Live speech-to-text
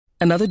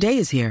Another day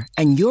is here,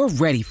 and you're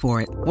ready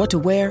for it. What to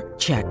wear?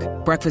 Check.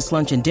 Breakfast,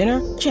 lunch, and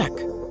dinner? Check.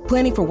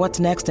 Planning for what's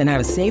next and how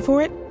to save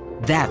for it?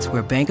 That's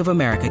where Bank of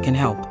America can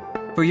help.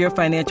 For your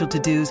financial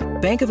to-dos,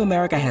 Bank of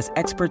America has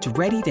experts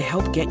ready to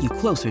help get you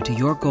closer to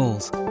your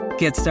goals.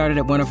 Get started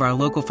at one of our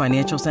local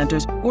financial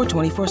centers or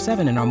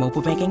 24/7 in our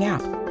mobile banking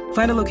app.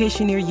 Find a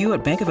location near you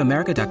at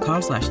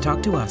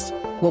bankofamerica.com/talktous.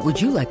 What would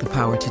you like the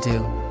power to do?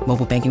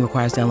 Mobile banking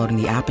requires downloading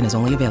the app and is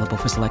only available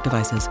for select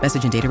devices.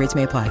 Message and data rates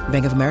may apply.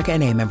 Bank of America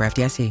N.A., member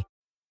FDIC.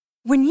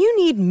 When you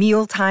need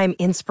mealtime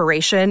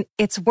inspiration,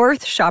 it's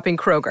worth shopping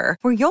Kroger,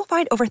 where you'll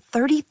find over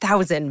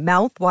 30,000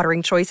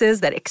 mouth-watering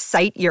choices that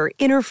excite your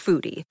inner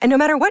foodie. And no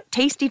matter what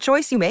tasty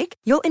choice you make,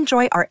 you'll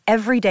enjoy our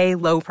everyday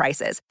low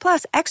prices,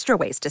 plus extra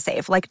ways to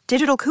save, like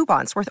digital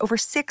coupons worth over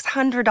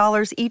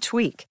 $600 each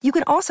week. You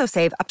can also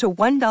save up to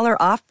 $1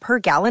 off per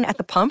gallon at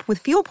the pump with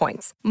fuel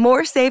points.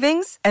 More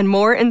savings and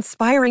more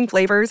inspiring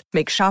flavors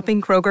make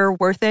shopping Kroger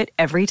worth it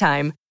every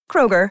time.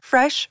 Kroger,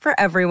 fresh for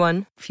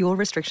everyone. Fuel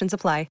restrictions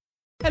apply.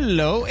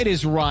 Hello, it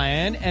is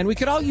Ryan, and we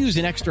could all use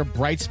an extra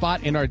bright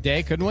spot in our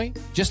day, couldn't we?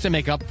 Just to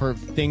make up for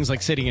things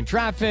like sitting in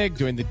traffic,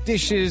 doing the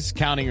dishes,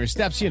 counting your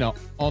steps,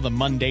 all the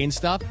mundane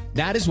stuff.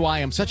 That is why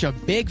I'm such a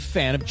big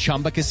fan of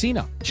Chumba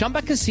Casino.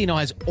 Chumba Casino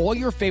has all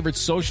your favorite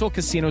social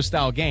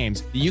casino-style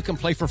games that you can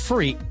play for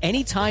free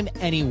anytime,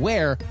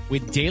 anywhere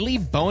with daily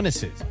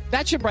bonuses.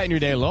 That should brighten your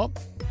day a little.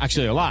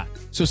 Actually, a lot.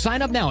 So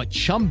sign up now at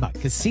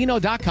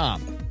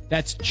ChumbaCasino.com.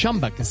 That's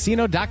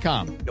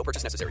ChumbaCasino.com. No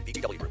purchase necessary.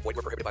 VGW Group. Void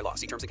where prohibited by law.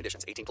 See terms and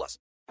conditions. 18+.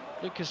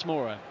 Lucas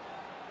Moura.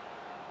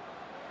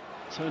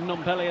 So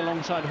Ndombele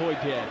alongside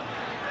Højbjerg.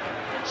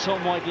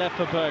 Son wide left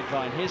for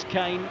Bergwijn. Here's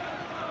Kane.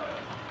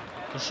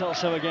 For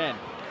Celso again.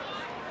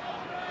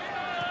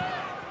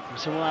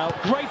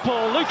 Out. Great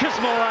ball. Lucas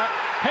Moura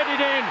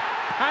headed in.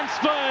 And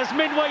Spurs,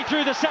 midway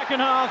through the second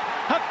half,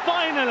 have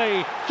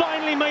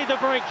finally made the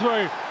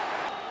breakthrough.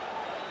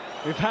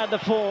 We've had the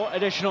 4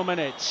 additional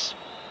minutes.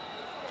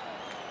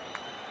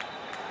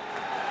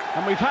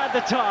 And we've had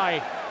the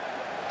tie.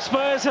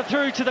 Spurs are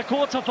through to the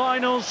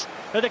quarter-finals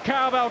of the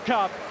Carabao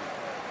Cup.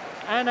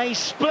 And a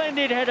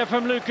splendid header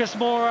from Lucas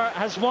Moura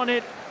has won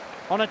it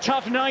on a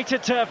tough night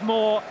at Turf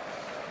Moor.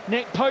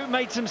 Nick Pope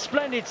made some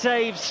splendid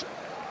saves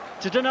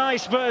to deny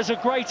Spurs a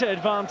greater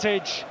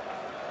advantage.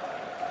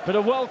 But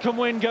a welcome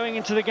win going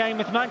into the game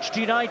with Manchester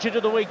United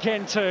at the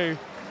weekend too.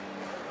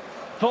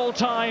 Full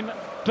time,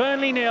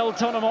 Burnley 0,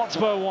 Tottenham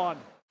Hotspur 1.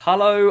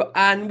 Hello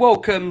and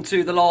welcome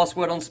to The Last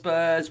Word on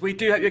Spurs. We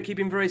do hope you're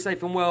keeping very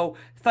safe and well.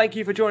 Thank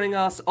you for joining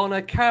us on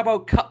a Carabao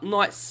Cup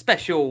night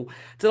special.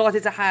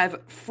 Delighted to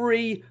have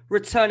 3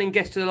 returning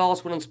guests to The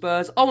Last Word on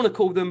Spurs. I want to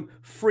call them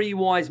 3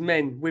 wise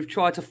men we've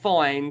tried to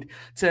find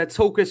to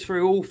talk us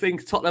through all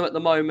things Tottenham at the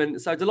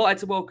moment. So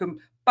delighted to welcome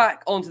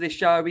back onto this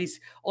show. He's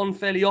on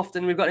fairly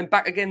often. We've got him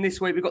back again this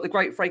week. We've got the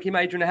great Frankie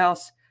Major in the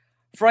house.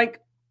 Frank,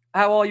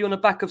 how are you on the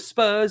back of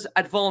Spurs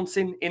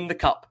advancing in the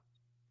Cup?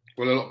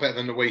 Well, a lot better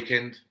than the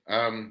weekend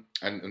and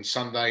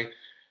Sunday.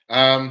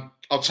 I'll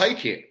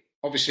take it.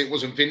 Obviously, it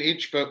wasn't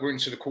vintage, but we're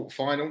into the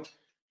quarter-final.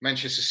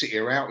 Manchester City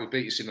are out. We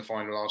beat us in the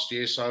final last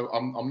year, so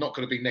I'm not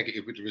going to be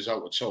negative with the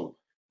result at all.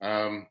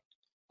 I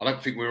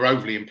don't think we were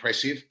overly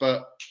impressive,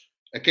 but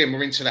again,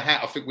 we're into the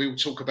hat. I think we will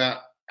talk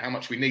about how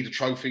much we need a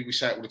trophy. We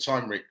say it all the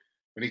time, Rick.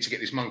 We need to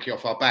get this monkey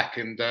off our back,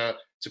 and to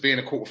be in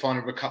a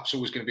quarter-final of a cup's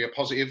always going to be a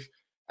positive.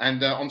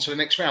 And on to the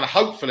next round.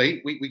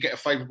 Hopefully, we get a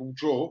favourable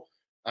draw.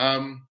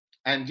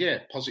 And yeah,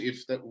 positive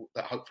that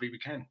hopefully we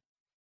can.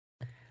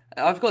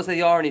 I've got to say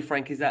the irony,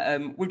 Frank, is that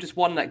we've just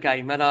won that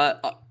game, and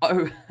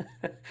over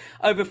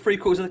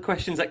 3/4 of the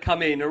questions that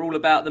come in are all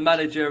about the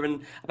manager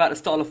and about the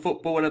style of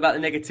football and about the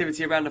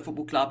negativity around the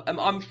football club.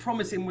 I'm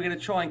promising we're going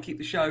to try and keep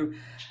the show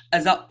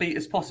as upbeat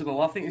as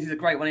possible. I think this is a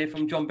great one here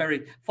from John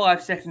Berry.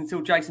 5 seconds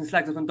until Jason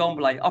slags off on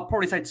Ndombele. I'll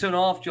probably say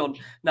 2.5, John,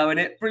 knowing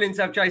it. Brilliant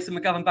to have Jason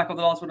McGovern back on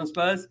The Last Word on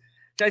Spurs.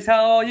 Jace,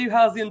 how are you?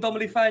 How's the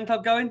Ndombele fan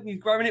club going? You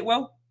growing it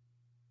well?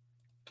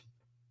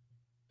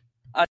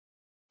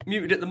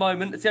 Muted at the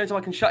moment. It's the only time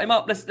I can shut him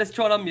up. Let's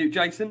try and unmute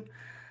Jason.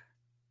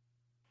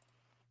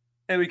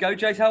 There we go.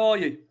 Jace, how are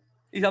you?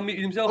 He's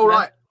unmuted himself. All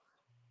now.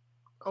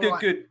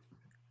 Right. Good.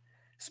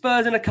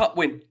 Spurs in a cup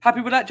win. Happy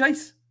with that,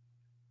 Jace?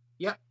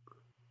 Yep.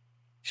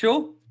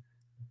 Sure?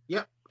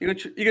 Yep. You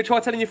gonna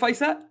try telling your face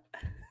that?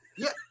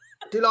 Yep.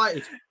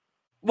 Delighted.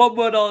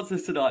 1-word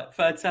answers tonight.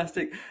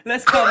 Fantastic.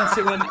 Let's come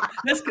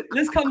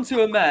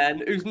to a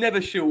man who's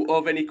never short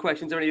of any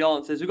questions or any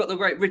answers. We've got the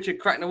great Richard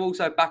Cracknell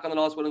also back on The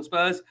Last Word on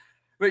Spurs.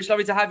 Rich,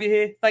 lovely to have you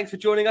here. Thanks for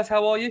joining us.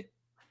 How are you?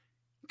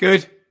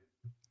 Good.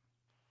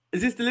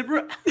 Is this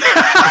deliberate?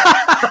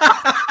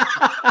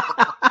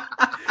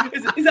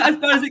 Is that as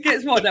bad as it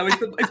gets right now? It's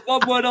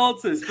 1-word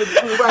answers.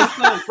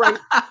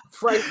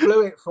 Frank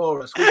blew it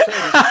for us. We said it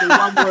to do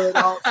 1-word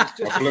answers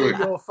just to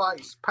see your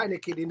face,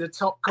 panicking in the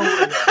top corner.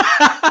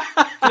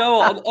 You know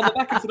what? On the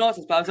back of tonight's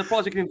plan, I'm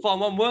surprised we can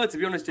find 1 word, to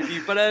be honest with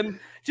you. But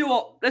Do you know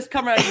what? Let's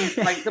come around to you,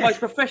 Frank, the most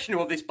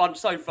professional of this bunch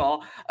so far.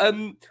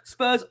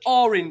 Spurs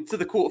are into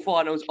the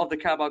quarterfinals of the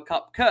Carabao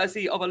Cup,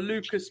 courtesy of a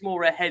Lucas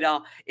Moura header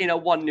in a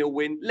 1-0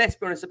 win. Let's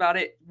be honest about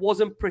it.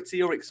 Wasn't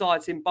pretty or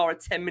exciting, bar a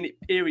 10-minute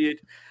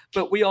period.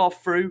 But we are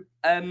through.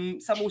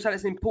 Some will say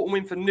it's an important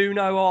win for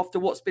Nuno after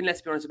what's been,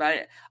 let's be honest about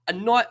it, a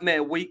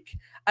nightmare week.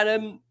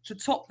 And to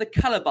top the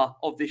calibre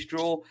of this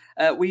draw,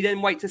 we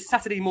then wait to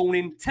Saturday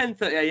morning,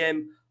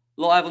 10:30am,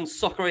 live on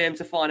Soccer AM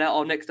to find out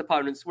our next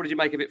opponents. What did you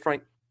make of it,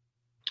 Frank?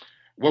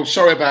 Well,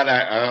 sorry about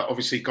that,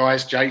 obviously,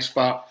 guys, Jace,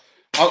 but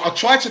I'll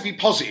try to be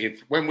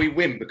positive when we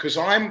win because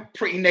I'm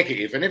pretty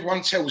negative and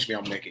everyone tells me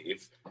I'm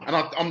negative.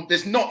 And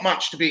there's not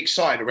much to be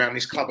excited around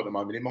this club at the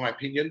moment, in my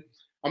opinion.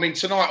 I mean,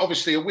 tonight,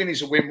 obviously, a win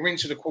is a win. We're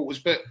into the quarters,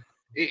 but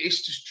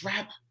it's just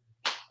drab.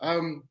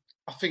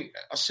 I think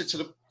I said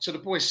to the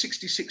boys,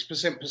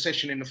 66%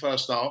 possession in the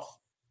first half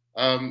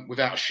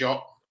without a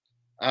shot.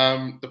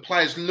 The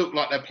players look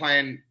like they're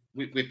playing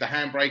with the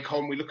handbrake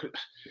on. We look at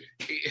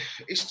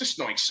it's just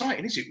not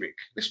exciting, is it, Rick?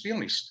 Let's be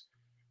honest.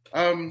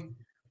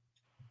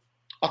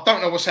 I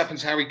don't know what's happened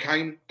to Harry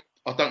Kane.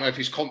 I don't know if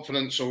he's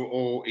confidence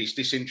or he's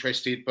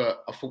disinterested,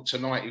 but I thought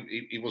tonight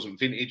he wasn't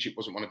vintage. It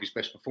wasn't one of his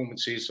best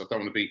performances. I don't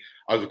want to be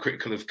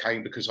overcritical of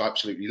Kane because I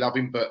absolutely love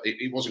him, but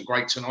it wasn't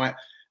great tonight.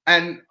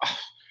 And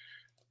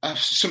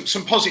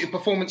some positive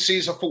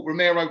performances. I thought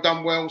Romero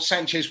done well.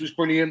 Sanchez was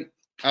brilliant.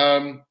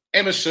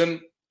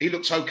 Emerson, he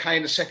looked okay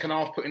in the second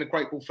half, putting a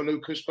great ball for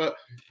Lucas. But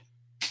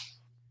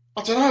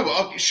I don't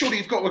know. Surely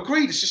you've got to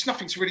agree. There's just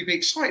nothing to really be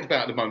excited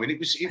about at the moment.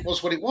 It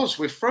was what it was.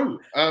 We're through.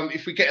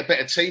 If we get a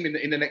better team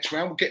in the next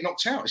round, we'll get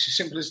knocked out. It's as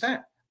simple as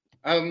that.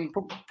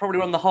 Probably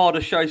one of the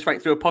hardest shows,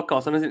 Frank, through a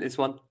podcast, isn't it, this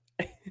one?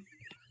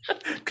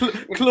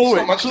 There's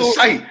not much to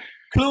say.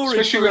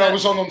 Especially when I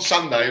was on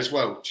Sunday as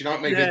well. Do you know what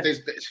I mean? Yeah.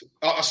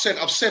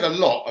 I've said a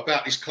lot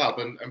about this club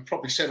and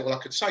probably said all I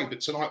could say, but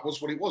tonight was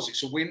what it was.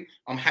 It's a win.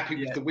 I'm happy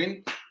with the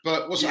win,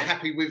 but was I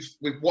happy with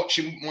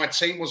watching my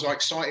team? Was I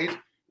excited?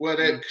 Were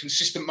there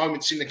consistent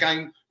moments in the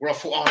game where I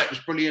thought, that was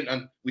brilliant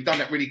and we've done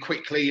that really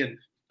quickly? And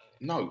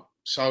no.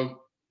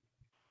 So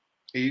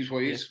it is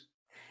what it is.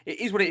 It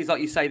is what it is,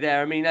 like you say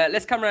there. I mean,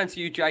 let's come around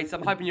to you, Jace.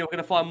 I'm hoping you're going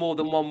to find more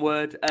than one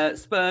word.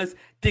 Spurs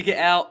dig it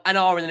out and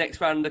are in the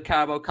next round of the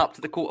Carabao Cup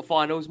to the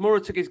quarterfinals.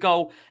 Moura took his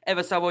goal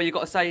ever so well, you've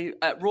got to say.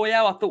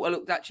 Royale, I thought it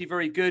looked actually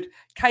very good.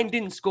 Kane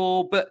didn't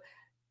score, but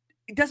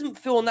it doesn't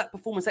feel on that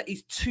performance that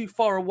he's too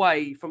far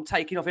away from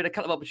taking off. He had a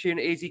couple of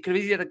opportunities. He could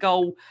have easily had a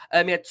goal.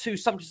 He had 2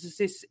 sumptuous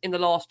assists in the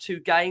last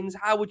 2 games.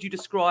 How would you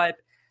describe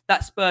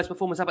that Spurs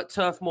performance up at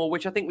Turf Moor,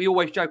 which I think we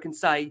always joke and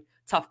say,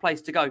 tough place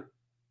to go?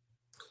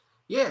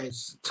 Yeah,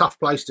 it's a tough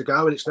place to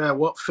go, and it's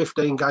now,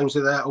 15 games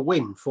without a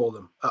win for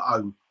them at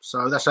home.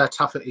 So that's how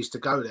tough it is to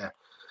go there.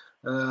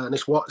 And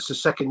it's the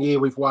second year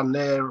we've won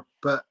there,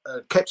 but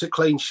kept a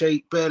clean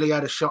sheet, barely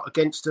had a shot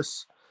against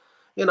us.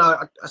 You know,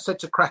 I said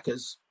to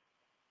Crackers,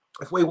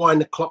 if we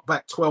wind the clock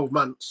back 12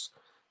 months,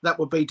 that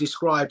would be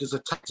described as a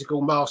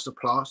tactical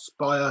masterclass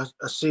by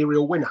a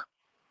serial winner.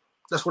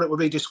 That's what it would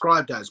be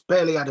described as.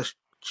 Barely had a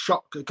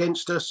shot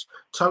against us,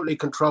 totally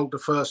controlled the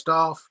first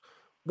half.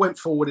 Went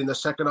forward in the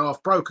second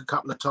half, broke a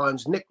couple of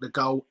times, nicked the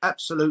goal.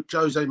 Absolute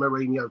Jose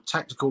Mourinho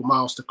tactical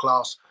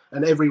masterclass,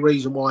 and every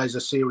reason why he's a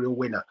serial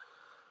winner.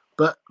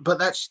 But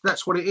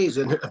that's what it is,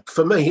 and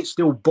for me, it's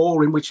still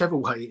boring whichever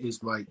way it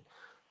is, mate.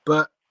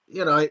 But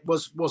you know, it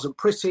wasn't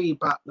pretty.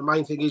 But the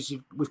main thing is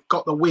we've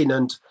got the win,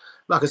 and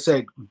like I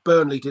said,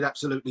 Burnley did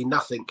absolutely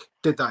nothing,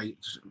 did they?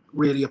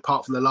 Really,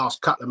 apart from the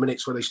last couple of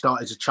minutes where they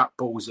started to chuck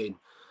balls in.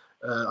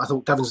 I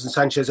thought Davinson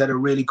Sanchez had a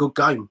really good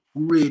game.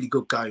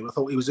 I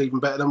thought he was even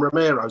better than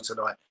Romero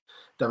tonight,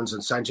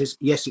 Davinson Sanchez.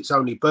 Yes, it's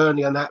only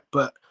Burnley and that,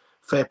 but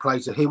fair play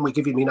to him. We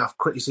give him enough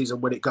criticism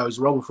when it goes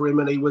wrong for him,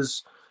 and he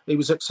was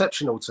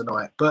exceptional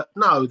tonight. But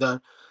no, the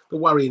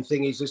worrying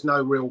thing is there's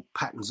no real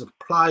patterns of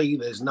play.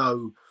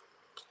 The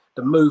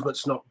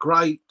movement's not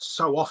great.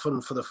 So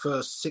often for the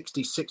first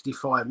 60,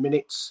 65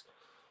 minutes,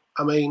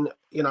 I mean,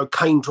 you know,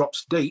 Kane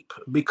drops deep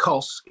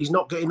because he's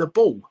not getting the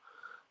ball.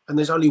 And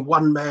there's only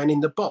one man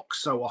in the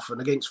box so often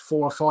against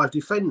 4 or 5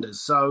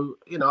 defenders. So,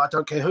 you know, I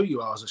don't care who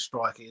you are as a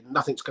striker.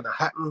 Nothing's going to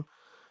happen.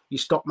 You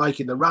stop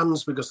making the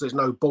runs because there's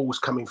no balls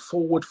coming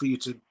forward for you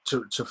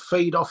to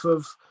feed off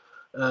of.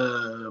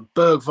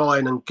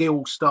 Bergwijn and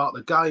Gill start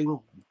the game.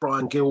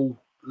 Brian Gill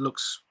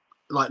looks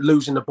like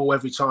losing the ball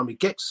every time he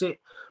gets it.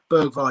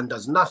 Bergwijn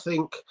does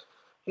nothing.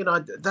 You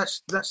know,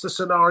 that's the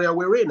scenario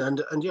we're in.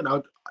 And you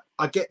know,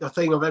 I get the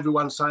thing of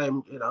everyone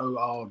saying, you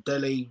know,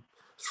 Delhi,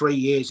 3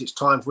 years, it's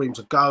time for him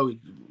to go,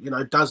 you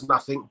know, does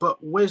nothing.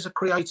 But where's the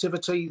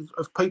creativity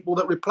of people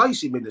that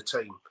replace him in the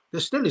team?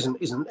 There still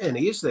isn't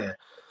any, is there?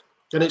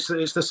 And it's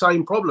the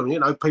same problem. You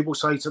know, people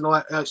say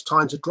tonight it's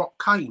time to drop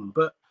Kane.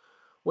 But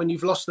when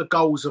you've lost the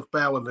goals of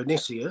Bale and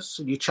Vinicius,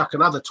 and you chuck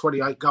another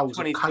 28 goals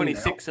of Kane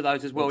 26 of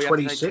those as well.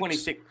 26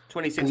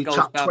 and you goals.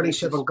 chuck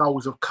 27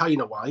 goals of Kane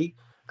away.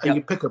 And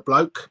you pick a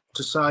bloke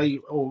to say,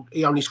 oh,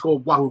 he only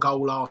scored 1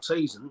 goal last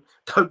season.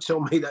 Don't tell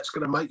me that's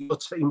going to make your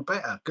team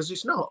better, because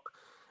it's not.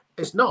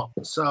 It's not.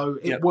 So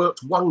it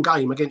worked 1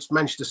 game against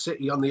Manchester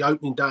City on the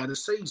opening day of the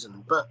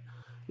season. But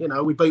You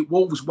know, we beat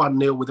Wolves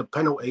 1-0 with a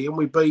penalty, and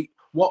we beat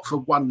Watford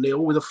 1-0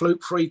 with a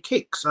fluke free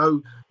kick.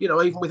 So, you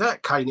know, even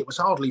without Kane, it was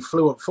hardly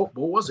fluent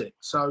football, was it?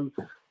 So,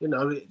 you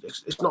know,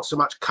 it's not so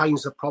much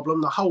Kane's the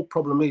problem. The whole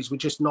problem is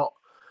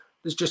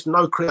there's just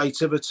no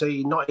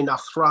creativity, not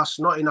enough thrust,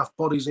 not enough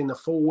bodies in the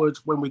forward.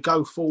 When we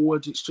go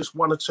forward, it's just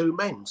one or two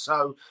men.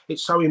 So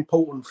it's so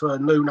important for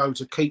Nuno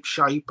to keep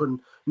shape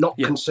and not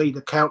concede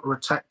a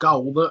counter-attack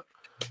goal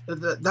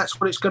that's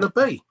what it's going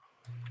to be.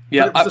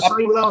 Yeah, but it was the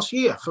same last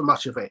year for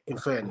much of it, in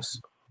fairness.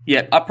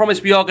 Yeah, I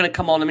promise we are going to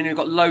come on. I mean, we've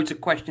got loads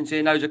of questions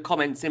here, loads of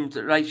comments in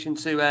relation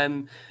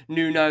to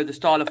Nuno, the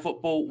style of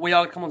football. We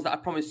are going to come on to that, I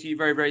promise you,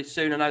 very, very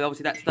soon. I know,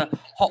 obviously, that's the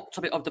hot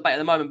topic of debate at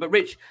the moment. But,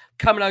 Rich,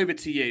 coming over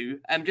to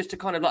you, just to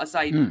kind of, like I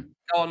say, go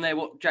on there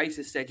what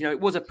Jason said. You know, it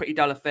was a pretty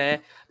dull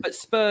affair. But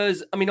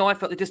Spurs, I mean, I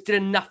felt they just did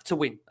enough to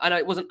win. I know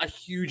it wasn't a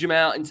huge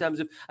amount in terms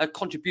of a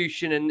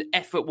contribution and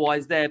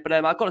effort-wise there. But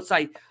I've got to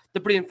say, the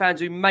brilliant fans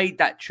who made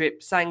that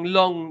trip sang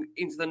long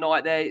into the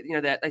night.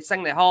 They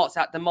sang their hearts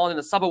out, demanding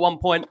a sub at one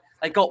point.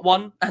 They got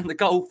one, and the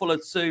goal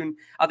followed soon.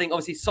 I think,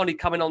 obviously, Sonny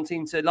coming on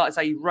team to, like I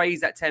say,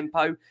 raise that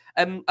tempo.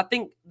 I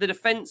think the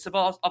defence of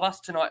us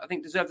tonight, I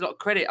think, deserves a lot of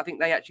credit. I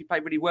think they actually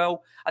played really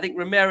well. I think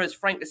Romero, as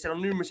Frank has said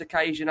on numerous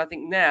occasions, I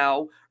think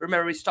now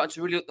Romero is starting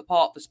to really look the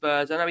part for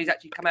Spurs. I know he's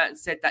actually come out and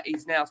said that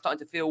he's now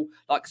starting to feel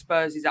like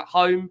Spurs is at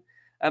home.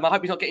 I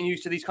hope he's not getting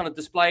used to these kind of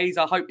displays.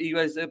 I hope he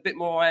has a bit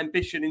more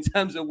ambition in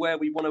terms of where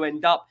we want to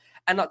end up.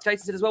 And like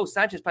Jason said as well,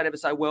 Sanchez played ever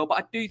so well. But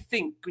I do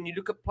think when you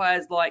look at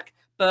players like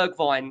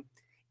Bergwijn,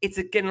 it's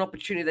again an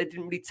opportunity they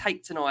didn't really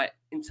take tonight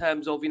in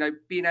terms of, you know,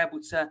 being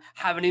able to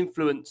have an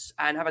influence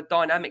and have a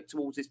dynamic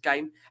towards this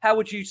game. How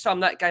would you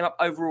sum that game up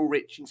overall,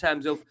 Rich, in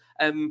terms of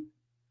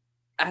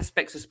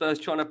aspects of Spurs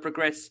trying to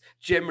progress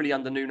generally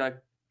under Nuno?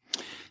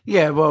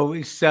 Yeah, well,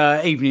 it's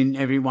evening,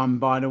 everyone,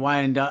 by the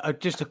way. And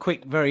just a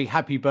quick, very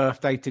happy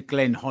birthday to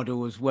Glenn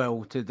Hoddle as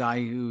well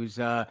today, who's,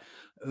 I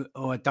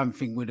don't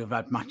think would have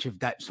had much of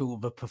that sort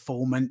of a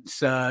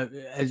performance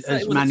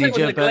as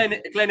manager.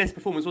 Glenn's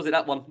performance, was it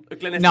that one?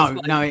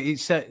 No, it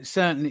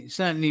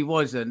certainly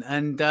wasn't.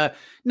 And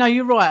no,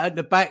 you're right. At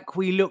the back,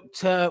 we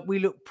looked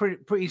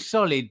pretty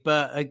solid.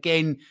 But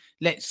again,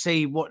 let's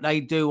see what they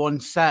do on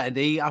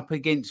Saturday up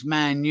against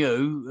Man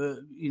U,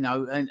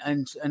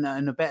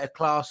 and a better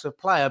class of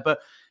player. But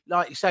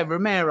like you say,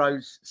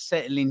 Romero's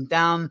settling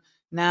down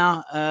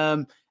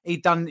now.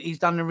 He's done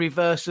the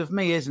reverse of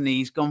me, hasn't he?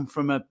 He's gone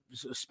from a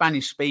sort of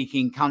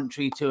Spanish-speaking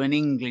country to an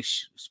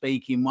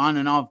English-speaking one,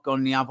 and I've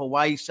gone the other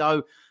way.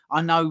 So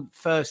I know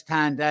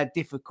firsthand how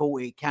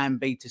difficult it can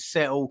be to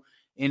settle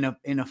in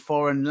a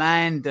foreign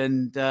land,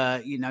 and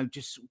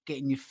just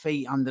getting your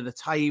feet under the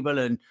table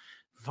and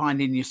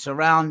finding your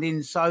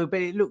surroundings. So, but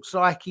it looks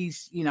like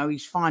he's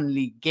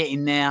finally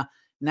getting there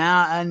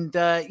now, and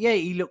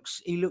he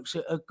looks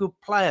a good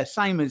player.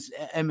 Same as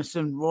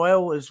Emerson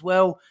Royal as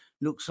well.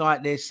 Looks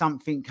like there's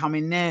something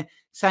coming there.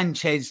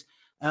 Sanchez,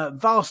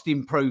 vast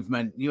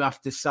improvement, you have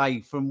to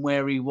say, from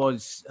where he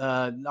was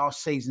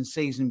last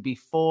season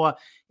before.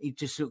 It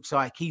just looks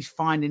like he's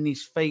finding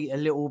his feet a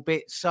little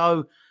bit.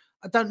 So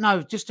I don't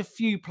know, just a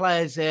few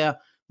players there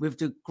with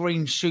the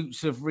green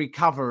shoots of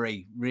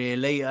recovery,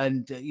 really,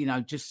 and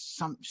just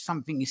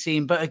something you're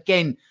seeing. But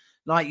again,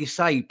 like you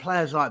say,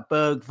 players like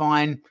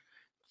Bergwijn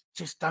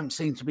just don't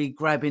seem to be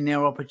grabbing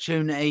their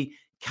opportunity.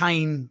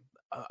 Kane,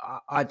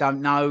 I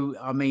don't know.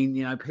 I mean,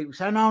 people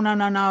say,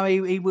 no,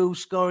 he will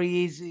score.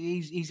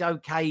 He's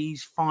okay.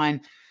 He's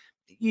fine.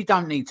 You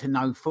don't need to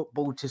know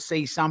football to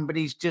see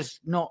somebody's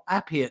just not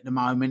happy at the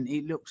moment.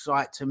 It looks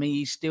like to me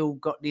he's still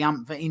got the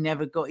ump that he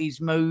never got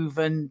his move,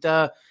 and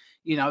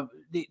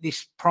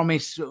this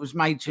promise that was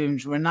made to him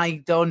is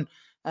reneged on,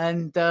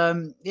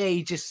 and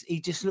he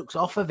just looks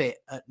off of it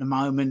at the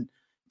moment.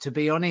 To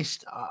be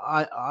honest,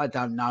 I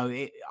don't know.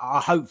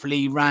 Hopefully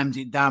he rams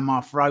it down my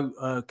throat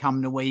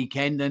come the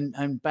weekend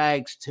and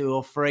bags 2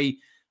 or 3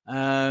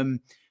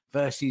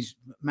 versus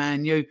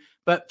Man U.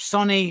 But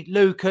Sonny,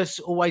 Lucas,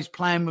 always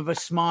playing with a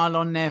smile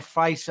on their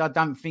face. I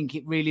don't think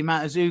it really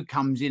matters who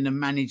comes in and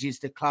manages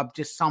the club.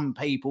 Just some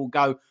people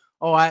go,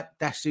 all right,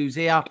 that's who's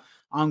here.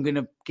 I'm going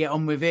to get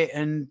on with it.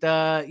 And,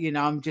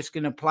 I'm just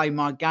going to play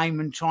my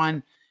game and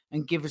try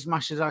and give as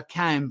much as I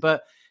can.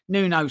 But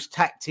Nuno's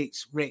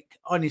tactics, Rick,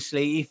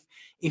 honestly,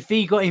 if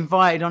he got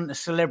invited on the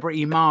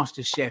Celebrity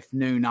MasterChef,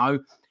 Nuno,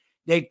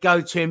 they'd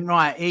go to him,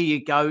 right, here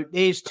you go.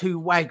 There's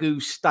 2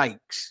 Wagyu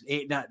steaks,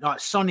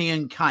 like Sonny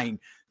and Kane,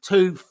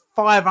 2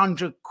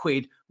 500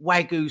 quid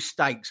Wagyu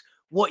steaks.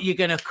 What are you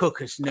going to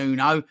cook us,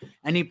 Nuno?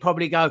 And he'd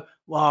probably go,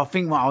 well, I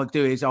think what I'll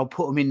do is I'll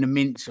put them in the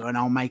mincer and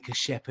I'll make a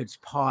shepherd's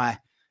pie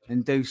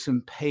and do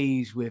some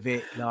peas with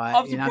it.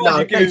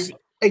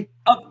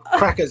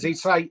 Crackers, he'd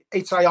say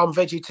I'm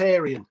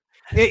vegetarian.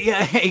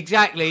 Yeah,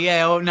 exactly.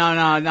 Yeah. Oh, no.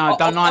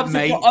 Don't like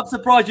meat. I'm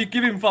surprised you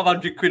give him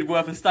 500 quid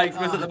worth of steaks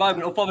for us at the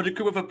moment, or 500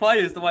 quid worth of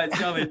players, the way it's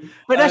going.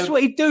 But that's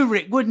what he'd do,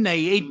 Rick, wouldn't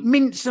he? He'd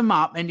mince them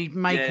up and he'd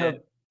make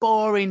a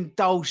boring,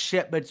 dull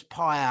shepherd's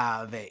pie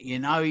out of it.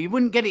 He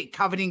wouldn't get it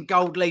covered in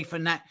gold leaf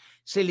and that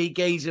silly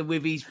geezer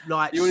with his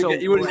like You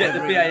wouldn't get the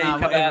BAE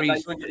come out.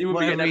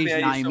 Whatever his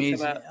name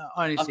is.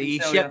 Honestly,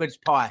 he's shepherd's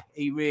pie.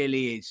 He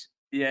really is.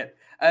 Yeah.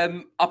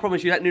 I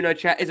promise you that Nuno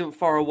chat isn't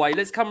far away.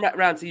 Let's come back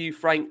round to you,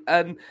 Frank,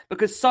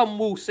 because some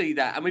will see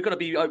that, and we've got to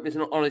be open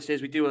and honest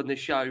as we do on this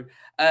show,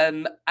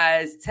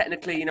 as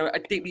technically, a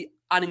deeply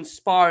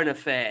uninspiring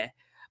affair,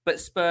 but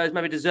Spurs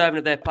maybe deserving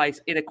of their place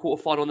in a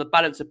quarter-final on the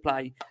balance of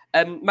play.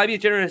 Maybe a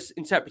generous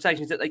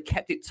interpretation is that they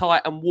kept it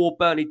tight and wore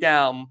Burnley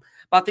down.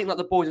 But I think, like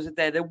the boys have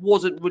said there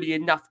wasn't really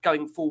enough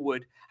going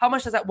forward. How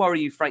much does that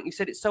worry you, Frank? You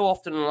said it so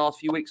often in the last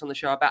few weeks on the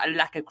show about a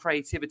lack of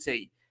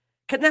creativity.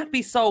 Can that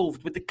be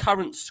solved with the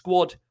current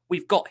squad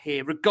we've got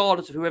here,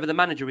 regardless of whoever the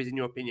manager is, in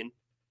your opinion?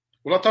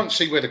 Well, I don't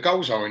see where the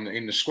goals are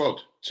in the squad,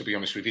 to be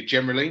honest with you,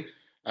 generally.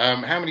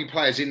 How many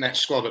players in that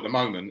squad at the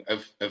moment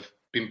have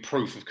been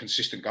proof of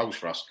consistent goals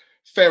for us?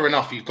 Fair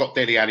enough, you've got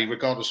Dele Alli,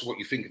 regardless of what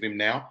you think of him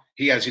now.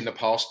 He has in the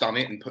past done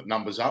it and put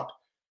numbers up.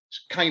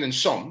 It's Kane and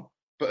Son,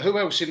 but who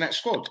else in that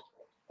squad?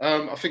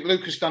 I think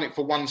Lucas done it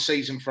for one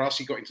season for us.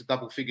 He got into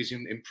double figures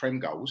in Prem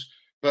goals.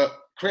 But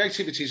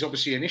creativity is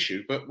obviously an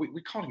issue, but we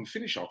can't even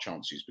finish our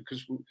chances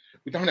because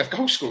we don't have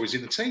goal scorers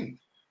in the team.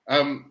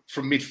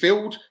 From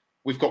midfield,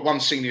 we've got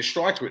one senior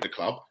striker at the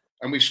club,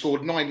 and we've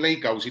scored 9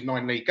 league goals in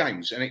 9 league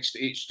games. And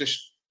it's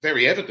just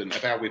very evident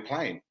of how we're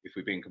playing, if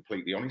we're being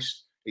completely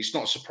honest. It's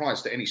not a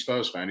surprise to any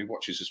Spurs fan who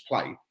watches us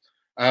play.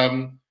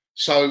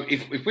 So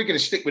if we're going to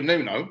stick with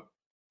Nuno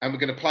and we're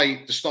going to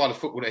play the style of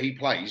football that he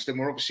plays, then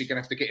we're obviously going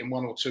to have to get him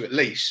 1 or 2 at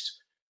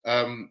least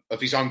of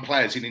his own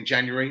players in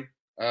January.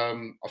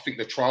 I think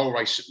the trial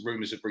race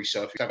rumours have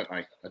resurfaced, haven't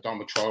they?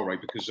 Adama Traore,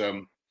 because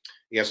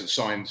he hasn't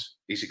signed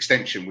his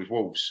extension with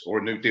Wolves or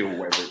a new deal or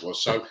whatever it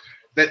was. So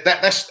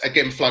that's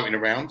again floating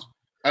around.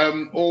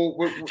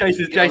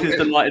 Jason's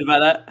delighted about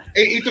that.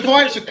 He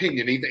divides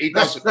opinion. He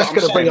does. That's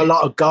going to bring a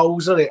lot of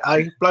goals, isn't it?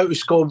 Eh? Bloke who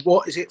scored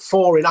 4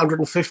 in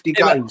 150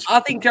 games.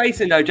 I think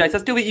Jason, I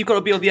still think you've got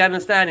to be of the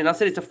understanding. I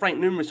said it to Frank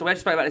numerous. So I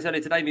spoke about this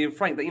earlier today, me and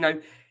Frank,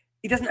 that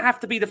he doesn't have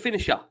to be the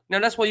finisher.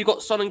 That's why you've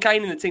got Son and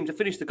Kane in the team to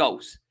finish the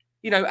goals.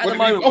 At the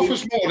moment, he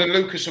offers more than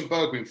Lucas and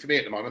Bergwijn for me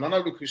at the moment. I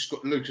know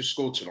Lucas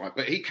scored tonight,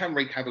 but he can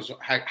wreak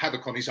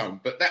havoc on his own.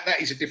 But that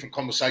is a different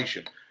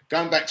conversation.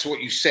 Going back to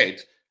what you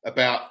said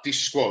about this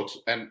squad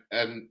and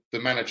the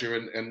manager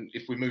and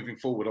if we're moving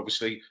forward,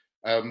 obviously,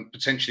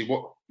 potentially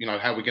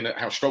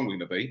how strong we're going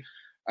to be.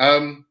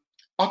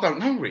 I don't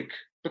know, Rick,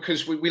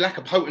 because we lack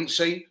a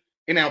potency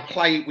in our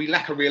play. We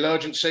lack a real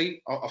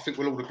urgency. I think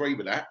we'll all agree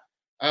with that.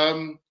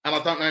 And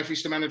I don't know if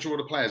it's the manager or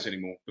the players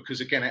anymore,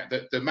 because again,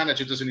 the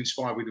manager doesn't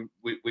inspire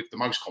with the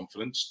most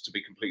confidence, to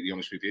be completely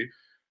honest with you.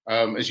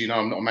 As you know,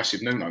 I'm not a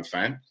massive Nuno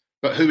fan,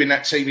 but who in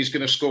that team is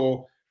going to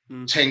score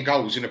 10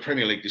 goals in the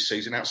Premier League this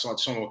season outside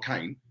Son or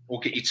Kane, or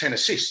get you 10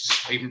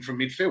 assists even from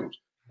midfield?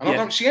 And I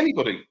don't see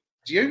anybody.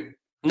 Do you?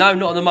 No,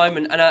 not at the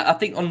moment. And I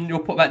think on your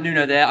point about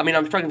Nuno there,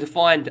 I'm struggling to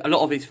find a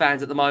lot of his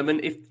fans at the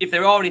moment. If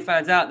there are any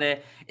fans out there,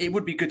 it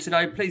would be good to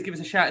know. Please give us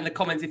a shout in the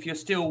comments if you're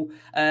still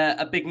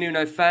a big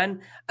Nuno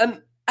fan.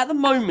 At the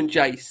moment,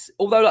 Jace,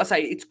 although, like I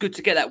say, it's good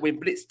to get that win,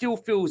 but it still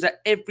feels that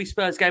every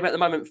Spurs game at the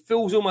moment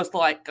feels almost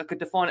like I could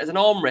define it as an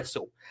arm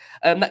wrestle.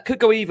 That could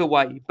go either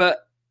way.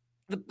 But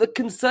the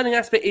concerning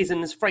aspect is,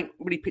 and as Frank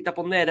really picked up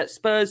on there, that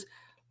Spurs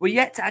were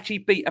yet to actually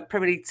beat a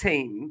Premier League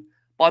team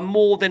by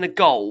more than a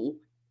goal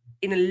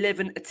in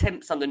 11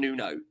 attempts under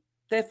Nuno.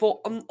 Therefore,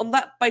 on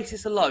that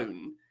basis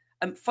alone,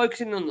 and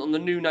focusing on the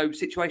Nuno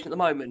situation at the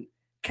moment,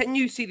 can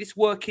you see this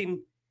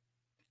working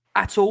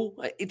at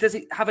all? Does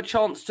it have a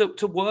chance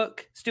to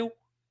work still?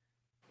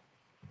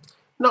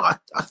 No,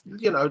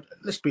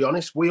 let's be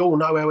honest. We all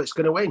know how it's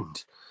going to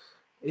end.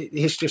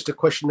 It's just a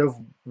question of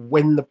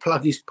when the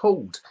plug is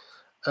pulled.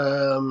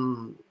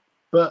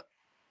 But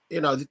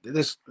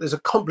there's a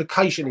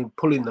complication in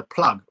pulling the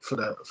plug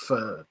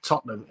for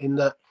Tottenham, in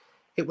that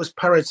it was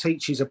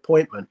Paratici's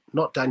appointment,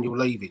 not Daniel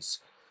Levy's.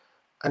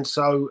 And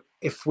so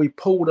if we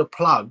pull the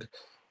plug,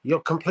 you're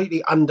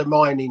completely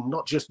undermining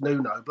not just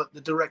Nuno, but the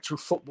director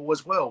of football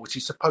as well, which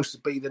is supposed to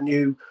be the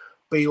new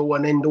be-all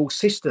and end-all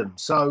system.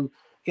 So,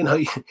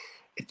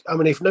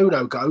 if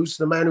Nuno goes,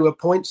 the man who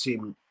appoints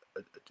him,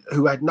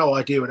 who had no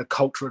idea of the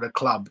culture of the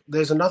club,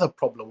 there's another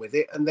problem with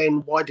it. And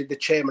then why did the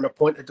chairman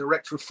appoint a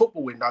director of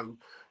football with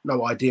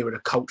no idea of the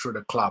culture of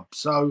the club?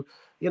 So,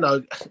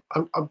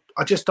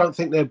 I just don't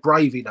think they're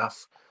brave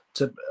enough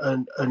to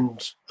and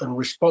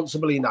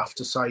responsible enough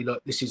to say,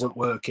 look, this isn't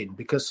working,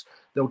 because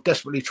they'll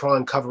desperately try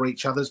and cover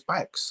each other's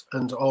backs.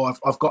 And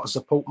I've got to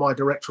support my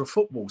director of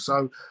football.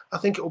 So I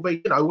think it will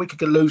be, we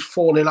could lose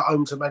 4-0 at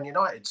home to Man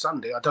United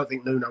Sunday. I don't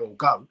think Nuno will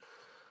go.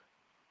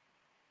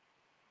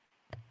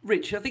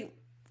 Rich, I think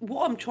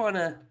what I'm trying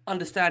to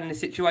understand in this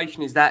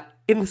situation is that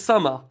in the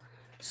summer,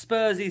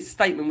 Spurs'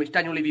 statement, which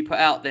Daniel Levy put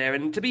out there,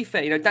 and to be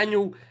fair,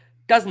 Daniel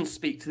doesn't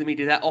speak to the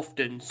media that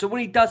often. So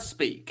when he does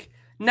speak,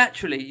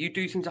 naturally, you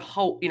do seem to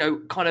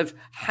kind of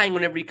hang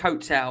on every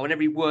coattail and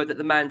every word that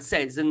the man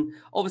says. And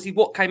obviously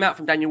what came out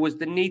from Daniel was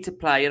the need to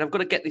play, and I've got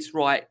to get this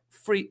right,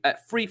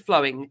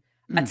 free-flowing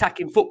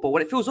attacking football.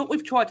 And it feels what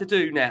we've tried to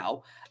do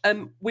now.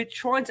 We're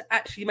trying to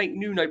actually make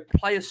Nuno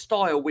play a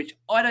style which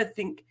I don't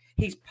think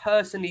he's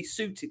personally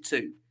suited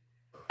to.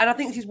 And I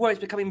think this is where it's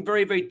becoming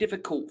very, very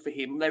difficult for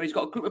him. There he's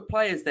got a group of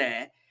players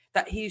there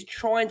that he's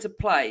trying to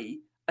play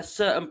a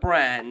certain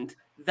brand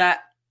that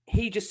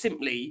he just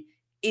simply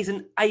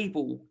isn't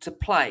able to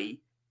play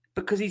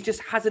because he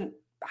just hasn't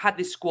had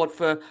this squad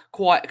for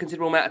quite a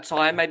considerable amount of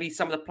time. Maybe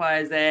some of the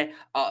players there,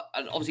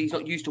 and obviously he's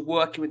not used to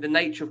working with the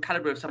nature of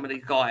calibre of some of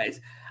these guys.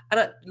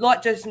 And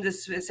like Jason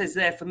just says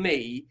there, for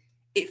me,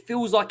 it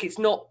feels like it's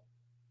not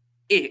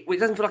it. It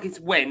doesn't feel like it's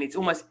when, it's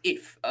almost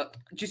if. Do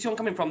you see where I'm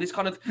coming from? This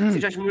kind of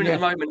situation we're in at the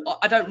moment.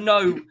 I don't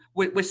know.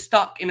 We're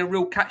stuck in a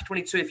real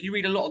catch-22. If you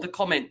read a lot of the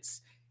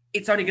comments,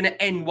 it's only going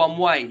to end one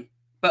way.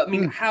 But, I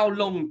mean, how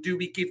long do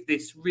we give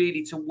this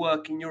really to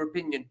work, in your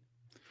opinion?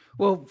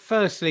 Well,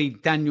 firstly,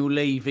 Daniel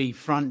Levy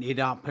fronted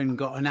up and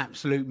got an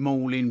absolute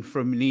mauling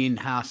from the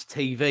in-house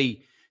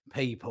TV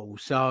people.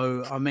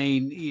 So, I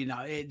mean, you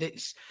know,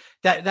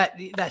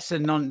 that's a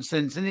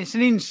nonsense, and it's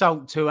an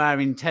insult to our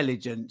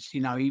intelligence.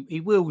 You know,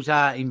 he wheels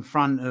out in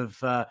front of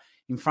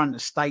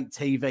state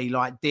TV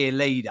like Dear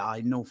Leader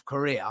in North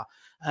Korea,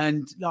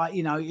 and like,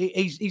 you know,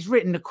 he's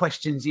written the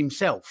questions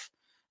himself,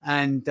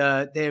 and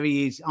there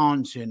he is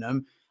answering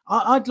them.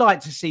 I'd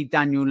like to see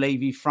Daniel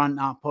Levy front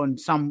up on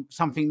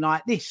something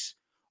like this,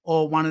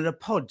 or one of the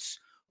pods,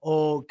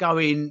 or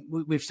going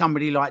with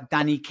somebody like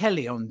Danny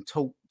Kelly on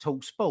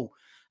Talk Sport,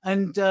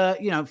 and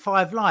you know,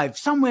 5 Live,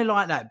 somewhere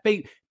like that.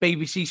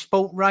 BBC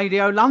Sport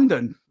Radio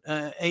London,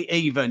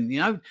 even, you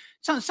know,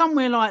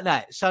 somewhere like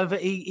that, so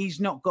that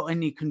he's not got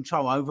any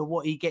control over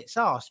what he gets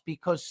asked,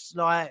 because,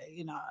 like,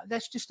 you know,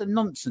 that's just a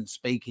nonsense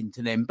speaking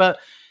to them. But,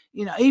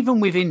 you know, even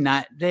within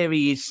that, there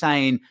he is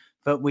saying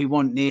that we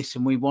want this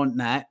and we want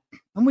that,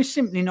 and we're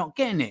simply not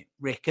getting it,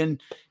 Rick.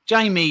 And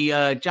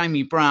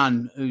Jamie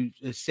Brown, who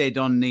has said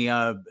on the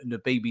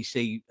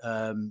BBC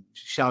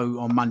show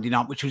on Monday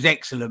night, which was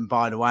excellent,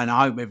 by the way, and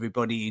I hope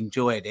everybody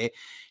enjoyed it,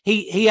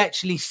 he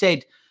actually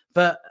said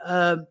that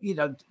you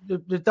know,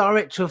 the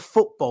director of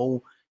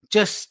football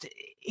just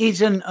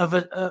isn't of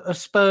a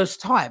Spurs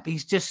type.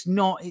 He's just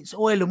not. It's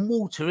oil and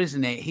water,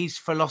 isn't it? His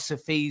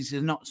philosophies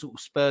are not sort of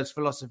Spurs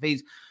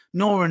philosophies,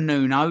 nor are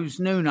Nuno's.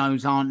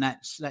 Nuno's aren't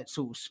that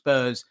sort of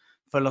Spurs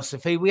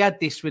philosophy. We had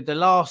this with the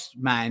last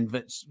man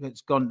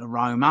that's gone to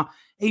Roma.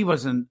 He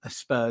wasn't a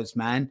Spurs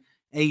man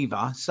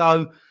either.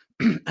 So,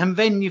 and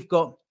then you've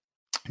got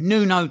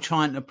Nuno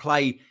trying to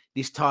play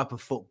this type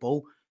of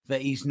football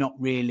that he's not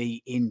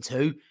really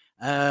into.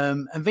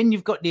 And then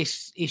you've got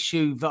this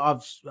issue that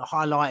I've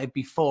highlighted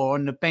before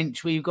on the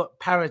bench, where you've got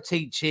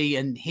Paratici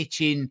and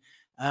Hitchin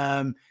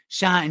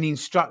shouting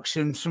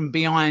instructions from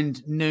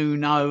behind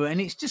Nuno. And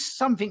it's just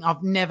something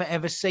I've never,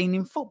 ever seen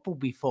in football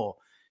before.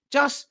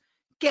 Just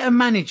get a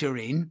manager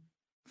in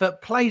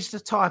that plays the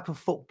type of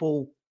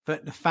football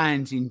that the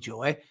fans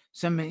enjoy,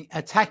 some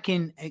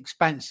attacking,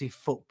 expansive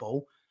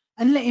football,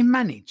 and let him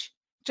manage.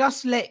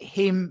 Just let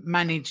him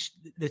manage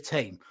the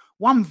team.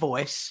 One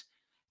voice,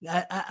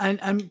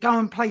 and go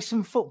and play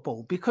some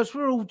football, because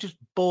we're all just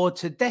bored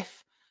to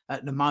death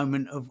at the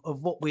moment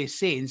of what we're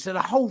seeing. So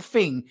the whole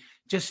thing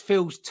just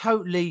feels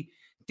totally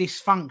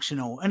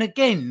dysfunctional. And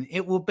again,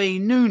 it will be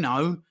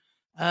Nuno,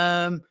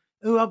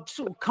 who I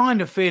sort of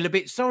kind of feel a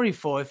bit sorry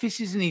for. If this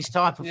isn't his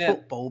type of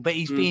football, but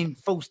he's being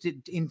forced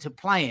into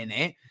playing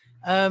it,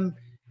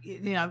 you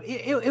know,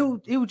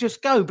 he'll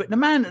just go. But the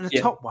man at the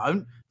top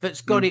won't,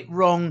 that's got it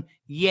wrong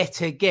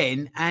yet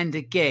again and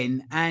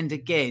again and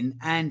again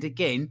and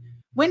again.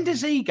 When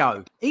does he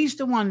go? He's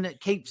the one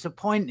that keeps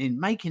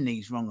making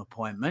these wrong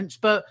appointments.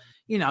 But,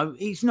 you know,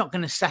 he's not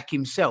going to sack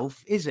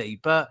himself, is he?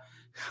 But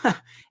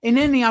in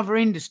any other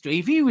industry,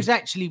 if he was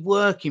actually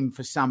working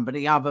for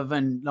somebody other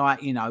than,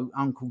 like, you know,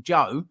 Uncle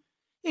Joe,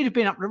 he'd have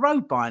been up the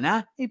road by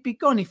now. He'd be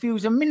gone. If he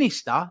was a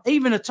minister,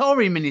 even a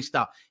Tory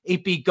minister,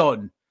 he'd be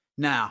gone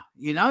now.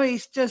 You know,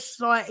 it's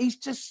just like, he's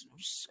just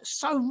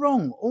so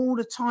wrong all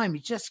the time. He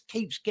just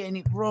keeps getting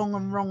it wrong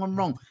and wrong and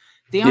wrong.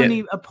 The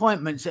only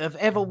appointments that have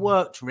ever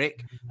worked,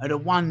 Rick, are the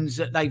ones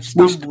that they've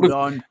stumbled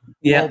on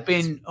or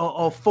been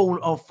or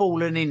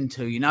fallen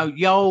into. You know,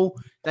 Yol,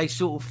 they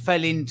sort of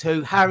fell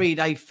into. Harry,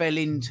 they fell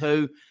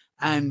into,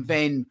 and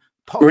then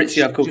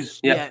Maurizio, of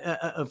course.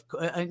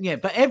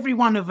 But every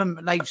one of them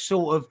they've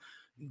sort of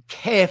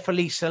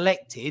carefully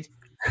selected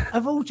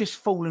have all just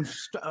fallen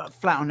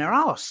flat on their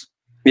arse.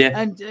 Yeah,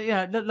 and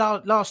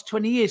the last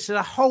 20 years. So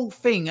the whole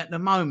thing at the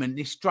moment,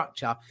 this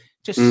structure,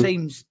 just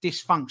seems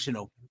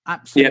dysfunctional.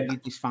 Absolutely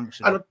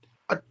dysfunctional.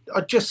 And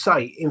I'd just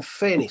say, in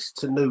fairness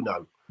to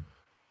Nuno,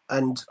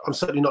 and I'm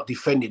certainly not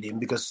defending him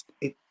because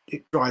it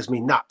drives me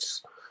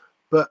nuts,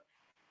 but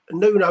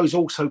Nuno is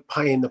also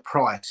paying the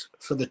price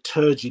for the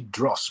turgid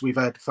dross we've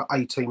had for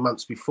 18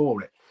 months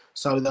before it.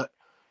 So that,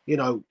 you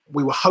know,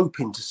 we were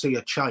hoping to see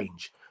a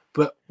change,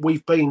 but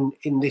we've been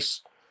in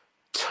this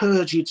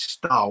turgid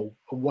style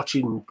of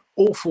watching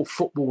awful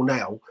football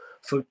now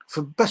for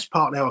the best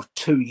part now of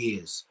 2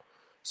 years.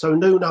 So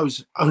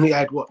Nuno's only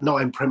had,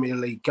 9 Premier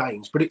League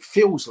games, but it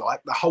feels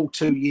like the whole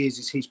 2 years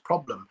is his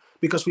problem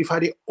because we've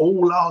had it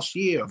all last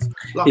year.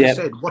 Like I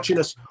said, watching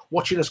us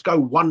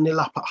go 1-0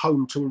 up at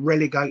home to a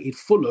relegated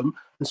Fulham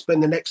and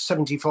spend the next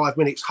 75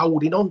 minutes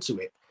holding on to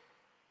it.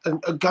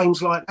 And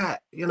games like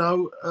that,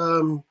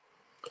 the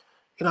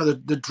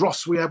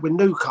dross we had with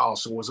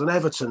Newcastle and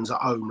Everton's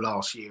at home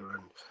last year,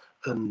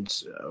 and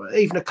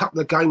even a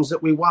couple of games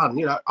that we won.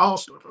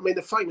 Arsenal. I mean,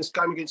 the famous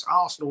game against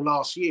Arsenal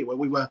last year where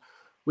we were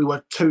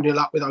 2-0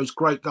 up with those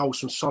great goals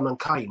from Son and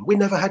Kane. We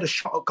never had a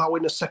shot at goal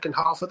in the second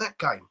half of that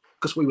game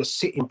because we were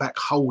sitting back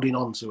holding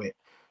on to it.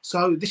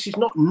 So this is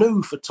not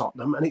new for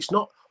Tottenham, and it's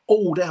not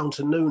all down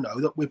to Nuno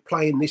that we're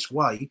playing this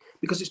way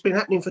because it's been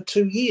happening for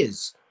 2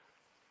 years.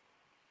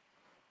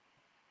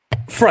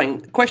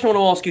 Frank, the question I want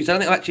to ask you, so I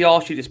don't think I've actually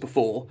asked you this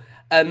before.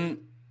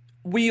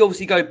 We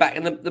obviously go back,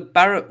 and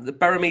the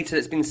barometer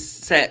that's been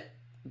set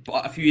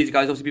a few years ago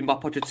has obviously been by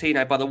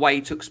Pochettino, by the way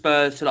he took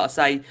Spurs to, like I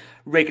say,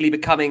 regularly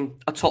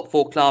becoming a top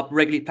 4 club,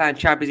 regularly playing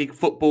Champions League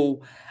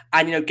football,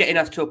 and getting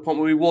us to a point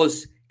where we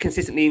was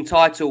consistently in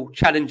title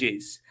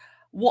challenges.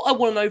 What I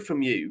want to know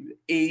from you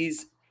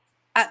is,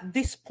 at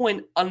this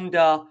point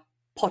under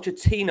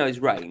Pochettino's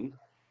reign,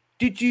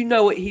 did you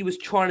know what he was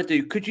trying to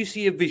do? Could you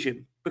see a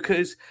vision?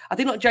 Because I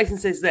think, like Jason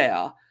says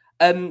there,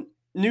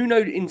 Nuno,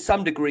 in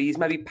some degree, is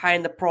maybe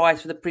paying the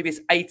price for the previous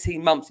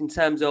 18 months in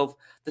terms of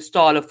the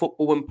style of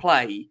football and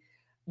play,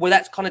 where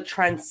that's kind of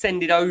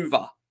transcended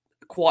over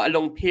quite a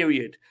long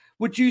period.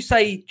 Would you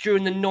say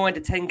during the 9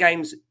 to 10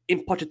 games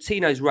in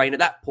Pochettino's reign at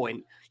that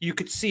point, you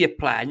could see a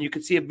plan, you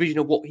could see a vision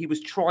of what he was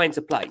trying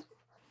to play?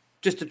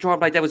 Just to try and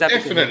play devil's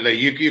advocate. Definitely,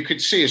 you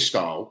could see a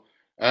style.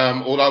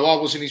 Although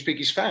I wasn't his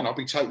biggest fan, I'll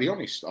be totally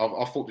honest.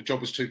 I thought the job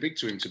was too big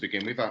to him to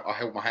begin with. I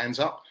held my hands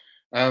up.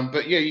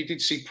 But yeah, you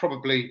did see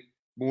probably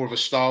more of a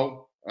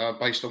style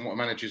based on what a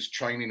manager's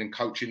training and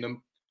coaching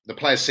them. The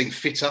players seemed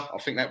fitter. I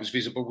think that was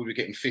visible. We were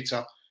getting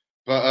fitter.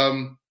 But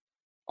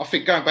I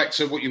think going back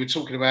to what you were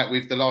talking about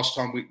with the last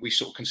time we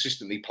sort of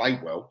consistently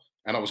played well,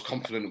 and I was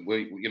confident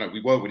we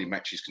were winning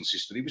matches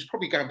consistently, it was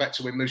probably going back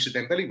to when Moussa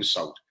Dembele was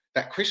sold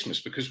that Christmas,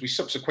 because we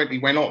subsequently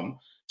went on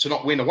to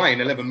not win away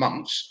in 11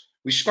 months.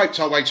 We scraped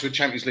our way to a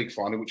Champions League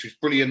final, which was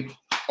brilliant.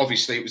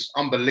 Obviously, it was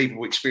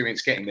unbelievable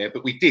experience getting there,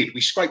 but we did.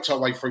 We scraped our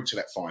way through to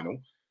that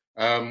final,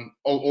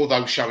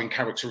 although showing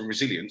character and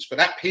resilience. But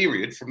that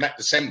period from that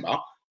December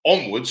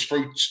onwards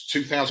through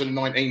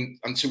 2019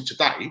 until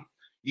today,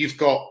 you've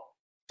got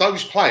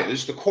those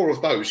players, the core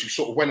of those who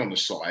sort of went on the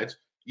side.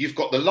 You've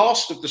got the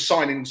last of the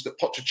signings that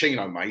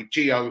Pochettino made,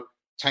 Gio,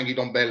 Tanguy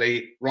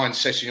Ndombele, Ryan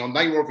Sessegnon.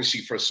 They were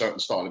obviously for a certain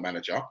style of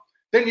manager.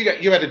 Then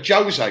you had a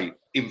Jose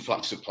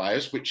influx of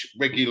players, which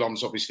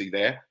Reguilon's obviously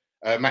there,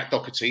 Matt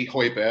Doherty,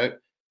 Højbjerg.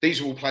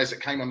 These are all players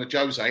that came under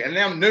Jose. And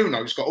now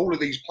Nuno's got all of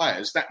these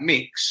players, that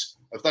mix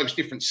of those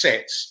different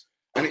sets,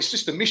 and it's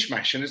just a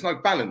mishmash and there's no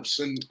balance.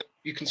 And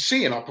you can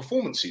see in our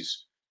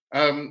performances.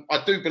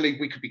 I do believe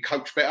we could be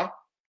coached better.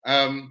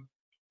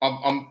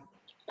 I'm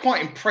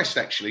quite impressed,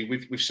 actually,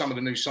 with some of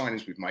the new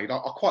signings we've made. I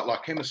quite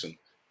like Emerson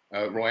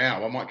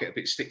Royale. I might get a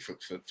bit stick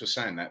for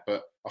saying that,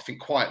 but I think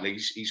quietly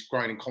he's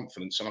growing in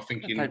confidence. And I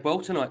think he played well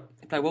tonight.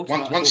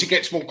 Once he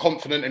gets more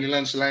confident and he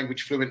learns the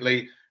language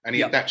fluently and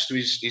he adapts to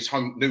his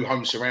new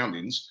home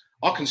surroundings,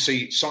 I can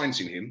see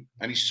signs in him,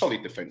 and he's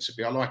solid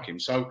defensively. I like him.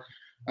 So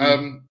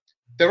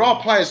there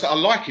are players that I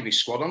like in this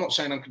squad. I'm not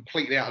saying I'm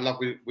completely out of love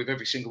with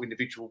every single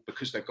individual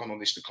because they've gone on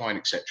this decline,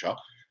 etc.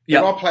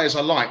 There are players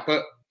I like,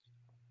 but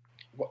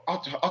I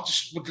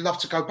just would love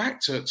to go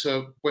back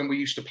to when we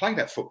used to play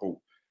that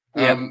football.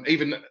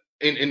 Even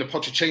in the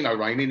Pochettino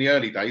reign, in the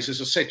early days,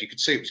 as I said, you could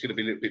see it was going to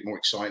be a little bit more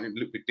exciting, a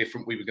little bit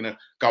different. We were going to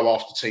go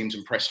after teams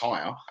and press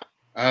higher.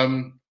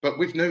 But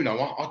with Nuno,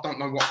 I don't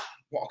know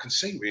what I can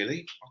see,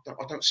 really.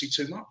 I don't see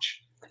too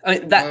much. I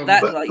mean,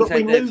 but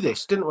we knew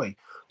this, didn't we?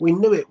 We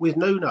knew it with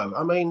Nuno.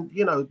 I mean,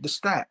 the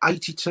stat,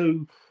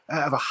 82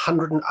 out of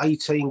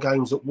 118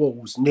 games at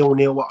Wolves,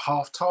 0-0 at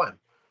half-time.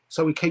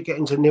 So we keep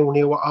getting to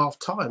 0-0 at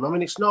half-time. I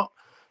mean, it's like,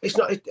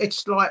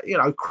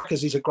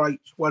 Crackers is a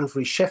great one for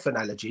his chef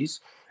analogies.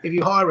 If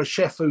you hire a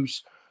chef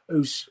whose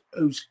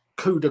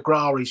coup de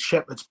grace is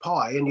shepherd's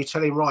pie, and you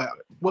tell him, right,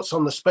 what's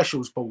on the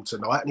specials board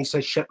tonight? And he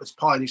says shepherd's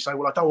pie, and you say,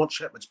 well, I don't want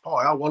shepherd's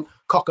pie. I want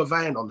coq au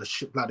vin on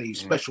the bloody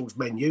specials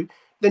menu.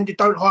 Then you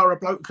don't hire a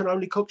bloke who can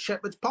only cook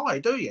shepherd's pie,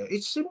 do you?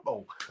 It's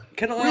simple.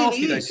 Can I ask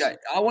you, though, Jay?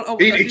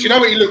 Do you know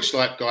what he looks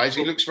like, guys?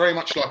 He looks very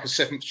much like a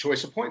seventh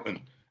choice appointment.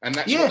 And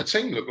that's what the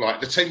team look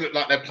like. The team look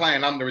like they're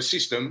playing under a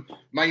system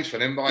made for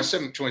them by a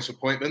seventh choice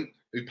appointment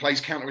who plays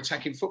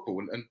counter-attacking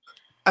football.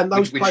 And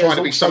those players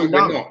also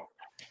know.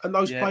 And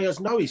those players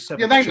know he's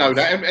seventh choice. Yeah, they know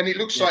that. And it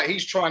looks like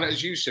he's trying to,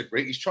 as you said,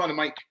 Rick, he's trying to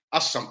make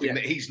us something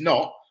that he's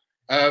not.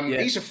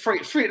 He's a free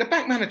at the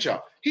back manager.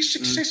 His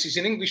successes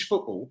in English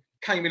football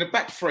came in a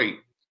back three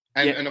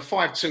and a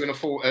 5-2 and a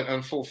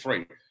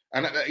 4-3.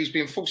 And he's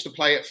being forced to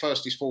play at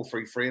first his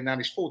 4-3-3 and now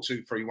his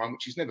 4-2-3-1,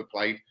 which he's never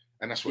played.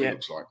 And that's what it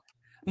looks like.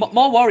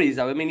 My worry is,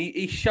 though, I mean,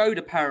 he showed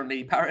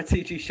apparently,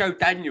 Paratici showed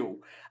Daniel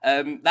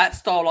that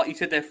style, like you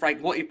said there,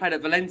 Frank, what he played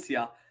at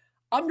Valencia.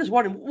 I'm just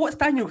wondering, what's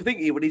Daniel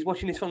thinking when he's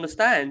watching this from the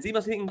stands? He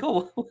must be thinking,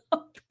 cool,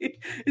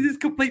 This is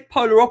complete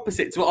polar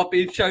opposite to what I've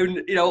been shown,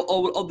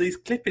 on these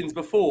clippings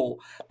before.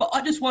 But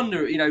I just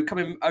wonder,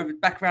 coming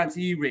back around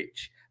to you,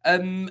 Rich.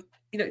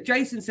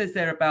 Jason says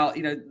there about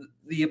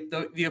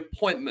the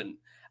appointment.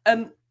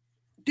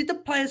 Did the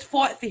players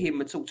fight for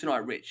him at all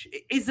tonight, Rich?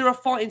 Is there a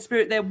fighting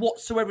spirit there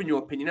whatsoever, in your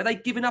opinion? Are they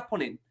giving up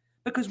on him?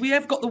 Because we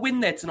have got the win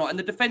there tonight and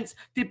the defence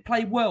did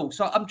play well.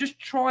 So I'm just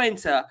trying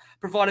to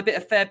provide a bit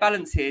of fair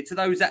balance here to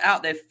those that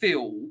out there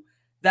feel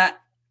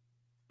that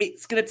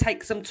it's going to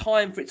take some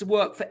time for it to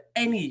work for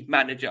any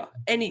manager,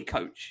 any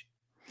coach.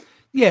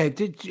 Yeah,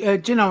 do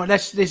you know what?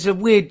 There's a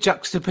weird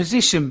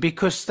juxtaposition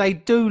because they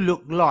do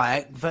look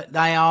like that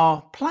they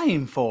are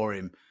playing for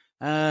him.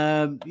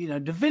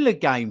 The Villa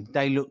game,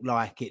 they look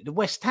like it. The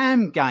West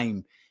Ham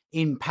game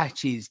in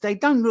patches, they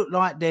don't look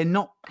like they're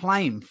not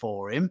playing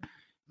for him.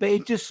 But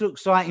it just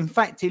looks like, in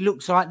fact, it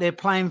looks like they're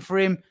playing for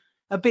him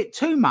a bit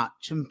too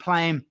much and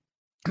playing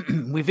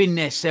within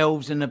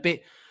themselves and a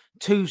bit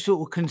too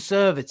sort of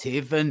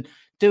conservative and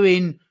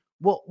doing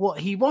what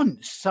he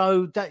wants.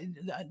 So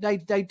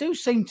they do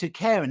seem to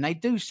care and they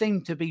do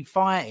seem to be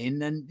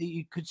fighting, and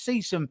you could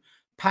see some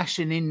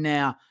passion in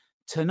there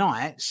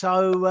tonight.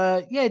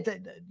 So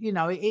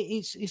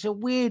it's a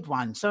weird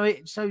one. So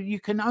you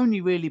can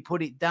only really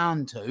put it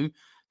down to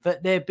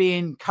that they're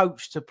being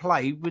coached to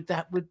play with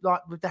the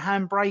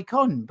handbrake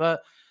on.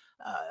 But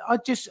I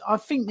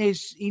think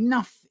there's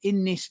enough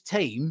in this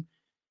team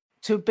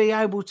to be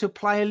able to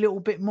play a little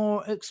bit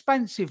more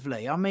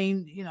expansively. I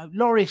mean,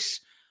 Lloris,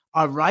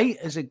 I rate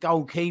as a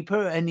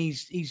goalkeeper, and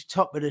he's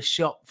top of the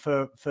shop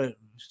for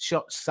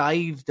shots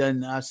saved.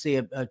 And I see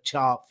a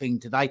chart thing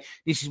today.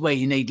 This is where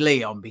you need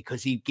Leon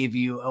because he'd give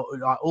you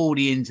all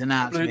the ins and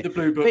outs. The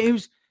blue book. But he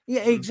was,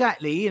 yeah,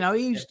 exactly.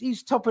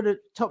 He's top of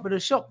the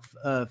shop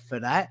for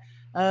that.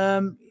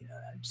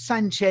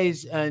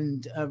 Sanchez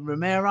and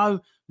Romero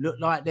look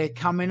like they're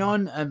coming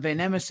on, and then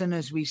Emerson,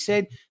 as we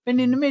said. Then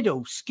in the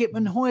middle, Skip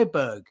and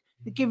Højbjerg.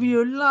 They give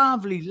you a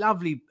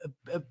lovely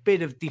a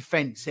bit of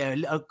defence there,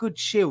 a good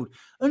shield.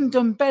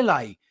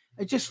 Ndombele,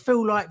 I just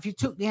feel like if you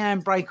took the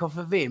handbrake off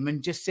of him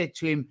and just said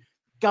to him,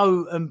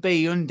 go and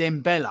be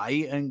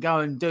Ndombele and go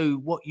and do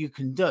what you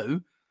can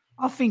do,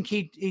 I think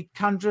he'd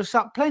conjure us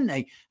up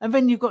plenty. And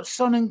then you've got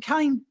Son and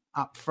Kane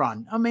up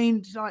front. I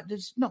mean,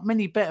 there's not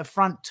many better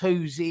front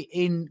twos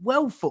in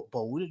world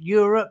football.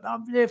 Europe,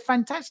 they're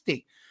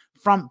fantastic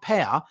front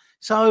pair.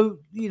 So,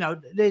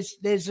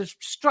 there's a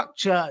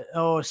structure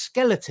or a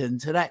skeleton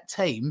to that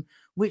team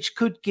which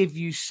could give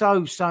you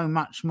so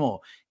much more.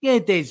 Yeah,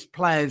 there's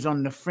players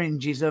on the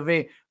fringes of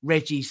it.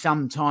 Reggie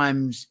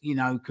sometimes,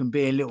 can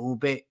be a little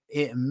bit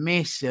hit and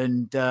miss.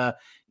 And,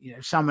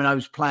 some of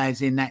those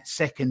players in that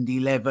second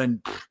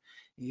 11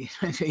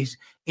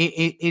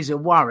 is a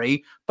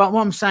worry. But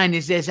what I'm saying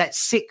is there's that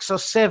 6 or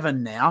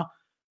 7 now,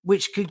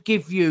 which could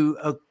give you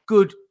a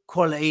good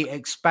quality,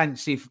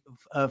 expansive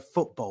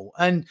football.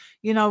 And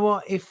you know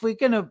what? If we're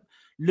going to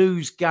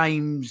lose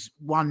games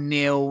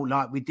 1-0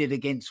 like we did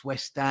against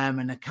West Ham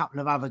and a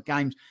couple of other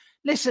games,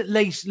 let's at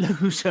least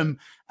lose them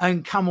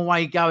and come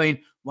away going,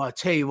 well, I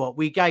tell you what,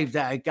 we gave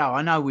that a go.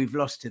 I know we've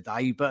lost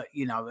today, but,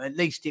 at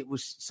least it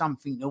was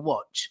something to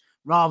watch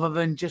rather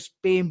than just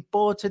being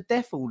bored to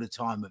death all the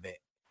time of it.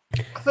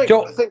 I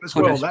think as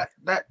well,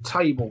 that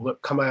table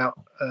that come out,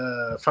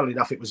 funnily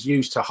enough, it was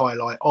used to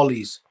highlight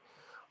Ollie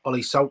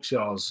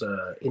Solskjaer's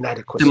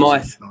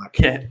inadequacies.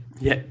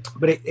 Yeah.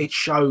 But it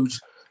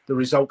shows the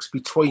results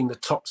between the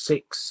top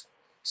 6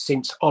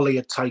 since Ollie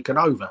had taken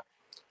over.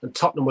 And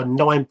Tottenham were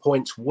 9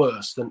 points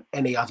worse than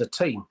any other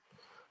team.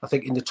 I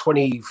think in the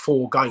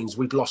 24 games,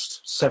 we'd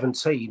lost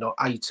 17 or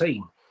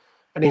 18.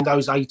 And in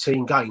those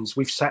 18 games,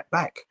 we've sat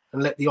back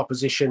and let the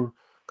opposition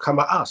come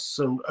at us.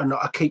 And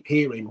I keep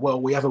hearing, well,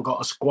 we haven't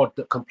got a squad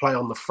that can play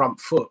on the front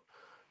foot.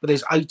 But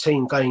there's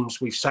 18 games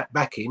we've sat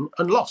back in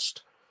and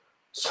lost.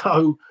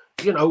 So,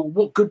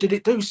 what good did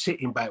it do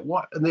sitting back?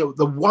 And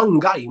the one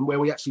game where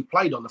we actually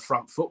played on the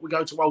front foot, we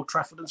go to Old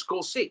Trafford and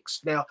score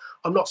 6. Now,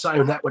 I'm not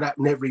saying that would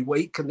happen every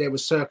week, and there were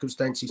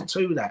circumstances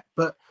to that.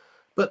 But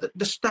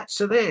the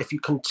stats are there. If you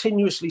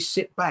continuously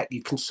sit back,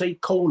 you can see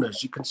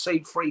corners, you can see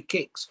free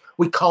kicks.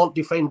 We can't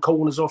defend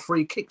corners or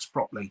free kicks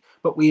properly,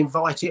 but we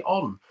invite it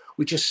on.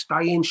 We just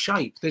stay in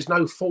shape. There's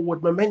no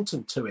forward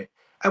momentum to it.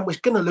 And we're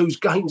going to lose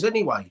games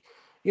anyway.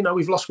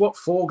 We've lost,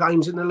 4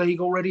 games in the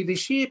league already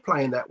this year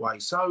playing that way.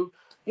 So,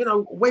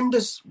 when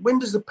does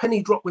the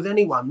penny drop with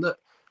anyone that,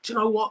 do you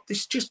know what,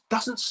 this just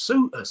doesn't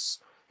suit us.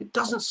 It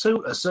doesn't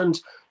suit us.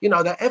 And,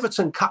 that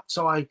Everton Cup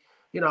tie,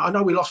 I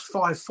know we lost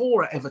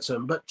 5-4 at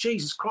Everton, but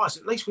Jesus Christ,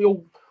 at least we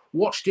all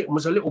watched it and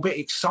was a little bit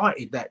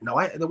excited that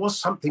night. There was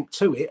something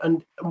to it,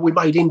 and we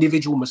made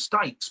individual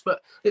mistakes.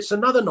 But it's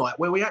another night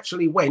where we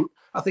actually went,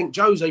 I think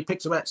Jose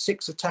picked about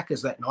 6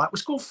 attackers that night. We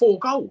scored 4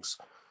 goals.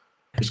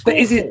 But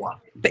is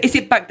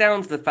it back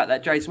down to the fact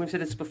that, Jason, we've said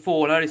this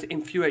before, and I know this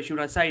infuriates you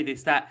when I say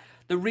this, that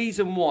the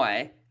reason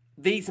why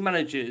these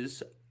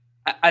managers,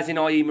 as in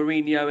i.e.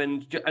 Mourinho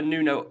and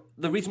Nuno,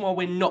 the reason why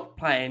we're not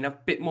playing a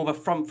bit more of a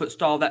front foot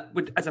style that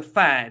would, as a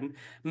fan,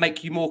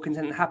 make you more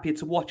content and happier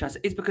to watch us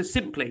is because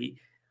simply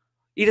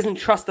He doesn't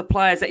trust the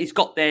players that he's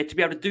got there to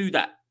be able to do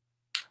that.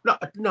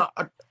 No,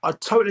 I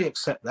totally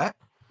accept that.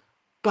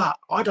 But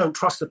I don't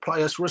trust the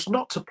players for us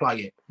not to play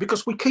it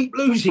because we keep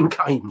losing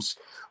games.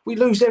 We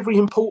lose every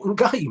important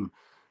game.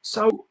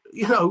 So,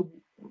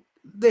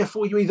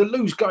 therefore you either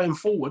lose going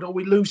forward or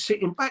we lose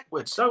sitting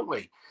backwards, don't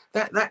we?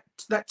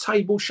 That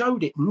table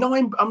showed it.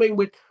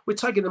 We're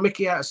taking the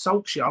mickey out of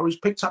Solskjaer, who's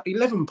picked up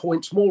 11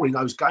 points more in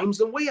those games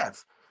than we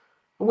have.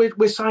 And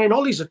we're saying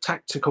Ollie's a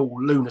tactical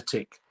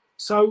lunatic.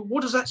 So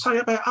what does that say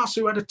about us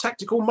who had a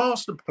tactical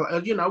master?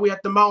 We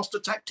had the master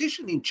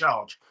tactician in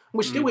charge. And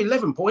we're still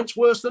 11 points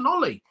worse than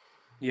Ollie.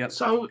 Yeah.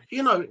 So,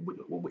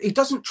 he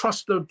doesn't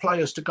trust the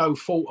players to go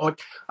forward.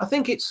 I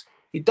think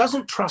he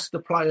doesn't trust the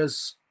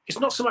players. It's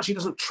not so much he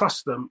doesn't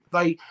trust them.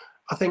 I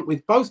think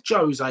with both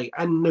Jose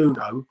and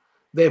Nuno,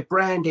 their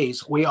brand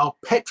is we are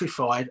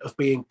petrified of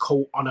being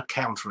caught on a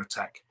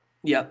counter-attack.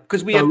 Yeah,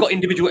 because we have got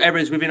individual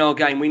errors within our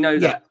game. We know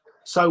that.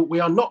 So we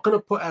are not going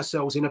to put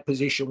ourselves in a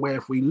position where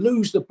if we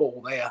lose the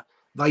ball there,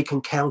 they can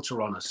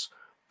counter on us.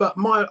 But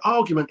my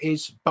argument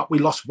is, but we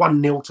lost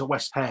 1-0 to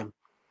West Ham.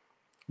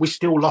 We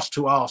still lost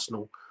to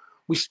Arsenal.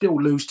 We still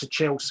lose to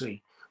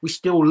Chelsea. We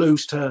still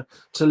lose to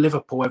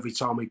Liverpool every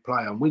time we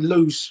play them. We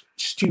lose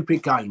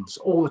stupid games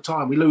all the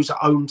time. We lose at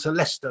home to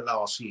Leicester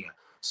last year.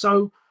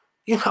 So,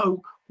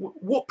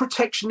 what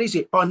protection is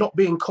it by not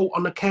being caught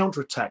on the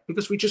counter-attack?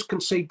 Because we just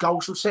concede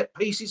goals from set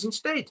pieces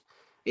instead.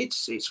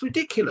 It's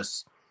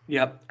ridiculous.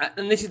 Yeah,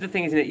 and this is the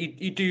thing, isn't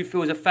it? You do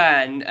feel as a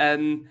fan,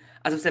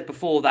 as I've said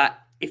before, that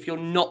if you're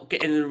not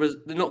getting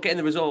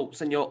the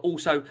results and you're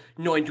also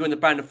not enjoying the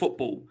brand of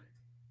football,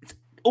 it's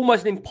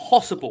almost an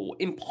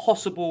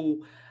impossible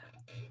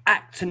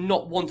act to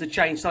not want to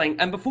change something.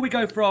 And before we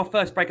go for our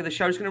first break of the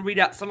show, I'm just going to read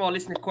out some of our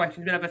listener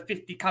questions. We're going to have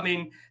 50 come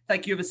in.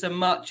 Thank you ever so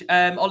much.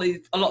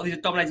 Ollie, a lot of these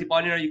are dominated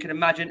by Nuno, you can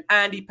imagine.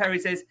 Andy Perry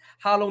says,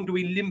 how long do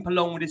we limp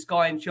along with this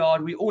guy in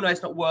charge? We all know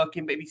it's not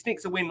working, but if he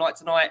sneaks a win like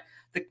tonight,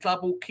 the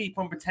club will keep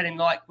on pretending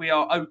like we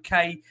are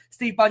okay.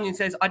 Steve Bunyan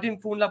says, I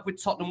didn't fall in love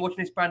with Tottenham watching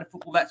this brand of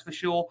football, that's for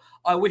sure.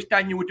 I wish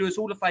Daniel would do us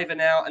all a favour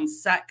now and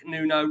sack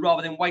Nuno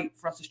rather than wait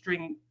for us to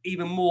string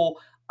even more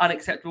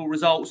unacceptable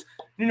results.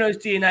 Nuno's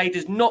DNA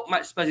does not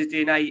match Spurs'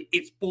 DNA.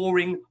 It's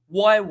boring.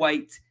 Why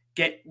wait?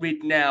 Get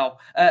rid now.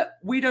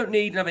 We don't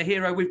need another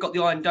hero. We've got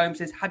the Iron Dome.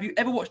 Says, have you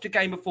ever watched a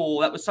game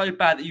before that was so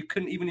bad that you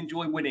couldn't even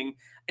enjoy winning?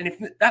 And if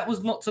that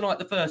was not tonight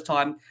the first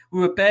time, we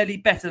were barely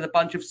better than a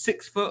bunch of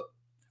 6'4"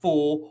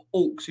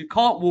 orcs who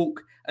can't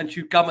walk and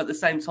chew gum at the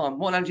same time.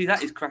 What analogy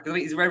that is, Cracker. I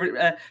think he's very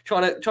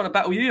trying to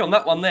battle you on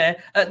that one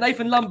there.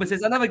 Nathan Lumber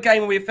says, another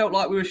game where we felt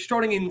like we were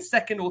strolling in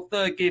second or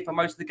third gear for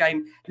most of the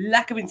game.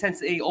 Lack of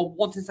intensity or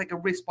wanting to take a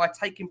risk by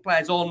taking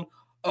players on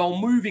or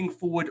moving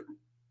forward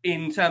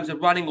in terms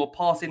of running or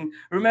passing.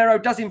 Romero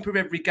does improve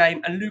every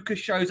game and Lucas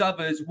shows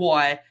others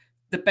why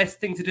the best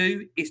thing to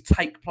do is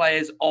take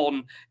players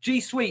on.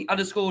 G Sweet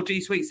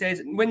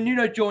says, when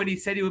Nuno joined, he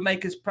said he would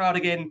make us proud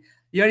again.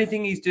 The only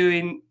thing he's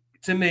doing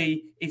to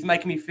me is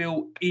making me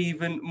feel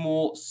even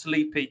more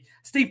sleepy.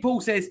 Steve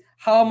Paul says,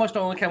 how much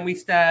longer can we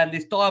stand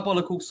this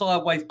diabolical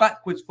sideways,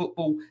 backwards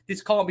football?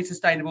 This can't be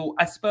sustainable.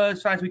 As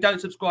Spurs fans, we don't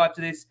subscribe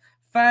to this.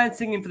 Fans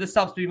singing for the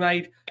subs to be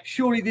made.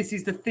 Surely this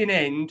is the thin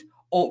end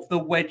of the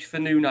wedge for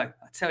Nuno.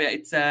 I tell you,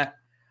 it's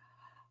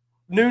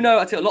Nuno.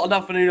 I tell you, a lot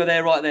enough for Nuno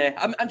there, right there.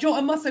 And John,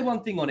 I must say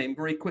one thing on him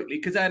very quickly,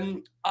 because I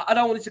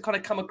don't want it to kind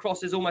of come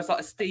across as almost like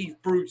a Steve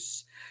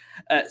Bruce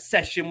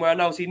session where I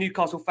know obviously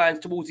Newcastle fans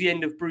towards the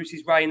end of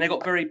Bruce's reign, they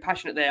got very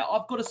passionate there.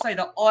 I've got to say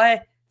that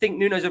I think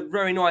Nuno's a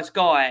very nice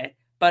guy,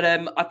 but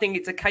I think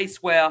it's a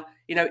case where,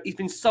 he's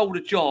been sold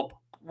a job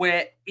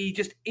where he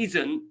just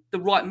isn't the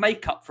right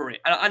makeup for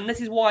it. And this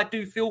is why I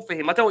do feel for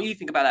him. I don't know what you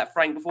think about that,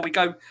 Frank, before we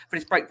go for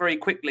this break very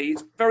quickly.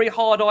 It's very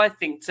hard, I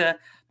think, to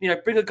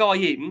bring a guy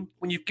in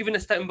when you've given a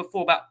statement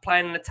before about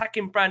playing an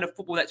attacking brand of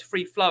football that's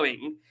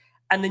free-flowing,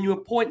 and then you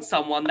appoint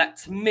someone that,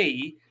 to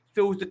me,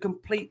 feels the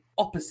complete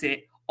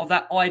opposite of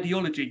that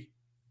ideology.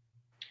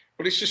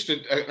 Well, it's just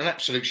an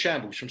absolute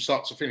shambles from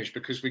start to finish,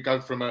 because we go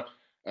from a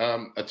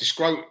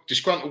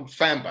disgruntled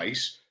fan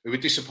base who were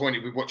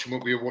disappointed with watching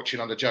what we were watching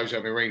under Jose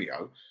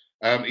Mourinho.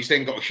 He's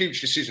then got a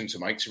huge decision to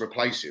make to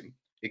replace him.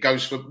 It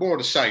goes for more of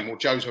the same, or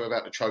Jose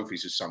about the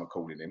trophies, as some are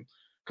calling him,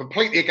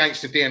 completely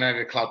against the DNA of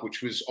the club,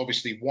 which was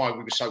obviously why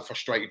we were so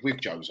frustrated with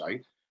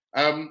Jose.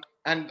 And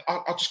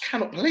I just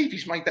cannot believe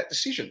he's made that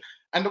decision.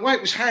 And the way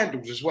it was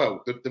handled as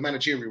well, the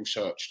managerial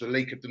search, the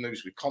leak of the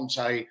news with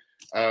Conte,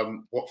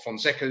 what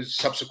Fonseca's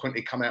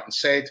subsequently come out and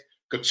said,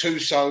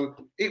 Gattuso,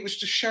 it was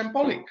just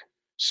shambolic.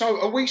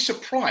 So are we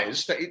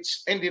surprised that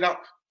it's ended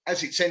up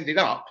as it's ended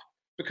up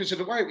because of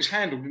the way it was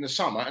handled in the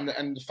summer, and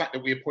the fact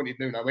that we appointed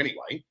Nuno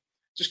anyway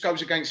just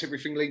goes against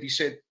everything Levy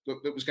said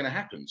that was going to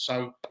happen.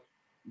 So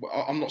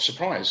I'm not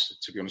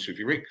surprised, to be honest with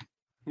you, Rick.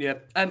 Yeah,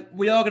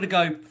 we are going to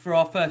go for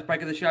our first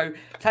break of the show.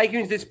 Taking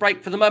into this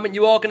break, for the moment,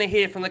 you are going to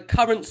hear from the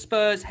current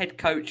Spurs head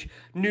coach,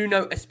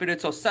 Nuno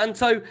Espirito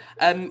Santo.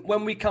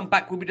 When we come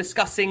back, we'll be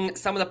discussing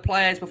some of the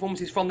players'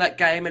 performances from that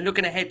game and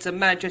looking ahead to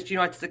Manchester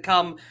United to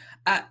come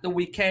at the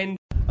weekend.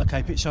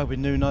 Okay, pitch side with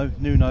Nuno.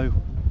 Nuno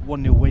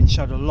 1-0 win.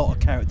 Showed a lot of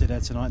character there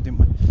tonight, didn't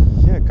we?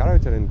 Yeah,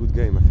 character and good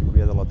game. I think we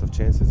had a lot of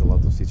chances, a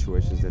lot of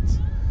situations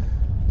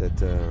that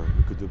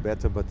we could do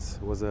better, but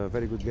it was a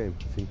very good game.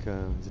 I think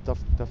it's a tough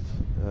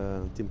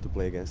team to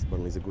play against.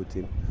 Burnley is a good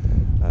team,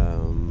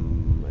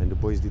 and the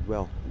boys did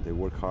well. They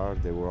work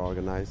hard, they were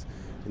organized,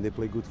 and they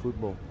play good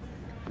football.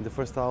 In the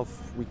first half,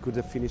 we could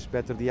have finished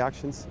better the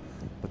actions,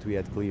 but we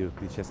had clear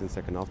chances in the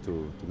second half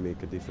to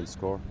make a different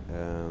score.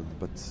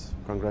 But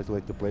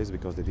congratulate the players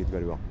because they did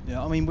very well.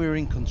 Yeah, I mean, we were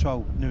in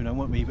control, Nuno,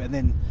 weren't we? And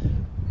then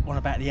on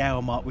about the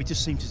hour mark, we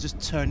just seemed to just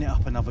turn it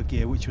up another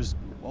gear, which was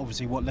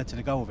obviously what led to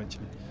the goal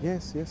eventually.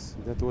 Yes,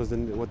 that was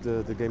what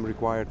the game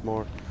required,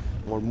 more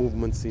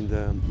movements in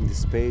the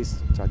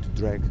space, try to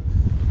drag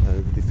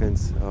the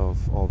defense of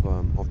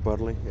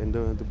Burnley, and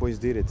the boys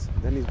did it.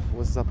 Then it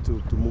was up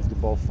to move the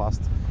ball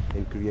fast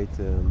and create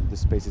the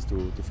spaces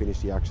to finish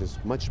the actions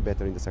much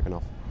better in the second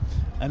half.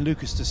 And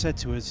Lucas just said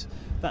to us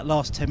that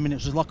last 10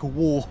 minutes was like a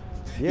war.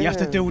 Yeah, you have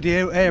to deal with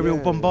the aerial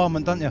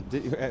bombardment, don't you?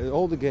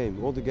 All the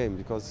game,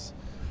 because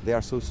they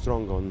are so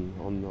strong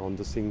on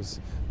the things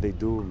they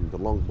do, the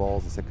long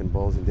balls, the second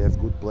balls, and they have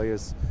good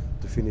players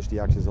to finish the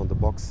actions on the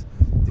box.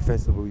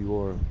 Defensively, we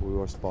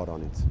were spot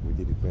on it. We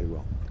did it very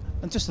well.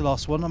 And just the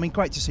last one, I mean,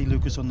 great to see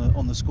Lucas on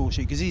the score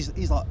sheet, because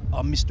he's like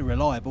Mr.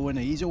 Reliable,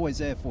 isn't he? He's always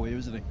there for you,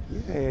 isn't he?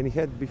 Yeah, and he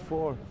had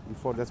before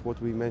that's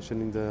what we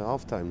mentioned in the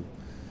halftime.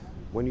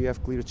 When you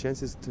have clear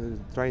chances, to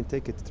try and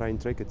take it.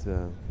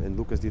 And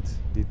Lucas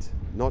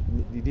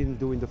didn't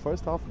do in the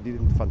first half,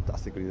 did it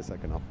fantastically in the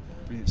second half.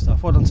 Brilliant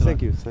stuff. Well done tonight.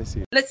 Thank you. Nice to see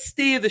you. Let's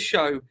steer the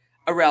show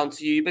around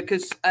to you,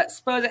 because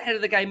Spurs ahead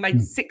of the game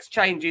made 6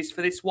 changes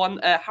for this one.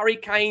 Harry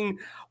Kane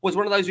was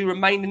one of those who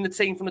remained in the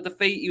team from the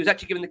defeat. He was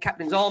actually given the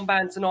captain's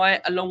armband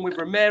tonight, along with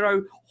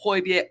Romero,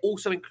 Højbjerg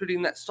also included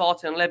in that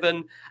starting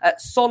 11.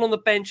 Son on the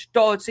bench,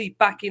 Doherty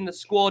back in the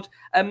squad.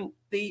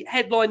 The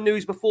headline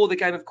news before the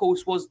game, of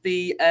course, was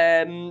the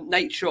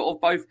nature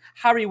of both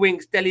Harry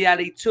Winks, Dele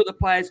Alli, 2 of the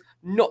players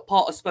not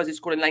part of Spurs'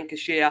 squad in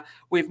Lancashire,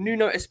 with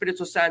Nuno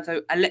Espirito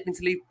Santo electing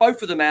to leave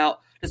both of them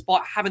out,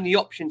 despite having the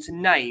option to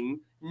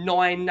name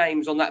 9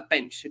 names on that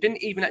bench. He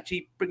didn't even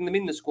actually bring them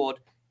in the squad,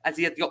 as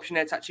he had the option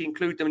there to actually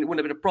include them, and it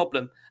wouldn't have been a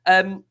problem.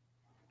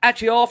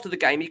 Actually, after the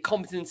game, he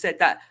commented and said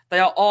that they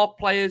are our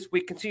players.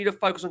 We continue to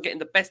focus on getting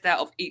the best out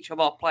of each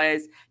of our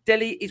players.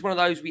 Dele is one of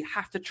those we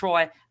have to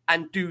try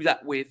and do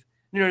that with.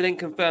 Nuno then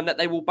confirmed that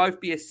they will both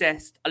be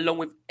assessed along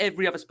with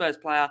every other Spurs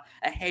player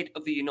ahead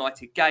of the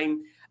United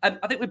game.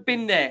 I think we've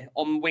been there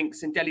on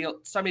Winks and Dele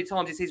so many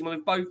times this season where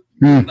we've both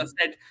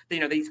said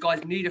that, these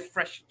guys need a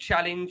fresh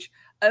challenge.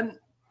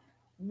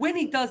 When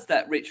he does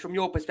that, Rich, from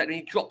your perspective,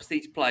 he drops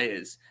these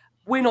players,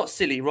 we're not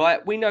silly,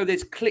 right? We know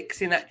there's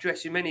cliques in that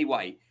dressing room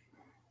anyway.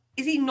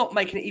 Is he not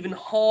making it even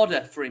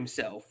harder for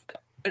himself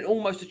and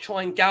almost to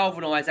try and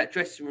galvanise that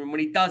dressing room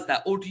when he does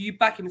that? Or do you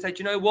back him and say,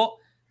 do you know what?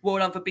 Well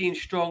done for being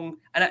strong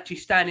and actually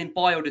standing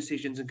by your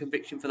decisions and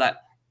conviction for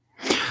that?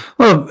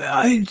 Well,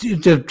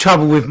 the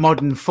trouble with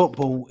modern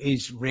football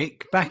is,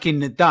 Rick, back in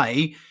the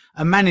day,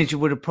 a manager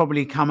would have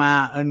probably come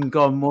out and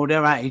gone, well,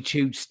 their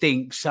attitude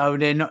stinks, so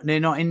they're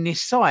not in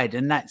this side,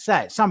 and that's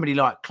that. Somebody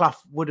like Clough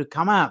would have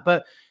come out,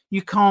 but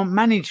you can't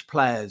manage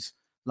players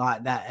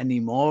like that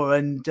anymore.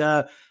 And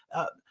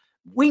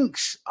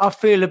Winks, I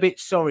feel a bit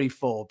sorry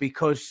for,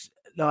 because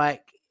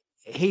like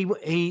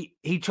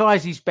he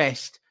tries his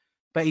best,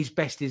 but his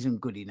best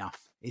isn't good enough.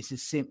 It's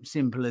as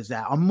simple as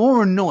that. I'm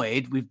more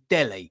annoyed with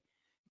Dele.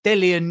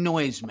 Dele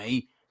annoys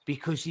me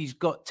because he's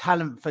got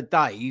talent for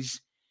days,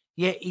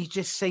 yet he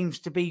just seems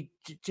to be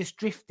just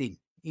drifting.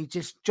 He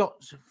just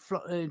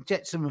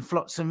jetsam and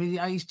flotsam.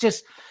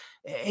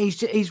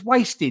 He's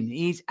wasting.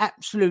 He's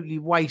absolutely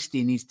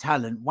wasting his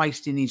talent,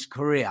 wasting his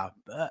career.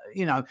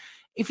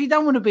 If you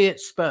don't want to be at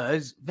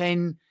Spurs,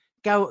 then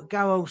go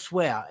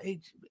elsewhere.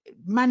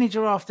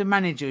 Manager after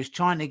manager is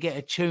trying to get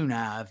a tune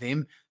out of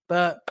him,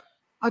 but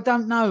I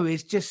don't know.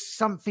 It's just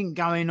something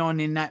going on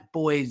in that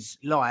boy's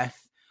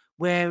life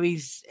where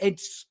his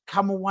head's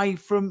come away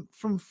from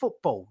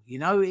football.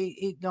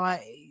 I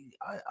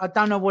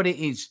don't know what it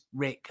is,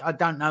 Rick. I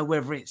don't know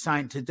whether it's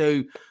something to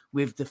do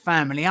with the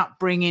family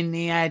upbringing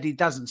he had. It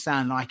doesn't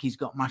sound like he's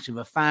got much of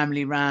a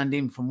family around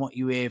him from what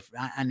you hear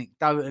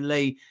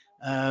anecdotally.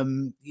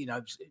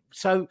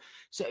 So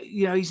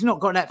he's not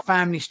got that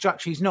family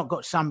structure. He's not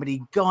got somebody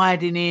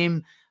guiding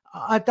him.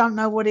 I don't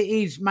know what it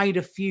is. Made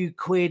a few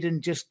quid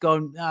and just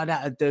gone, oh,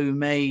 that'll do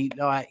me.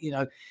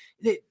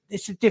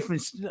 It's a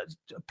difference.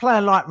 A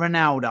player like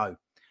Ronaldo,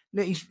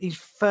 look, he's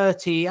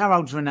 30. How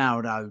old's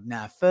Ronaldo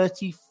now?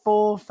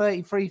 34,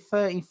 33,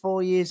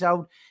 34 years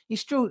old.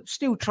 He's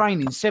still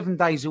training 7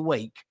 days a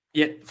week.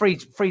 Yeah, three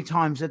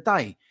times a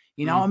day.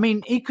 I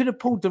mean, he could have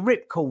pulled the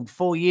ripcord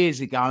 4 years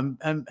ago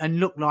and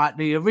looked like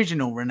the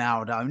original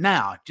Ronaldo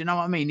now. Do you know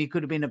what I mean? He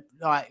could have been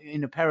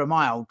in a pair of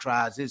my old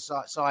trousers,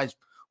 size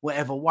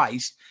whatever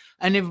waist,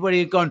 and everybody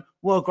had gone,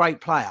 what a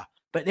great player.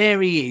 But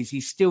there he is.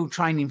 He's still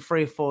training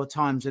 3 or 4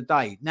 times a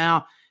day.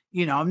 Now,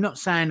 I'm not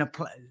saying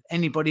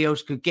anybody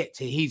else could get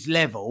to his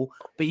level,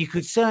 but you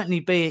could certainly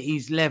be at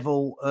his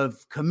level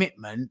of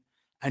commitment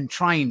and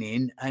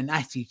training and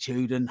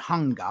attitude and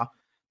hunger,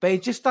 but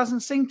it just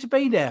doesn't seem to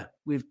be there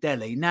with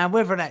Dele. Now,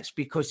 whether that's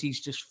because he's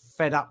just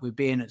fed up with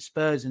being at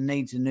Spurs and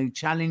needs a new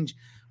challenge,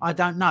 I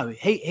don't know.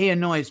 He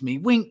annoys me.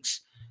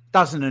 Winks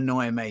doesn't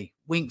annoy me.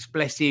 Winks,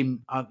 bless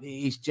him,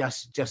 he's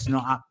just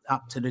not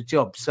up to the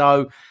job.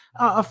 So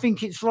I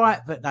think it's right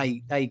that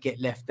they get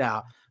left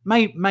out.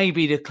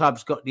 Maybe the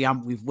club's got the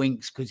ump with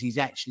Winks because he's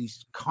actually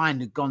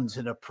kind of gone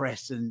to the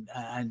press and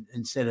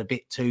said a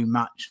bit too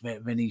much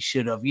than he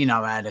should have. You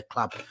know how the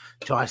club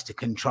tries to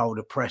control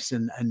the press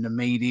and the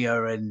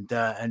media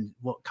and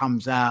what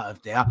comes out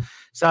of there.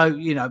 So,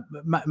 you know,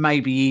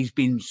 maybe he's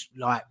been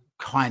like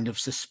kind of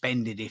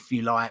suspended, if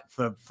you like,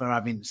 for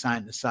having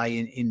something to say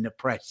in the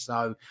press.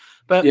 So,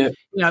 but you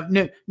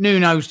know,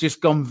 Nuno's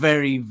just gone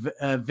very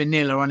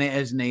vanilla on it,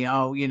 hasn't he?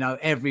 Oh, you know,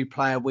 every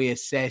player we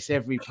assess,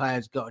 every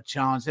player's got a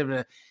chance.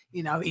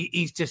 You know,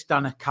 he's just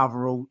done a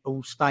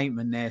cover-all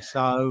statement there.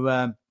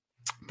 So,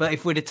 but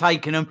if we'd have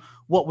taken them,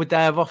 what would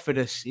they have offered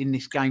us in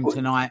this game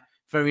tonight?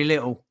 Very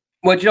little.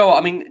 Well, do you know what?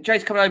 I mean,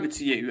 Jay's coming over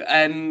to you.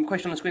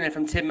 Question on the screen there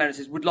from Tim Merritt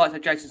says, would like to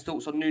have Jason's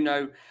thoughts on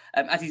Nuno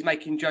as he's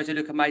making Jose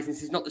look amazing.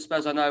 This is not the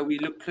Spurs I know. We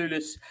look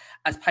clueless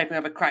as paper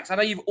never cracks. I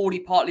know you've already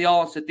partly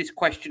answered this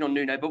question on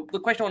Nuno, but the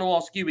question I want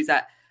to ask you is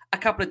that a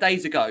couple of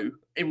days ago,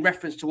 in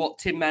reference to what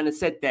Tim Mann has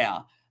said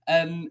there,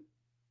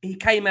 he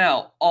came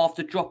out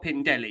after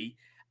dropping Dele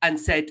and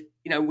said,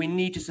 you know, we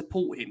need to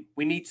support him.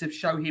 We need to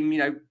show him, you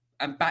know,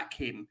 and back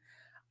him.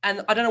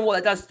 And I don't know what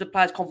that does to the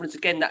players' confidence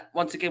again, that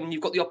once again, when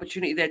you've got the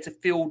opportunity there to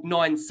field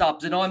 9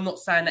 subs, and I'm not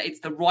saying that it's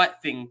the right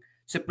thing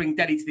to bring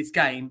Dele to this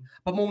game,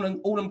 but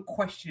all I'm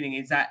questioning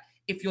is that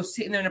if you're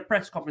sitting there in a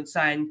press conference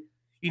saying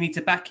you need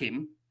to back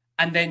him,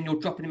 and then you're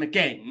dropping him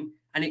again,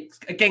 and it's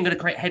again going to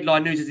create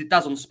headline news as it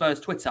does on Spurs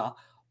Twitter,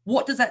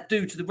 what does that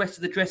do to the rest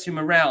of the dressing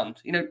room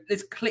around? You know,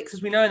 there's cliques,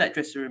 as we know, in that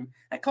dressing room.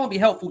 That can't be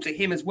helpful to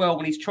him as well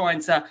when he's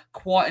trying to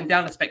quieten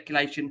down the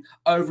speculation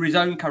over his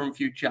own current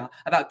future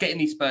about getting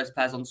these Spurs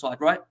players on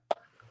side, right?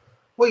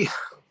 We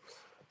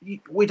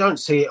don't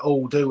see it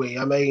all, do we?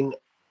 I mean,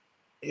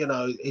 you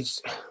know,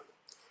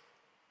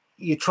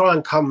 you try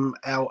and come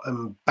out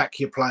and back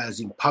your players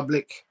in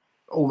public.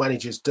 All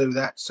managers do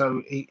that.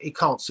 So he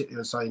can't sit there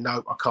and say,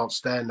 no, I can't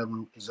stand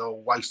them. It's a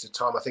waste of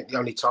time. I think the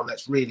only time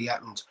that's really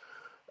happened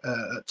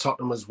at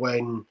Tottenham was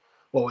when,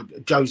 well,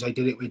 Jose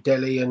did it with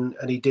Dele and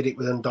he did it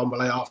with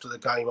Ndombele after the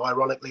game,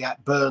 ironically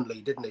at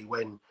Burnley, didn't he?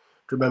 When, do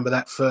you remember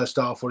that first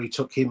half where he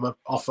took him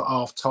off at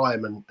half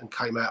time and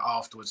came out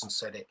afterwards and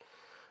said it?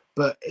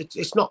 But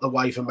it's not the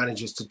way for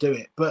managers to do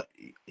it. But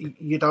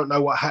you don't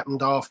know what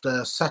happened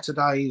after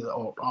Saturday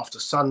or after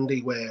Sunday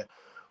where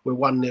we're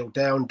 1-0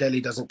 down. Dele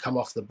doesn't come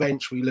off the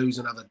bench. We lose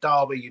another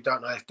derby. You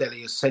don't know if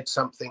Dele has said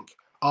something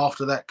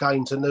after that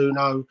game to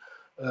Nuno.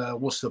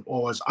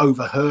 Or has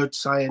overheard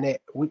saying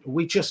it.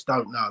 We just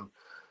don't know.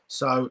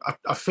 So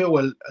I feel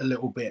a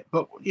little bit,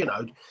 but you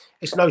know,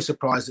 it's no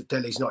surprise that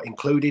Dele's not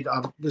included.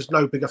 There's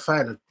no bigger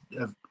fan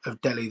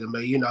of Dele than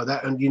me. You know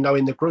that, and you know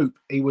in the group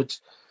he would.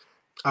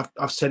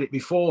 I've said it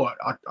before.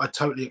 I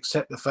totally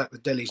accept the fact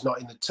that Dele's not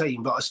in the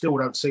team, but I still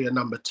don't see a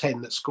number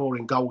 10 that's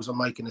scoring goals and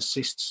making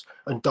assists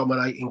and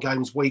dominating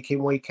games week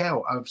in, week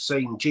out. I've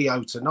seen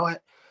Gio tonight,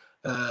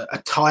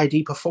 a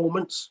tidy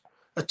performance,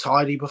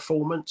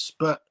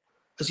 but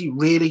has he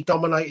really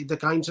dominated the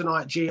game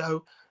tonight,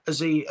 Gio? Has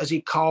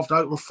he carved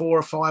open 4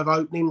 or 5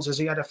 openings? Has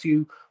he had a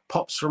few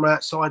pops from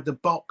outside the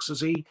box? Has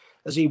he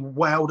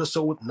wowed us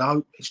all?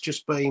 No, it's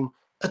just been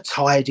a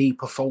tidy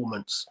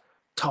performance.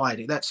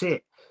 Tidy, that's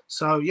it.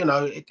 So, you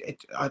know,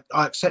 I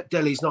accept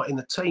Dele's not in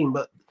the team,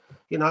 but,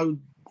 you know,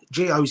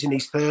 Gio's in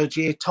his 3rd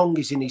year,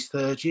 Tongi's in his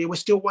 3rd year. We're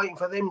still waiting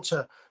for them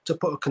to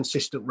put a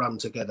consistent run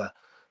together.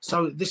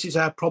 So this is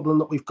our problem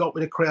that we've got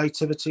with the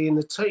creativity in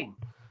the team.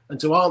 And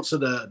to answer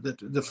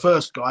the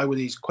first guy with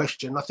his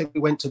question, I think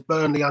we went to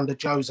Burnley under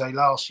Jose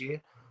last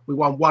year. We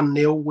won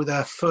 1-0 with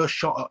our first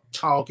shot at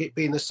target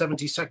being the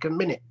 72nd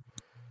minute.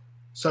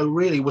 So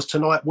really, was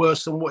tonight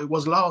worse than what it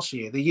was last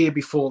year? The year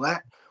before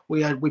that,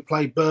 we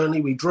played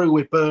Burnley. We drew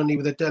with Burnley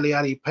with a Dele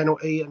Alli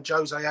penalty, and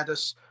Jose had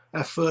us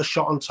our first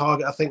shot on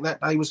target. I think that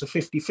day was the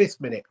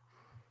 55th minute,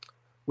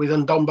 with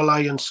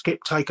Ndombele and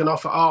Skip taken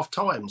off at half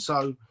time.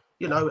 So,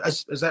 you know,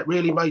 has that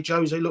really made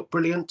Jose look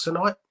brilliant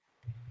tonight?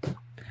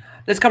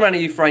 Let's come around to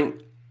you, Frank.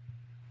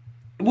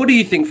 What do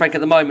you think, Frank,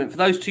 at the moment, for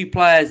those 2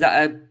 players that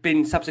have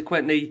been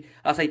subsequently,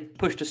 I say,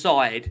 pushed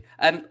aside?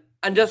 And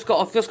I've just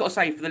got to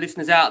say for the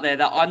listeners out there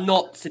that I'm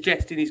not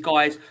suggesting these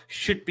guys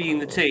should be in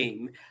the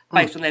team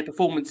based on their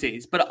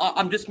performances, but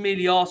I'm just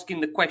merely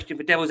asking the question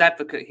for devil's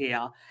advocate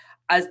here,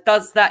 as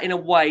does that in a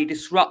way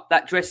disrupt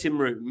that dressing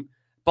room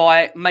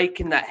by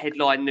making that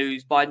headline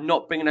news, by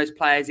not bringing those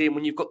players in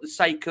when you've got the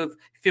sake of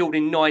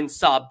fielding 9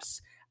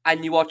 subs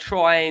and you are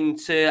trying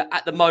to,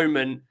 at the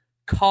moment,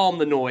 calm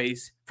the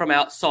noise from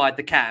outside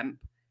the camp?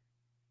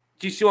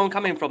 Do you see where I'm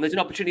coming from? There's an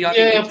opportunity.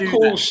 Yeah, of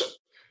course.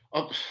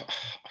 I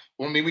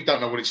mean, we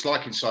don't know what it's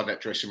like inside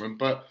that dressing room,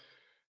 but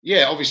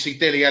yeah, obviously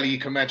Dele Alli, you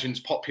can imagine, is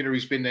popular.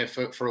 He's been there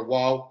for a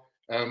while.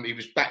 He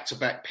was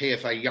back-to-back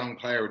PFA Young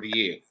Player of the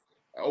Year.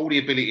 All the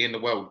ability in the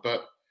world,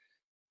 but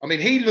I mean,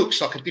 he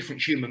looks like a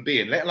different human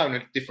being, let alone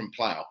a different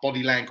player.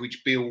 Body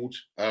language, build.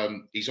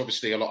 He's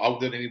obviously a lot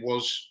older than he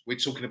was. We're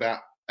talking about,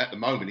 at the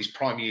moment, his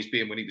prime years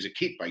being when he was a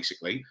kid,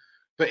 basically.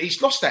 But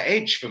he's lost that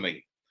edge for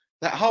me.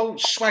 That whole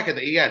swagger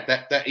that he had,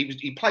 that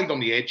he played on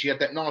the edge. He had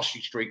that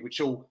nasty streak, which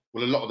a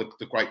lot of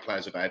the great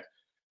players have had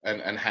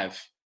and have.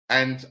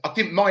 And I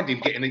didn't mind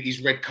him getting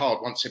his red card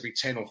once every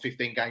 10 or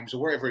 15 games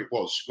or wherever it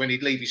was, when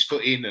he'd leave his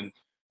foot in and,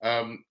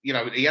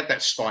 he had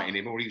that spite in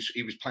him, or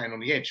he was playing on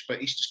the edge. But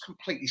he's just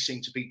completely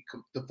seemed to be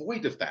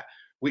devoid of that,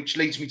 which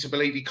leads me to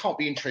believe he can't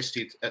be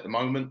interested at the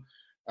moment.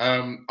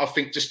 I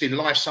think just in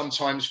life,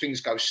 sometimes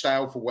things go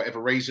stale for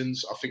whatever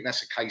reasons. I think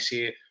that's a case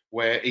here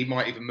where he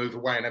might even move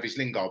away and have his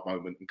Lingard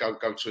moment and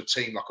go to a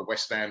team like a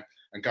West Ham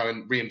and go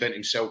and reinvent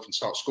himself and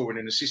start scoring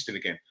and assisting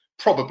again.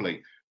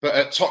 Probably. But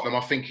at Tottenham,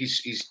 I think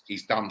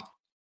he's done.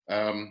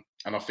 And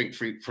I think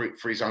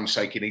for his own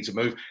sake, he needs a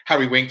move.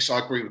 Harry Winks, I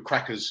agree with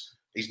Crackers.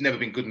 He's never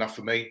been good enough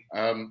for me.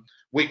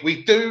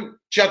 We do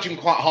judge him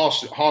quite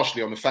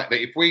harshly on the fact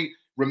that if we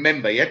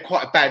remember, he had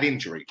quite a bad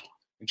injury.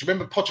 And do you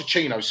remember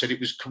Pochettino said it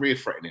was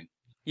career-threatening?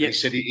 Yeah. He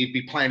said he'd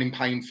be playing in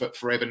pain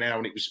forever now.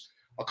 And it was,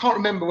 I can't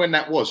remember when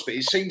that was, but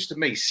it seems to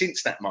me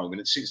since that moment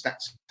and since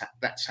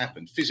that's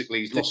happened,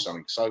 physically he's lost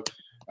something. So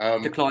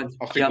decline.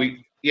 I think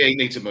he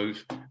needs a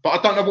move. But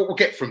I don't know what we'll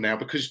get from now,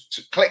 because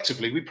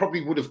collectively we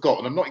probably would have got,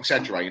 and I'm not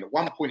exaggerating, at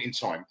one point in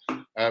time,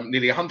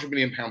 nearly £100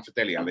 million for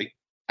Dele Alli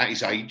at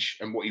his age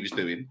and what he was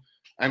doing,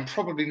 and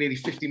probably nearly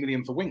 50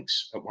 million for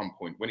Winks at one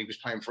point when he was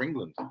playing for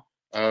England.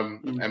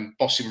 And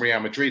bossing Real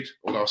Madrid,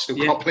 although I still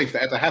can't believe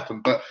that ever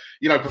happened. But,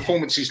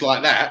 performances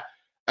like that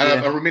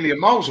are a million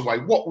miles away.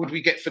 What would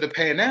we get for the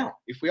pair now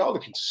if we are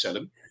looking to sell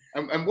them?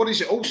 And what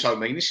does it also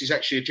mean? This is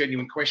actually a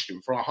genuine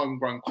question for our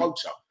homegrown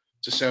quota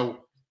to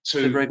sell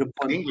to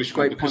English,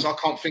 because I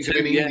can't think of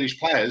any English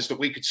players that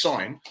we could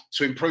sign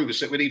to improve us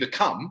that would either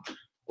come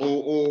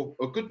or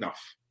good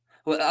enough.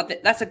 Well, I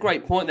think that's a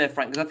great point there,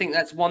 Frank, because I think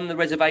that's one of the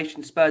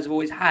reservations Spurs have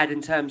always had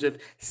in terms of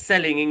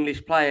selling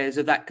English players,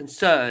 of that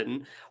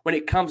concern when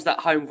it comes to that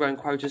homegrown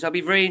quota. So I'll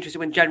be very interested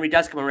when January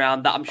does come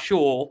around, that I'm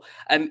sure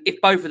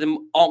if both of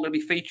them aren't going to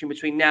be featuring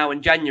between now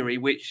and January,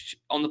 which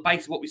on the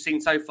basis of what we've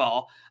seen so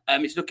far,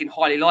 it's looking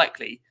highly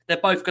likely, they're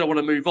both going to want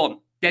to move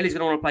on. Dele's going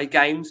to want to play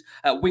games.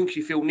 Winks,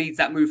 you feel, needs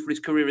that move for his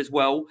career as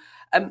well.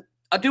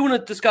 I do want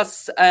to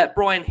discuss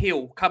Bryan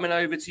Gil coming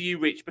over to you,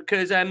 Rich,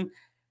 because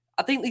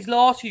I think these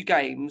last few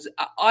games,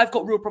 I've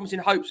got real promising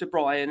hopes for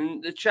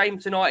Bryan. The shame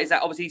tonight is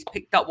that obviously he's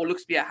picked up what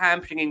looks to be a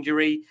hamstring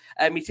injury.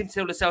 He seemed to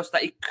tell himself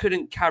that he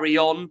couldn't carry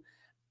on.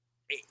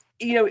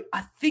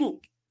 I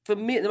think for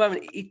me at the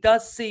moment, he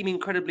does seem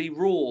incredibly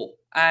raw.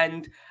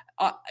 And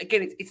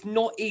again, it's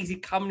not easy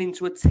coming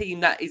into a team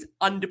that is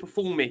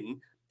underperforming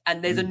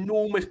and there's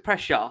enormous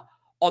pressure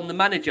on the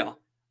manager.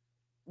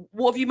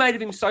 What have you made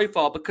of him so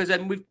far? Because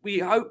we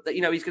hope that,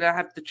 he's going to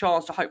have the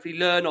chance to hopefully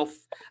learn off,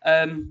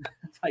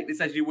 take this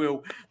as you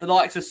will, the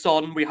likes of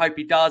Son. We hope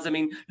he does. I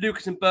mean,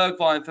 Lucas and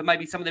Bergwijn for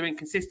maybe some of their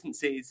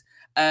inconsistencies.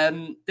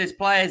 There's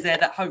players there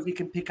that hopefully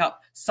can pick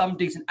up some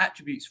decent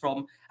attributes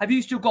from. Have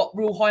you still got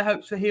real high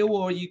hopes for Gil,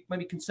 or are you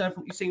maybe concerned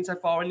from what you've seen so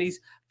far in these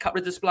couple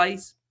of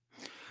displays?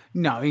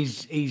 No,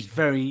 he's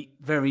very,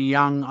 very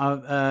young.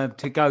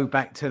 To go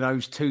back to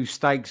those two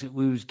steaks that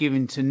we was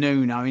giving to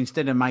Nuno,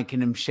 instead of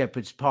making them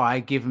shepherd's pie,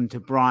 give them to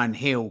Bryan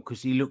Gil,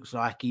 because he looks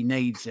like he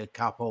needs a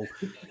couple.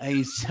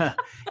 That's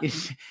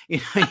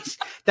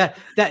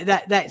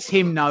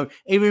him. No,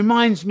 he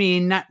reminds me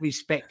in that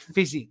respect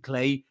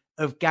physically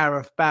of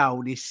Gareth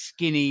Bale, this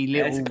skinny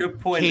little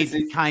kid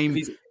that came.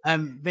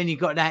 Then he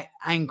got that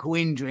ankle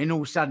injury, and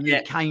all of a sudden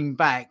he came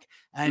back.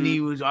 And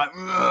he was like,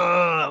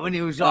 when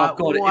he was like,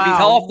 God, wow, if he's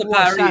half the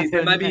power he is,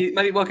 then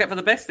maybe work out for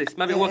the best.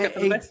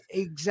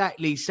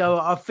 Exactly. So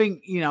I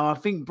think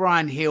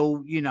Bryan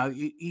Gil,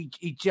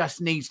 he just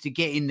needs to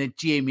get in the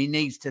gym. He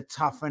needs to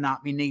toughen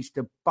up. He needs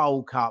to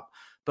bulk up.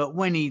 But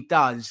when he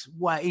does,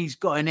 he's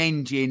got an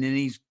engine and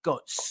he's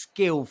got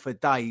skill for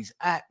days,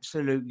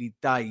 absolutely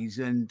days.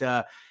 And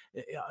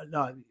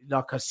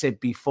like I said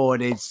before,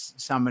 there's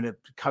some of the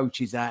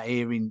coaches out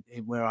here in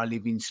where I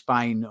live in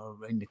Spain or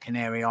in the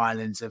Canary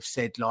Islands have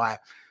said, like,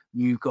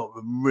 you've got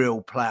a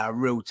real player,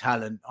 real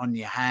talent on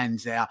your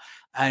hands there.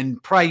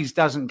 And praise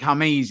doesn't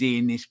come easy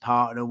in this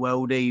part of the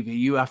world either.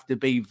 You have to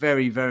be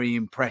very, very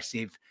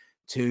impressive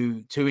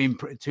to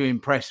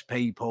impress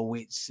people.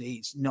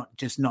 It's not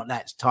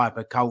that type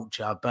of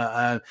culture.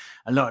 But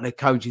a lot of the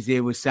coaches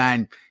here were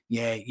saying,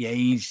 yeah,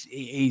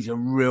 he's a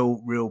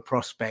real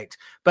prospect.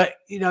 But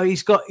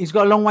he's got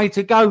a long way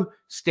to go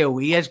still.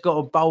 He has got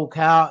to bulk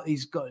out.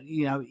 He's got,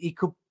 he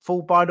could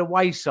fall by the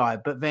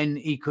wayside, but then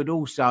he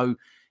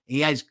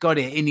has got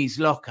it in his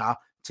locker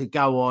to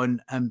go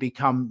on and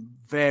become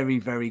very,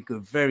 very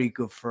good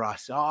for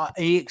us.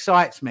 He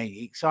excites me.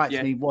 He excites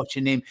me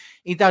watching him.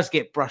 He does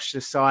get brushed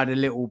aside a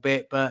little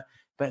bit, but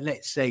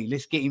let's see.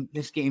 Let's get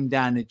him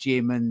down the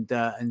gym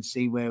and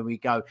see where we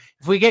go.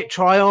 If we get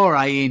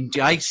Traore in,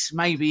 Jace,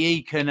 maybe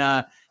he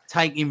can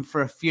take him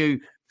for a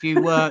few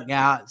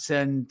workouts.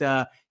 And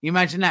you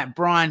imagine that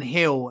Bryan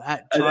Gil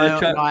at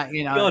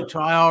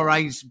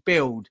Traore's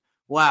build.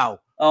 Wow.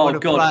 Oh, what a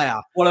God. player.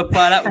 What a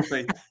player that would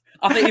be.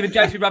 I think even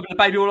Jason will be rubbing the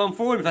baby all on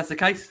for him if that's the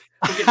case.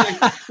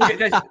 We'll get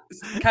Jason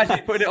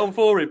casually putting it on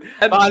for him.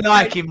 But I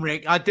like him,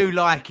 Rick. I do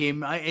like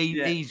him.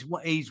 He's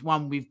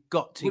one we've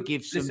got to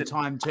give some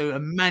time to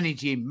and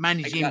manage him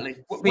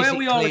where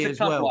we are as a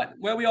club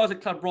where we are as a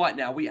club right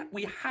now, we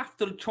have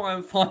to try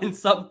and find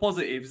some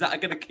positives that are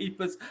going to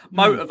keep us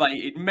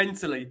motivated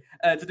mentally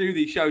to do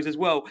these shows as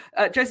well.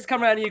 Jason's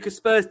come around here because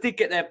Spurs did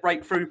get their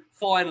breakthrough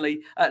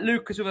finally.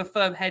 Lucas with a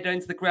firm header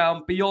into the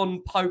ground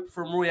beyond Pope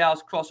from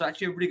Royale's cross.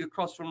 Actually, a really good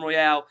cross from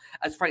Royale,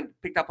 as Frank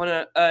picked up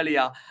on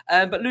earlier.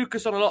 But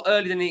Lucas on a lot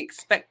earlier than he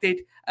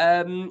expected.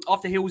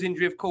 After Hill's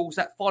injury, of course,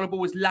 that final ball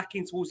was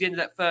lacking towards the end of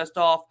that first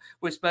half,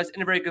 where Spurs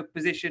in a very good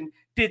position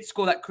did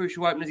score that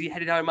crucial opener as he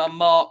headed home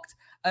unmarked.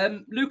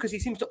 Lucas, he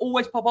seems to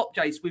always pop up,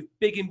 Jace, with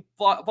big and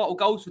vital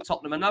goals for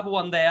Tottenham. Another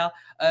one there.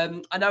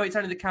 I know it's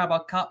only the Carabao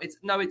Cup. It's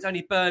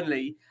only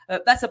Burnley.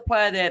 That's a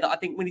player there that I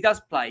think when he does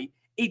play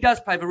with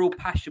a real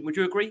passion. Would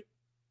you agree?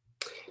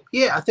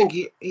 Yeah, I think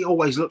he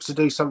always looks to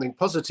do something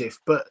positive.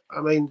 But,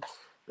 I mean,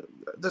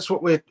 that's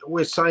what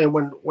we're saying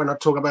when I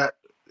talk about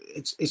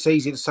it's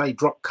easy to say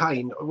drop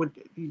Kane.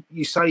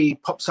 You say he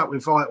pops up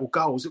with vital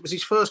goals. It was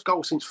his first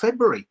goal since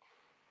February.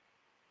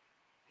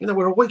 You know,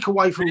 we're a week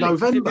away from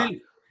November.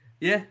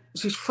 Yeah.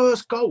 It's his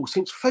first goal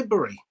since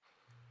February.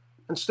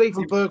 And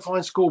Stephen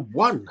Bergwijn scored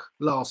one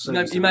last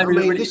season. You made me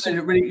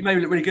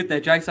look really good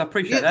there, Jace. I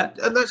appreciate that.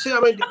 And that's it. I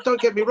mean,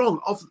 don't get me wrong.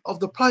 Of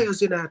the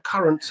players in our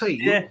current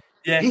team,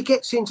 he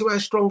gets into our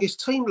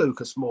strongest team,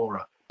 Lucas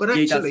Moura. But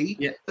actually,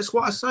 that's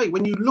what I say.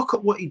 When you look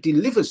at what he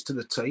delivers to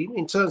the team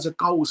in terms of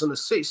goals and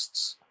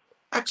assists,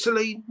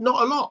 actually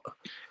not a lot.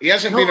 He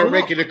hasn't been a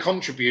regular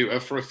contributor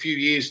for a few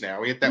years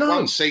now. He had that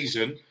one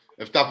season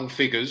of double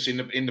figures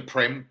in the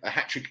Prem, a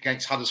hat-trick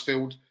against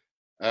Huddersfield.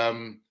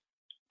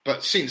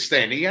 But since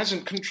then, he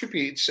hasn't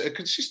contributed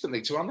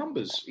consistently to our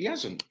numbers. He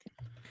hasn't.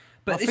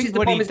 But I think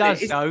what he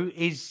does, though,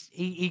 is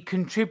he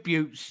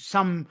contributes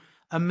some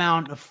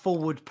amount of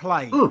forward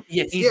play.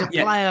 He's a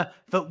player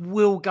that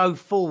will go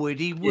forward.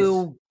 He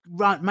will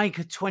make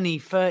a 20,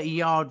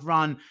 30-yard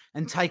run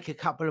and take a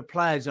couple of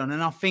players on.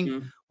 And I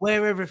think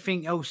where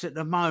everything else at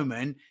the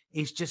moment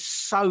is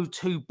just so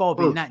too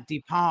bob in that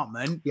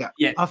department,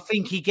 I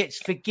think he gets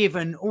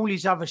forgiven all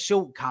his other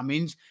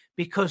shortcomings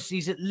because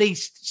he's at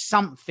least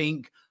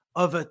something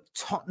of a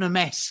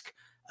Tottenham-esque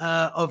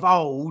of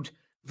old.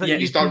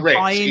 He's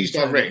direct. He's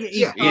direct.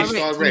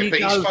 But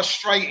he's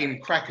frustrating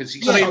crackers.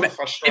 He's so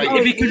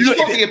frustrating. He's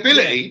got the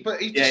ability,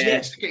 but he just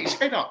needs to get his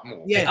head up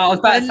more. Yeah, I was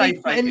about to say,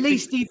 Frank, at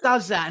least he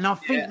does that, and I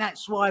think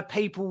that's why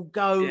people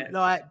go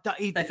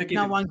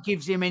no one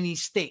gives him any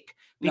stick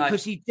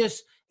because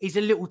he's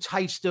a little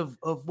taste of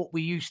what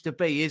we used to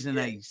be, isn't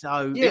he?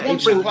 So he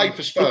wants to play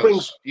for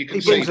Spurs. He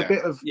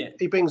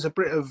brings a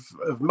bit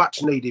of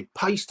much needed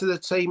pace to the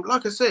team.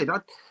 Like I said,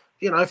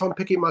 if I'm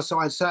picking my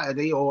side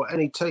Saturday or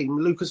any team,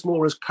 Lucas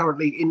Moura is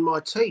currently in my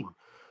team.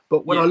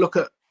 But when I look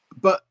at,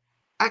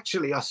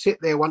 actually I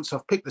sit there once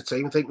I've picked the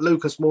team and think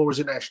Lucas Moura is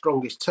in our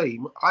strongest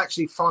team. I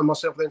actually find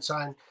myself then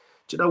saying,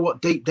 do you know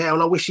what? Deep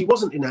down, I wish he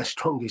wasn't in our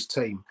strongest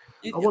team.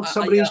 I want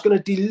somebody who's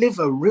going to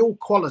deliver real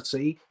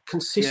quality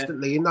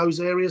consistently in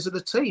those areas of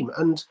the team.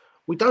 And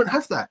we don't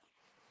have that.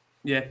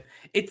 Yeah,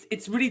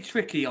 it's really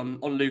tricky on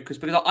Lucas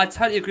because I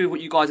totally agree with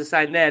what you guys are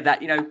saying there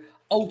that,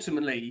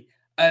 ultimately,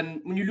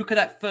 when you look at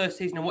that first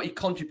season and what he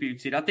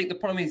contributed, I think the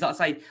problem is, like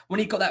I say, when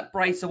he got that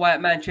brace away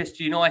at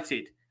Manchester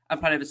United and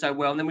played ever so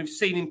well, and then we've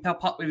seen him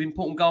pop up with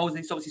important goals.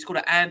 He's obviously scored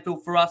at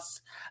Anfield for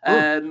us.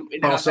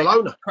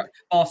 Barcelona,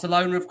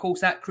 of course,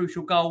 that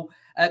crucial goal.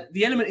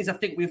 The element is, I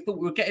think we thought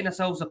we were getting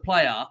ourselves a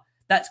player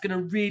that's going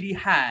to really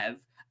have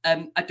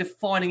a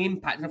defining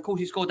impact. And of course,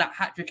 he scored that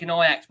hat-trick in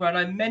Ajax, where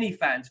I know many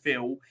fans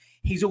feel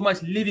he's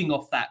almost living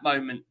off that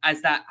moment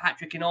as that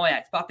hat-trick in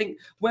Ajax. But I think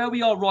where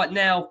we are right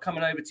now,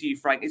 coming over to you,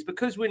 Frank, is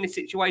because we're in a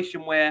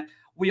situation where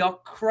we are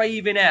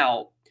craving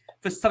out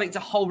for something to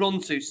hold on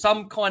to,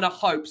 some kind of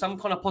hope, some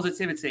kind of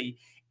positivity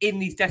in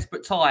these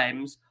desperate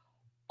times.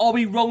 Are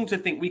we wrong to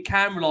think we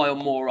can rely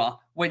on Moura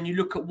when you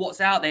look at what's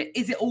out there?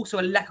 Is it also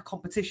a lack of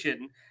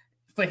competition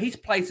for his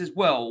place as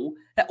well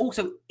that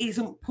also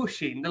isn't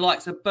pushing the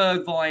likes of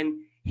Bergwijn,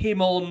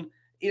 him on?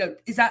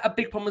 Is that a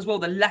big problem as well,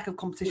 the lack of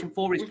competition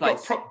for his place?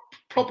 We've got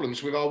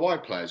problems with our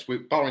wide players.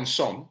 Barring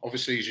Son,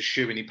 obviously he's a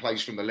shoo-in, he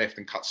plays from the left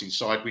and cuts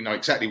inside. We know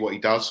exactly what he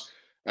does.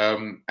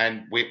 And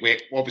we're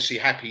obviously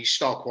happy, he's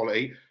star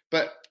quality.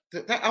 But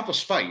that other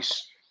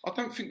space, I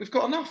don't think we've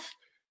got enough.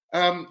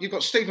 You've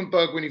got Stephen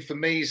Bergwijn, who for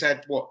me has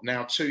had,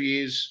 2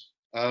 years?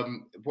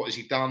 What has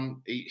he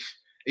done?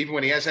 Even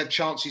when he has had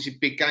chances in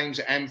big games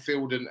at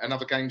Anfield and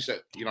other games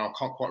that, I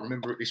can't quite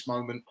remember at this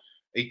moment,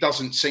 he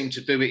doesn't seem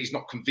to do it. He's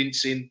not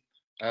convincing.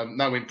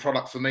 No end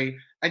product for me.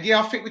 And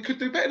I think we could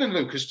do better than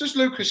Lucas. Does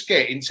Lucas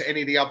get into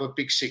any of the other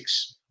big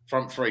six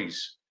front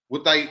threes?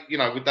 Would they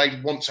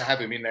want to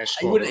have him in their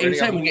squad? He's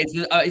certainly get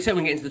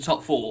into the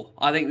top four.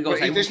 I think we've got to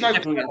say there's no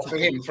for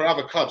him for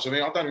other clubs. I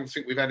mean, I don't even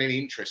think we've had any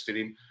interest in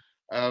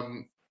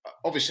him.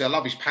 obviously I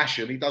love his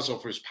passion. He does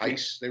offer his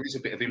pace. There is a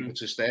bit of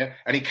impetus there,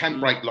 and he can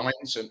break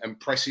lines and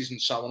presses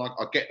and so on.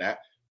 I get that,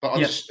 but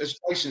just as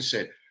Jason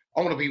said,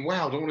 I want to be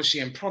wowed. I want to see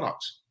end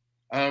product,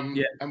 and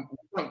we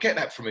don't get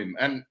that from him.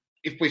 And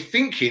if we're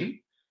thinking,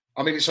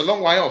 I mean, it's a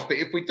long way off, but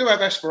if we do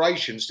have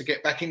aspirations to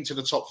get back into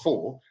the top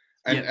 4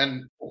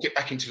 and get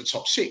back into the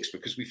top 6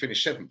 because we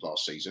finished 7th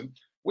last season,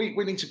 we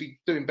need to be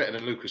doing better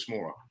than Lucas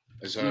Moura.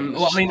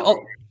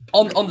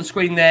 On the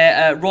screen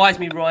there, Rise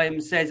Me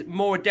Rhyme says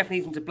Moura definitely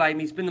isn't to blame.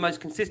 He's been one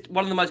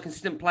of the most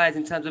consistent players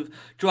in terms of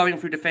driving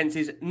through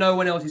defences. No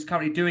one else is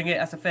currently doing it.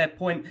 That's a fair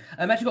point.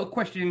 I've actually got a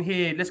question in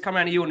here. Let's come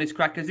around to you on this,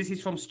 Crackers. This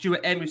is from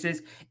Stuart M, who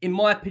says, in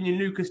my opinion,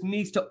 Lucas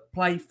needs to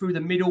play through the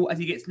middle as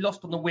he gets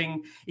lost on the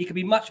wing. He can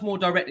be much more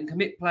direct and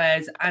commit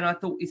players, and I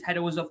thought his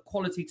header was of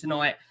quality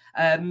tonight.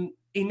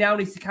 He now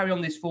needs to carry on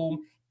this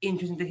form.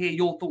 Interesting to hear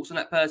your thoughts on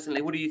that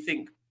personally. What do you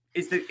think?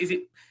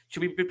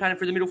 Should we be planning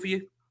through the middle for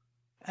you?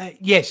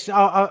 Yes,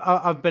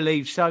 I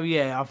believe so.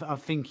 Yeah, I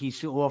think he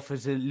sort of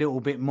offers a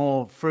little bit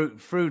more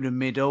through the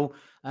middle.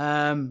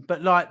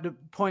 But like the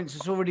points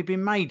has already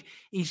been made,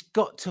 he's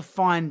got to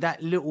find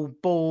that little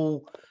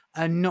ball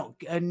and not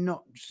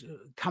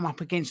come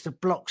up against a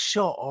block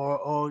shot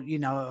or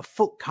a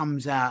foot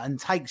comes out and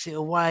takes it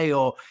away,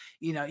 or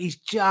he's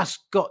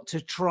just got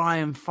to try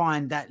and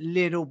find that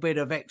little bit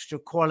of extra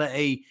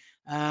quality.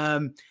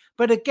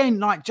 But again,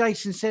 like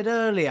Jason said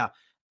earlier,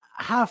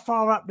 how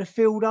far up the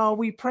field are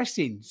we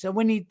pressing? So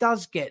when he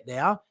does get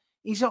there,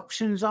 his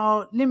options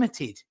are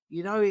limited.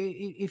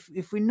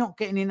 If we're not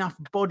getting enough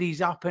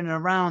bodies up and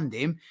around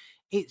him,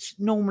 it's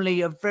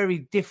normally a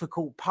very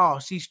difficult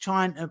pass he's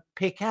trying to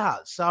pick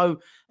out. So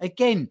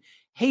again,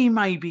 he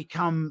may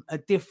become a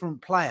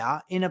different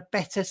player in a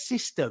better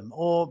system,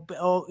 or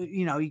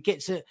he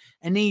gets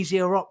an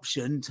easier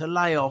option to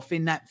lay off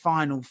in that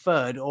final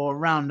third or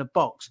around the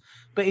box.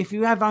 But if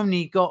you have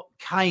only got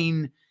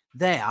Kane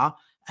there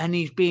and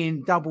he's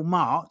being double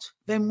marked,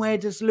 then where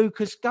does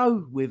Lucas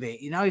go with it?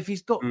 If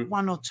he's got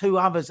one or two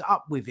others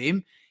up with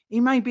him,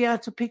 he may be able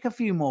to pick a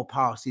few more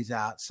passes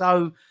out.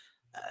 So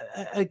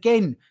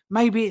again,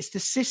 maybe it's the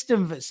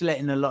system that's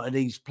letting a lot of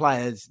these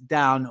players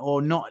down,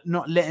 or not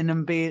letting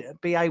them be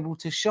able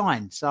to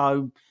shine. So I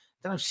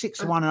don't know, 6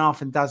 of one and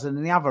half and dozen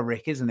and the other,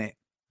 Rick, isn't it?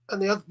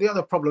 And the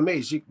other problem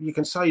is you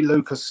can say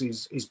Lucas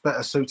is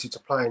better suited to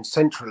playing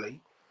centrally.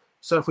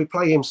 So if we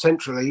play him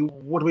centrally,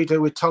 what do we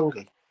do with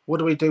Tongi? What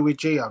do we do with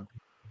Gio?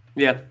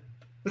 Yeah.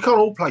 We can't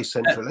all play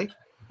centrally.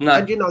 No.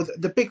 And,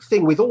 the big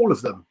thing with all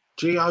of them,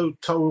 Gio,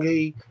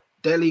 Tongi,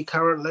 Dele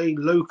currently,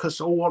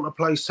 Lucas, all want to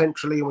play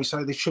centrally, and we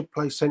say they should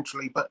play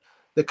centrally, but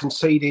they're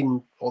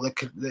conceding, or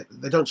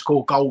they don't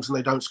score goals and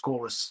they don't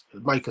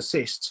make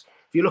assists.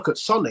 If you look at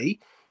Sonny,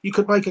 you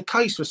could make a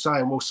case for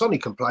saying, well, Sonny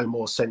can play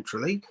more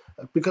centrally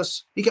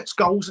because he gets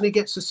goals and he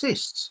gets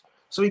assists.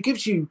 So he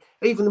gives you,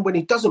 even when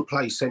he doesn't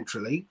play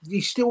centrally, he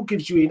still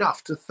gives you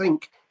enough to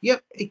think,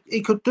 yep,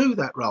 he could do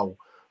that role.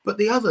 But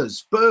the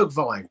others,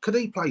 Bergwijn, could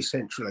he play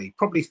centrally?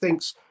 Probably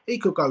thinks he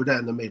could go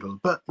down the middle,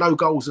 but no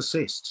goals,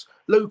 assists.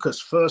 Lucas,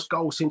 first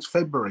goal since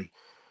February.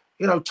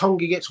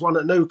 Tongi gets one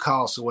at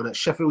Newcastle and at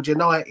Sheffield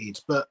United,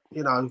 but,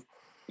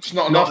 it's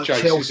not enough, at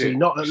Chase, Chelsea,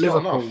 not at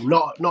Liverpool,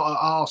 not at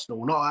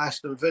Arsenal, not at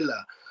Aston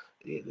Villa.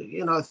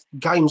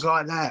 Games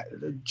like that.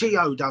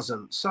 Gio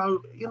doesn't.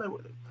 So,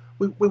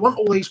 we want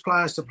all these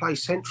players to play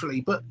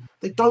centrally, but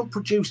they don't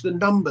produce the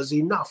numbers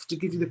enough to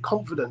give you the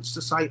confidence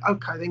to say,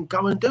 okay, then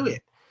go and do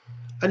it.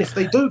 And if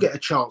they do get a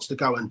chance to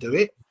go and do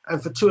it,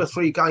 and for 2 or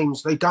 3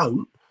 games they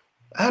don't,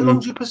 how long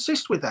do you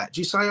persist with that?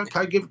 Do you say,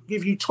 okay,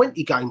 give you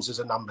 20 games as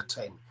a number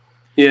 10?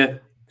 Yeah.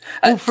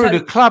 All through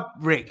the club,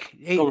 Rick,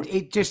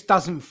 it just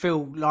doesn't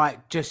feel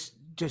like just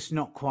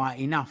not quite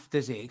enough,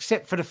 does it?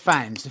 Except for the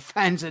fans. The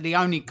fans are the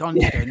only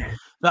constant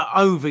that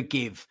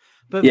overgive.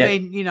 But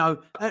then,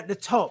 at the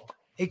top,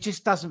 it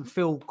just doesn't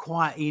feel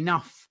quite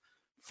enough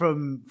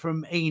from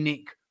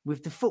ENIC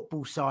with the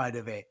football side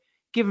of it.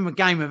 Give them a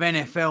game of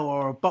NFL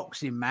or a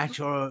boxing match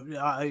or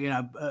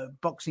a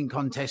boxing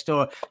contest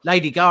or a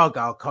Lady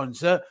Gaga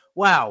concert.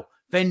 Wow.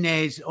 Then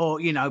there's,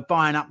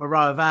 buying up a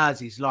row of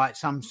houses like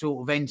some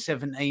sort of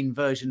N17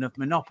 version of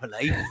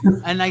Monopoly,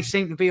 and they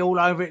seem to be all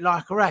over it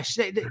like a rash.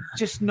 They're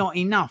just not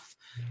enough.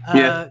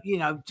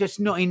 Just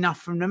not enough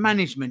from the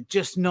management.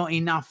 Just not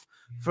enough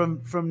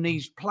from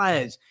these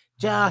players.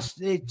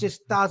 It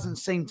just doesn't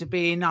seem to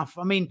be enough.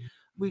 I mean,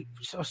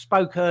 I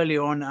spoke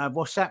earlier on a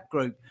WhatsApp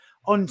group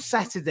on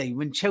Saturday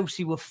when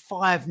Chelsea were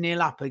 5-0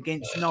 up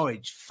against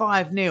Norwich,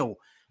 5-0,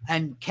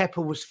 and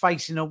Kepa was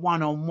facing a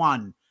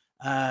one-on-one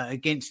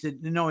against the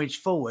Norwich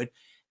forward.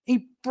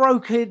 He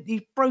broke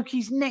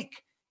his neck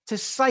to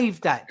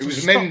save that. It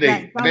was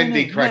Mendy.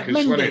 Mendy crackers,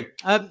 wasn't it?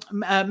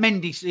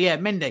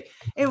 Mendy.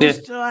 It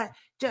was like,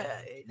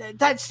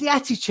 that's the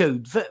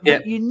attitude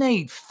that you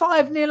need.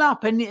 5-0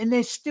 up and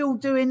they're still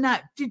doing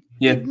that.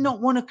 Did not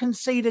want to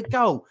concede a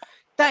goal.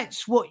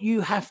 That's what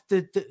you have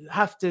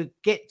to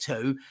get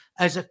to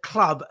as a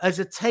club, as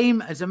a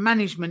team, as a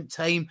management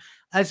team,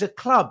 as a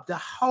club. The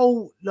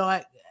whole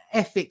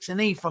ethics and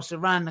ethos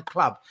around the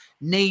club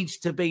needs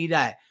to be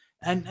that.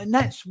 And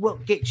that's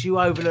what gets you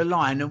over the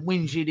line and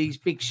wins you these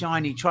big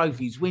shiny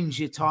trophies, wins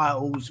you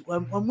titles,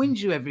 and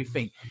wins you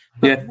everything.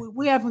 But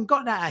we haven't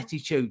got that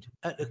attitude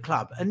at the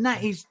club, and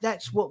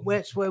that's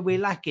where we're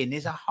lacking.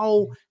 There's a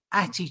whole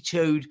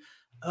attitude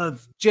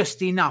of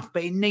just enough,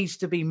 but it needs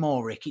to be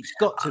more, Rick. It's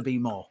got to be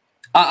more.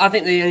 I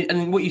think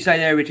and what you say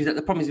there, Rich, is that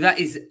the problem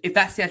is if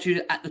that's the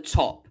attitude at the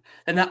top,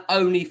 then that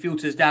only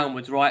filters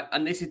downwards, right?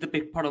 And this is the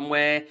big problem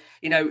where,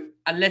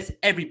 unless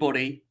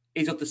everybody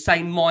is of the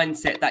same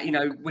mindset that,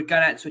 we're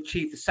going out to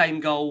achieve the same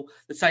goal,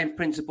 the same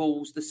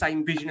principles, the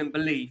same vision and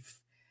belief,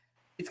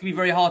 it's going to be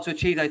very hard to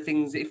achieve those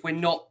things if we're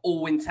not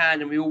all in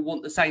tandem and we all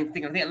want the same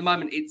thing. I think at the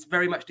moment it's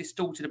very much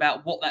distorted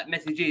about what that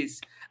message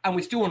is. And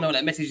we still don't know what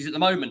that message is at the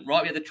moment,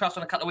 right? We had the trust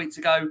on a couple of weeks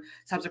ago.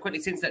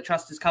 Subsequently, since that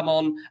trust has come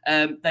on,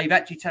 they've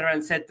actually turned around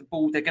and said the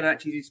board, they're going to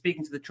actually be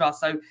speaking to the trust.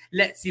 So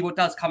let's see what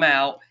does come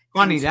out.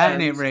 Funny that,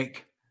 isn't it,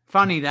 Rick?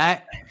 Funny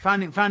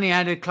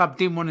how the club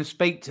didn't want to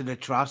speak to the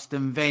trust,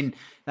 and then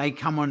they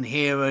come on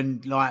here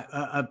and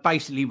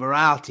basically were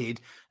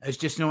outed as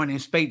just not wanting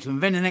to speak to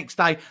them. Then the next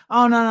day,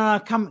 oh no,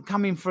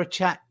 come in for a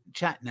chat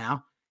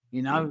now.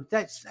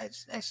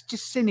 That's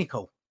just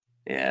cynical.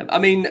 Yeah, I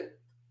mean,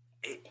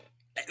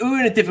 we're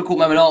in a difficult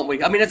moment, aren't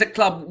we? I mean, as a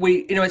club,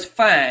 we, as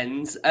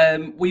fans,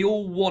 we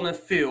all want to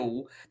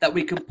feel that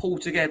we can pull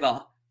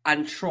together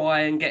and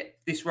try and get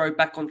this road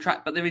back on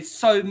track. But there is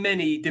so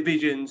many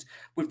divisions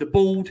with the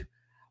board,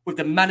 with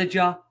the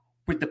manager,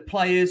 with the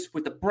players,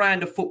 with the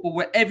brand of football.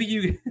 Wherever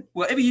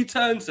you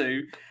turn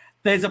to,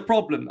 there's a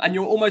problem. And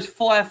you're almost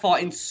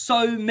firefighting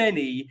so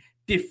many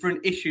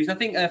different issues. I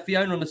think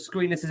Fiona on the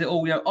screen says it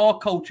all. Our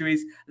culture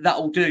is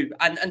that'll do.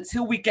 And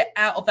until we get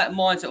out of that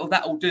mindset of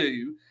that'll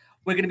do,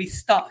 we're going to be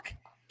stuck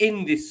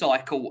in this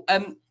cycle.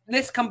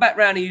 Let's come back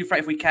round to you,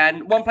 Frank, if we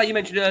can. One player you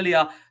mentioned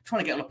earlier,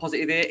 trying to get on a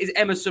positive here, is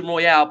Emerson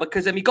Royale,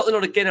 because he got the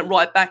nod again at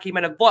right back. He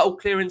made a vital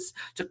clearance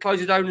to close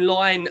his own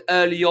line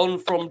early on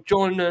from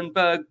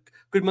Jonenberg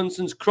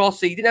Gudmundsson's cross.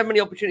 He didn't have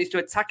many opportunities to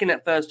attack in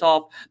that first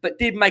half, but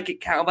did make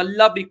it count with a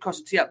lovely cross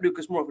to tee up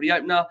Lucas Moura for the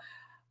opener.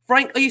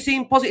 Frank, are you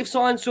seeing positive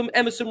signs from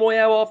Emerson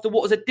Royale after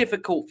what was a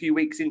difficult few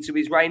weeks into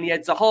his reign? He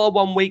had Zaha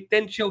 1 week,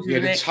 then Chelsea the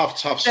next,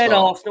 tough then start.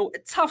 Arsenal. A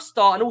tough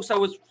start, and also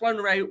was flown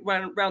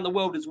around the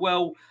world as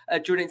well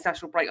during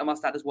international break, I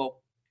must add as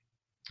well.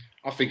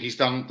 I think he's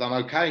done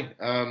okay.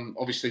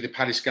 Obviously, the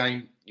Palace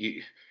game,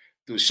 there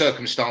were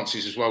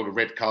circumstances as well, the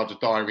red card, the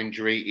dire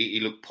injury.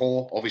 He looked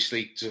poor.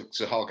 Obviously,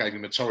 Zaha gave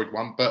him a torrid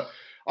one, but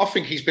I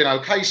think he's been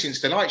okay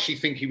since then. I actually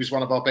think he was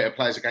one of our better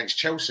players against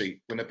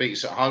Chelsea when they beat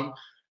us at home.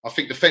 I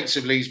think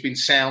defensively he's been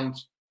sound.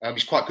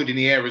 He's quite good in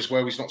the air as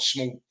well. He's not a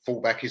small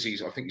fullback, is he?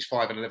 I think he's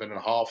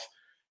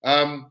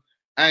 5'11.5".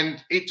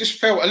 And it just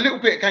felt a little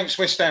bit against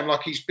West Ham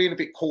like he's being a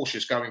bit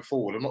cautious going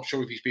forward. I'm not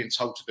sure if he's being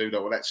told to do that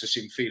or that's just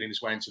him feeling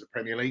his way into the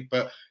Premier League.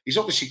 But he's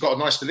obviously got a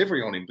nice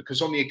delivery on him,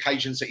 because on the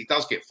occasions that he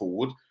does get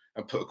forward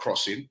and put a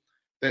cross in,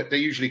 they're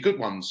usually good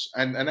ones.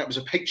 And that was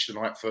a peach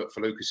tonight for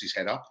Lucas's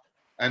header.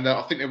 And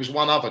I think there was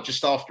one other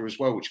just after as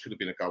well, which could have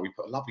been a goal. We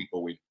put a lovely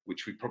ball in,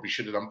 which we probably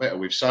should have done better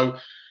with. So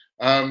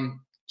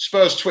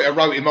Spurs Twitter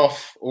wrote him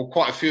off, or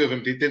quite a few of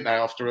them did, didn't they,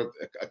 after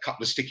a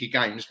couple of sticky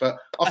games? But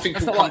I think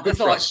that's not like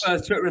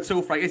Spurs Twitter at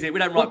all, Frank, is it? We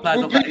don't write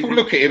players off that. People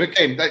look at him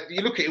again.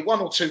 You look at it 1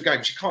 or 2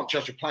 games, you can't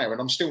judge a player,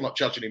 and I'm still not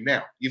judging him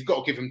now. You've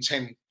got to give him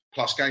 10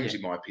 plus games,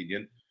 in my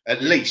opinion,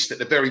 at least, at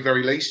the very,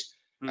 very least.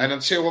 And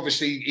until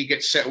obviously he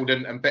gets settled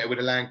and better with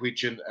the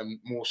language and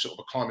more sort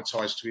of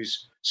acclimatised to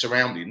his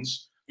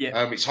surroundings,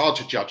 it's hard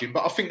to judge him.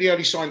 But I think the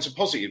early signs are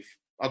positive.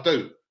 I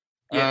do.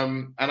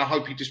 And I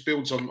hope he just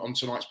builds on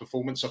tonight's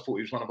performance. I thought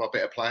he was one of our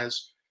better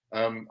players.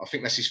 I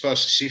think that's his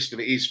first assist,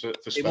 and it is for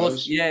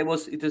Spurs. It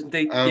was. It does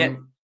indeed.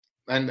 And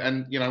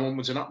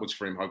onwards and upwards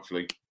for him,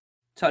 hopefully.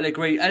 Totally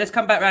agree. Let's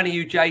come back around to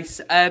you, Jace.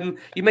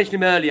 You mentioned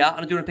him earlier,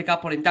 and I do want to pick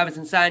up on him,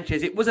 Davinson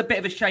Sanchez. It was a bit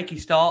of a shaky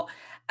start,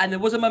 and there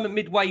was a moment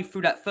midway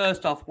through that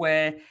first half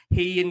where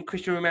he and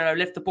Christian Romero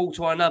left the ball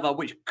to one another,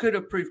 which could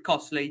have proved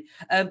costly.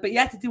 But he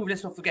had to deal with,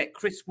 let's not forget,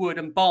 Chris Wood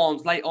and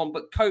Barnes late on,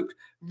 but coped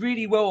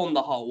really well on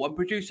the whole and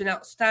produced an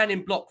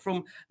outstanding block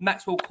from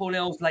Maxwell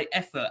Cornell's late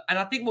effort. And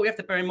I think what we have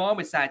to bear in mind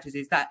with Sanchez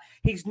is that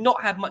he's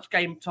not had much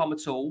game time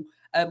at all.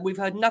 We've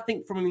heard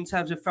nothing from him in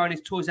terms of throwing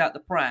his toys out the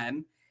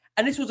pram.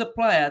 And this was a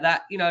player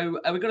that,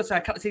 we've got to say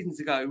a couple of seasons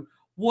ago,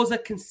 was a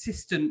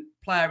consistent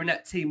player in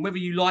that team, whether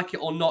you like it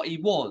or not, he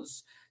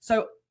was.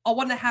 So I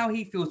wonder how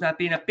he feels now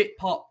being a bit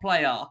part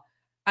player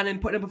and then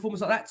putting a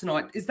performance like that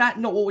tonight. Is that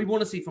not what we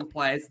want to see from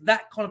players?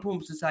 That kind of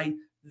performance to say,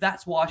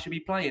 that's why I should be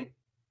playing.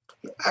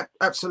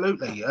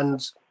 Absolutely.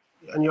 And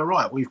you're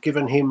right. We've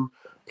given him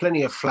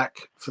plenty of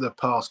flack for the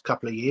past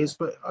couple of years,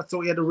 but I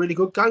thought he had a really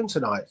good game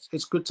tonight.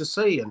 It's good to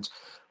see. And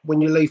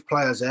when you leave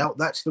players out,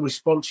 that's the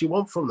response you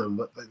want from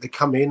them. They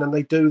come in and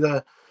they do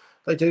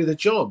the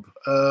job.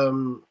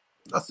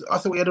 I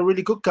thought we had a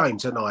really good game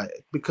tonight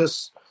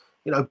because,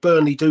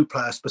 Burnley do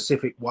play a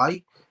specific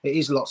way. It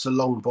is lots of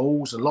long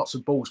balls and lots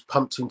of balls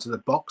pumped into the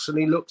box, and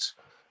he looked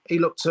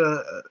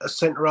a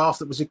centre half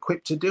that was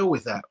equipped to deal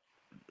with that.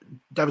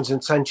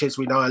 Davinson Sanchez,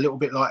 we know, a little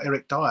bit like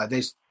Eric Dyer.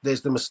 There's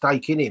the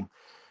mistake in him.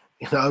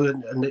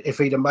 and if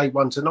he'd have made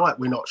one tonight,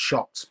 we're not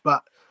shocked.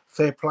 But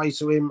fair play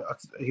to him.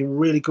 A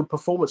really good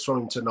performance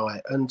from him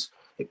tonight. And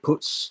it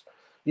puts,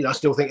 I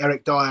still think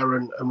Eric Dyer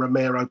and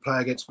Romero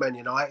play against Man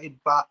United.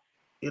 But,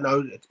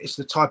 it's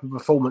the type of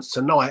performance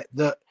tonight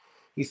that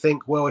you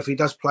think, well, if he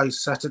does play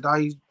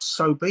Saturday,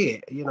 so be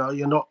it.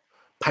 You're not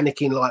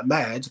panicking like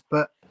mad.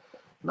 But,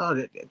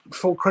 no,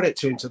 full credit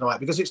to him tonight,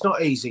 because it's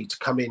not easy to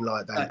come in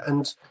like that.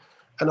 And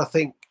I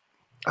think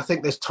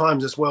there's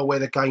times as well where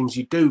the games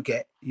you do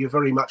get, you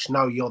very much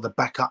know you're the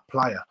backup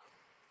player.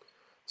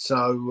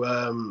 So,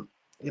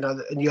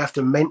 and you have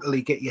to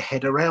mentally get your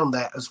head around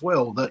that as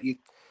well, that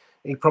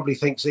he probably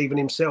thinks even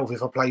himself,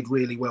 if I played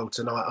really well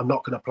tonight, I'm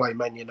not going to play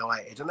Man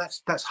United. And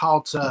that's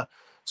hard to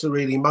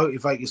really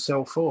motivate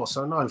yourself for.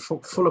 So, no,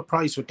 full of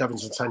praise for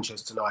Davinson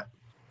Sanchez tonight.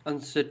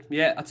 Understood.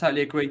 Yeah, I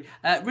totally agree.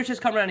 Richard's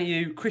come around to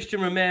you.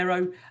 Christian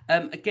Romero,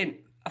 again,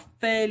 a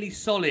fairly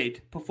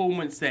solid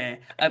performance there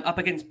up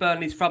against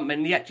Burnley's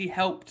frontmen. He actually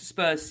helped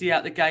Spurs see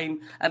out the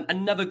game.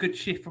 Another good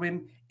shift from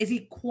him. Is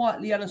he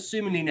quietly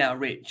unassumingly now,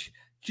 Rich?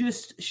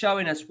 Just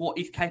showing us what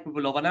he's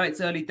capable of. I know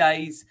it's early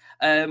days.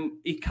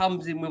 He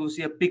comes in with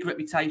obviously a big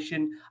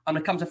reputation. I'm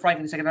going to come to Frank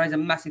in a second. I know he's a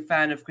massive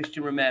fan of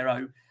Christian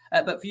Romero.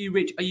 But for you,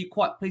 Rich, are you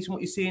quite pleased with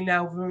what you're seeing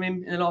now from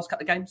him in the last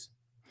couple of games?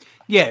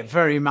 Yeah,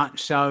 very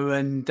much so.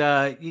 And,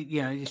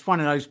 it's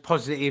one of those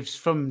positives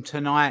from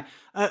tonight.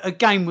 A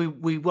game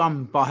we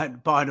won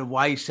by the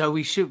way, so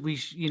we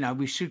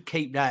should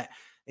keep that.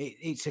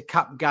 It's a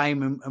cup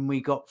game and we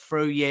got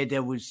through. Yeah,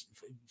 there was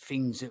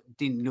things that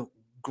didn't look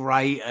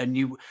great.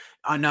 And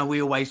I know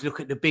we always look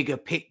at the bigger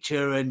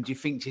picture and you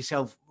think to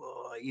yourself,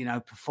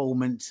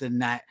 performance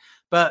and that.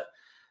 But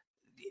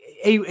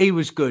he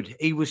was good.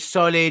 He was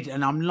solid,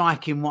 and I'm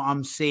liking what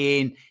I'm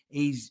seeing.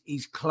 He's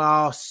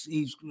class.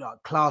 He's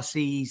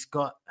classy. He's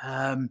got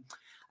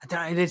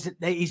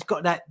he's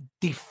got that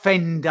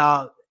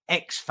defender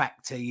X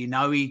factor.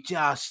 He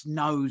just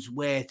knows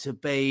where to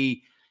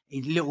be.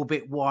 He's a little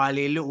bit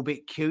wily, a little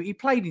bit cute. He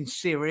played in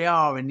Serie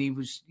A and he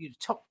was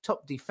top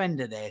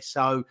defender there.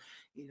 So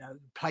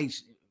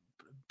plays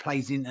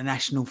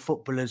international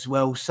football as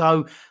well.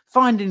 So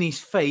finding his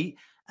feet.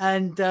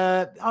 And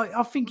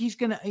I think he's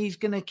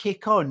gonna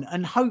kick on,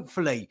 and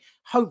hopefully,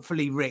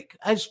 Rick,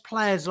 as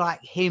players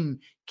like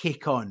him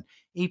kick on,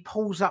 he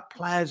pulls up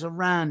players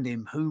around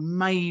him who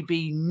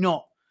maybe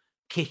not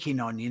kicking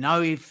on.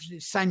 If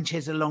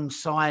Sanchez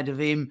alongside of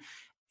him,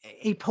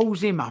 he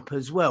pulls him up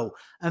as well,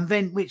 and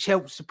then which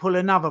helps to pull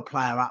another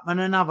player up and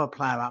another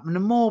player up, and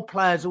the more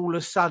players all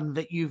of a sudden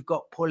that you've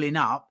got pulling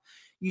up,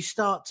 you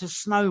start to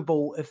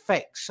snowball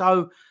effect.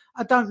 So.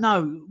 I don't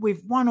know,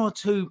 with one or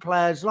two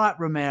players like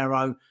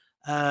Romero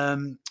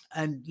and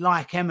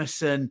like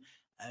Emerson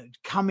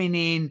coming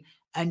in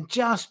and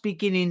just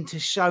beginning to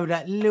show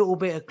that little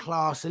bit of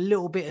class, a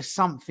little bit of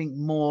something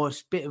more, a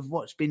bit of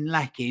what's been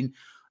lacking,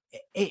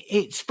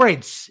 it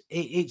spreads.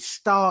 It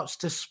starts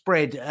to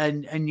spread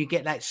and you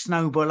get that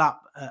snowball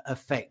up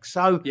effect.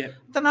 So, I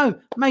don't know,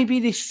 maybe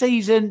this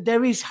season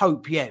there is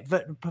hope yet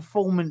that the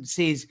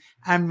performances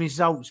and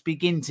results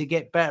begin to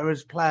get better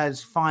as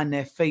players find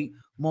their feet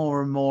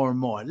more and more and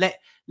more.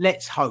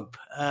 Let's hope.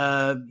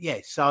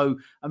 So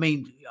I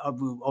mean,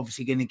 we're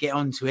obviously going to get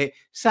onto it.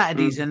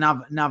 Saturday's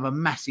another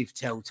massive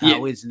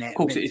telltale, isn't it? Of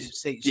course it is.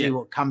 See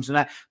what comes of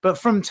that. But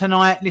from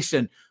tonight,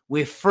 listen,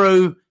 we're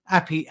through.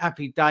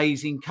 Happy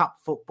days in cup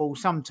football.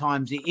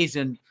 Sometimes it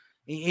isn't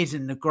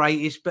the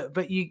greatest,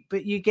 but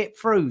you get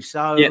through.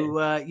 So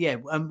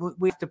and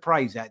we have to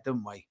praise that,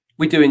 don't we?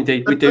 We do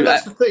indeed. We do. And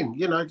that's the thing,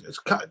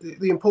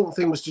 the important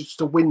thing was just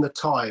to win the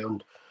tie,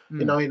 and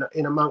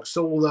in amongst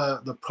all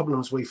the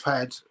problems we've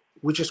had,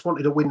 we just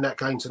wanted to win that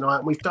game tonight,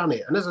 and we've done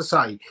it. And as I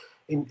say,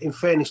 in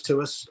fairness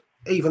to us,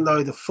 even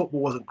though the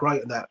football wasn't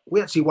great at that,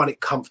 we actually won it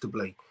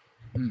comfortably.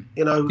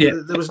 There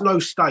was no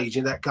stage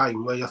in that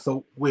game where you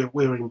thought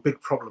we're in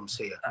big problems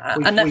here.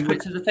 And that's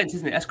credit to the defence,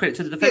 isn't it? That's credit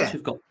to the defence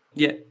we've got.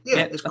 Yeah,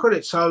 it's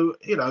credit. So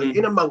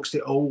in amongst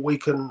it all, we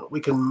can.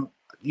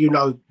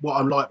 What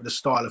I'm like with the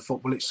style of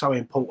football. It's so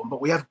important,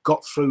 but we have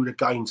got through the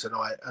game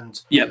tonight,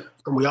 and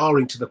we are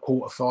into the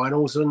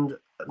quarterfinals, and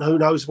who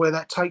knows where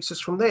that takes us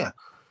from there.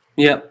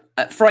 Yeah.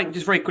 Frank,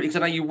 just very quickly, because I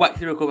know you whack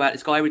lyrical about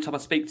this guy every time I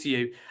speak to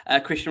you,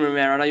 Christian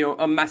Romero. I know you're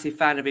a massive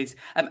fan of his.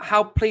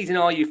 How pleasing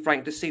are you,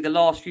 Frank, to see the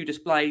last few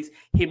displays,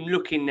 him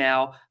looking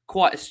now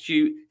quite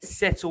astute,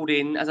 settled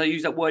in, as I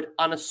use that word,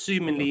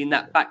 unassumingly in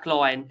that back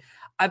line?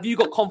 Have you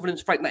got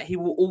confidence, Frank, that he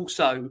will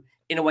also,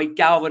 in a way,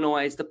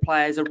 galvanise the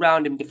players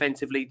around him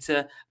defensively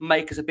to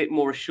make us a bit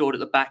more assured at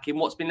the back? In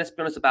what's been, let's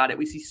be honest about it,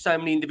 we see so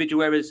many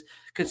individual errors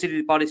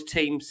considered by this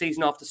team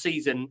season after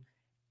season.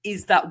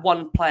 Is that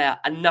one player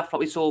enough, like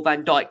we saw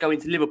Van Dijk go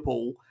into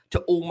Liverpool, to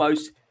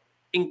almost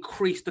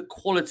increase the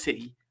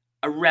quality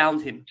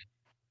around him?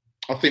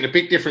 I think the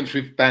big difference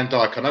with Van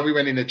Dijk, I know we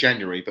went into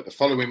January, but the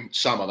following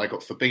summer they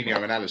got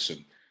Fabinho and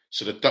Alisson.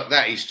 So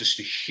that is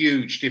just a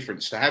huge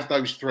difference. To have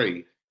those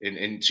three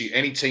into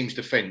any team's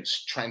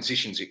defence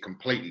transitions it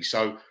completely.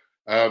 So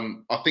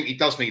I think he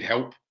does need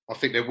help. I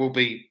think there will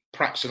be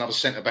perhaps another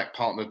centre-back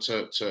partner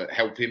to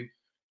help him.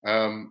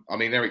 I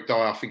mean, Eric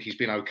Dyer, I think he's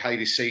been okay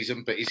this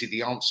season, but is he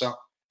the answer?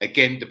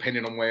 Again,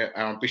 depending on where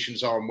our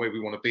ambitions are and where we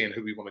want to be and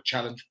who we want to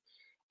challenge.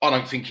 I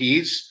don't think he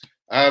is.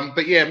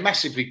 But yeah,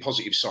 massively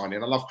positive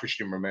signing. I love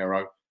Christian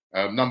Romero,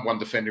 number one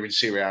defender in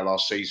Serie A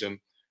last season.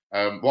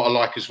 What I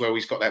like as well,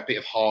 he's got that bit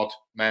of hard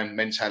man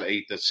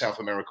mentality, the South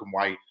American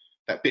way,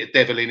 that bit of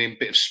devil in him,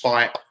 bit of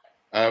spite.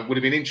 Would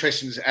have been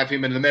interesting to have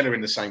him and Lamela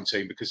in the same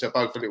team because they're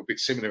both a little bit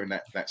similar in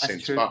that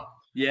sense. True. But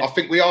yeah. I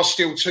think we are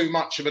still too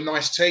much of a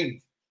nice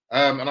team.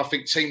 And I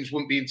think teams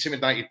wouldn't be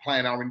intimidated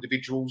playing our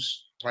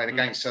individuals, playing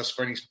against us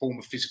for any form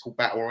of physical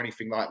battle or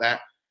anything like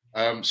that.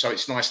 So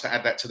it's nice to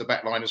add that to the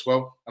back line as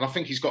well. And I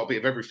think he's got a bit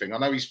of everything. I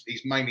know he's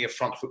mainly a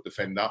front foot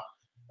defender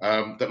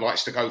that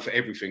likes to go for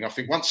everything. I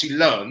think once he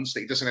learns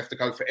that he doesn't have to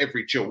go for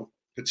every duel,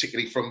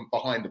 particularly from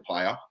behind the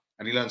player,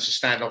 and he learns to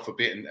stand off a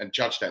bit and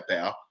judge that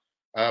better,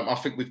 I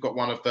think we've got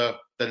one of the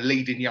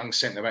leading young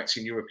centre-backs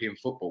in European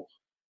football.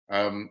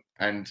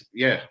 And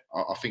yeah,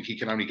 I think he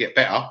can only get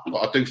better,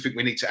 but I do think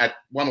we need to add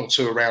one or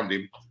two around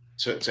him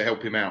to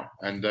help him out.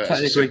 And as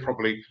I said,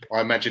 probably,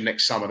 I imagine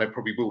next summer they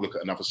probably will look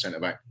at another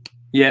centre-back.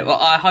 Yeah, well,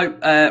 I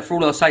hope for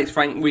all our sakes,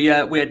 Frank, we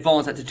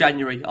advance that to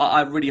January.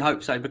 I really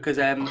hope so because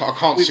I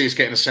can't see us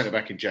getting a centre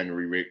back in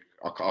January, Rick.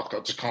 I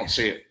just can't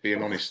see it.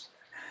 Being honest,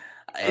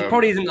 it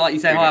probably isn't like you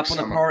say high up on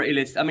the priority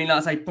list. I mean,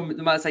 like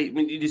I say,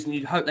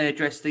 you hope they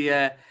address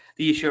the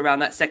issue around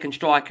that second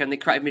striker and the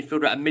creative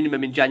midfielder at a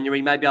minimum in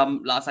January. Maybe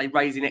I'm, like I say,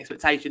 raising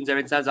expectations there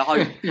in terms of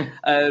hope.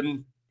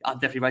 I'm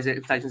definitely raising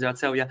expectations there, I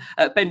tell you.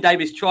 Ben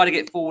Davies tried to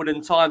get forward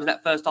in times in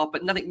that first half,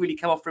 but nothing really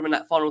came off for him in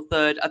that final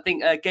third. I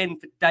think, again,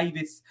 for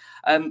Davies,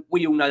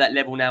 we all know that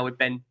level now with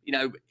Ben. You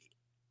know,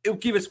 it'll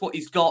give us what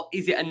he's got.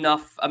 Is it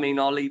enough? I mean,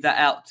 I'll leave that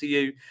out to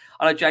you.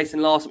 I know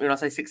Jason laughed at me when I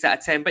say 6 out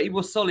of 10, but he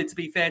was solid, to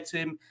be fair to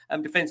him.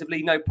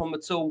 Defensively, no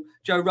problem at all.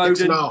 Joe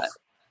Rodon.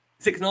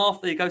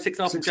 6.5. There you go,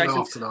 6.5 from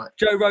Jason. Tonight.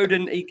 Joe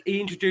Rodon, he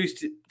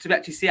introduced to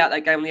actually see out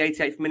that game on the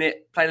 88th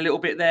minute, played a little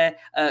bit there.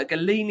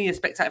 Galini, a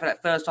spectator for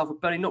that first half of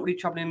Burnley, not really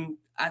troubling him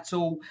at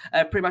all.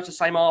 Pretty much the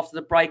same after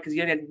the break, because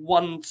he only had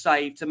one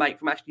save to make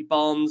from Ashley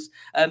Barnes.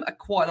 A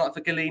quiet night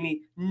for Galini,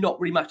 not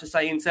really much to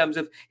say in terms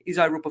of his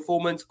overall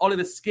performance.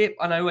 Oliver Skipp,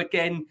 I know,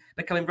 again,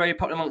 becoming very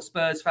popular amongst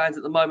Spurs fans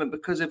at the moment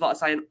because of, like I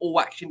say, an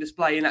all-action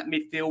display in that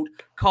midfield.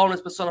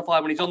 Calmness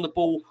personified when he's on the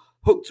ball.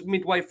 Hooked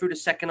midway through the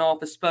second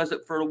half. The Spurs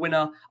look for a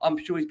winner. I'm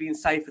sure he's being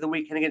saved for the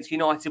weekend against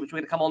United, which we're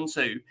going to come on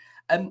to.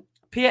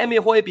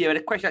 Pierre-Emile Højbjerg had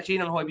a question actually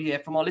in on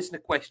Højbjerg from our listener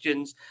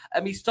questions.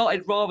 He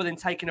started rather than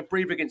taking a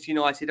breather against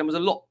United and was a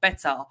lot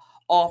better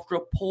after a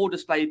poor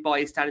display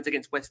by his standards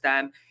against West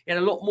Ham. He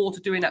had a lot more to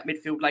do in that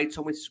midfield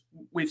later on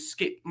with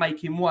Skipp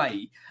making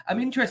way.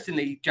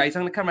 Interestingly,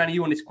 Jason, I'm going to come around to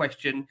you on this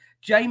question.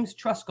 James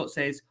Truscott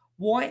says,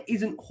 why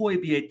isn't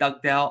Højbjerg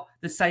dug out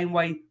the same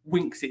way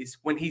Winks is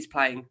when he's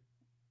playing?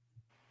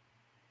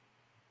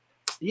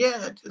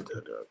 Yeah,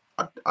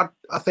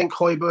 I think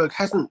Højbjerg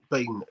hasn't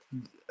been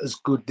as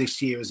good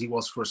this year as he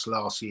was for us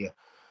last year.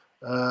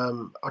 I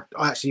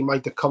actually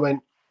made the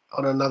comment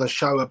on another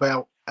show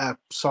about our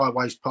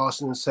sideways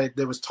passing and said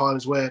there was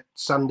times where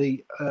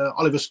Sunday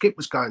Oliver Skipp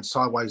was going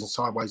sideways and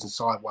sideways and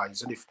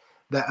sideways, and if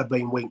that had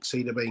been Winks,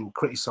 he'd have been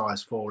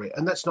criticised for it.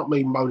 And that's not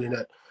me moaning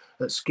at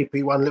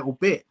Skippy one little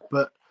bit,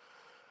 but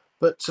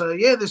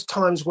yeah, there's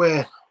times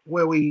where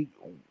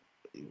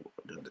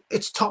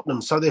it's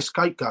Tottenham, so they're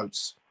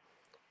scapegoats.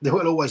 There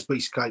will always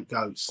be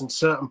scapegoats and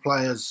certain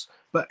players.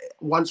 But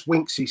once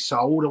Winks is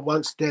sold and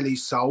once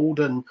Dele's sold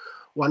and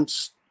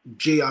once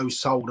Gio's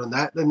sold and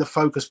that, then the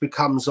focus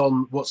becomes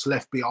on what's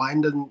left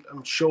behind. And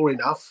sure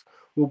enough,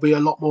 we'll be a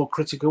lot more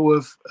critical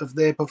of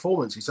their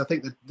performances. I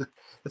think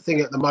the thing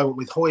at the moment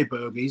with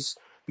Højbjerg is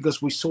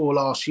because we saw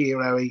last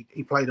year how he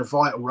played a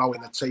vital role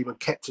in the team and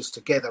kept us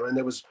together. And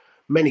there was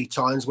many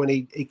times when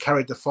he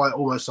carried the fight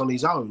almost on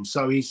his own.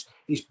 So he's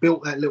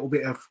built that little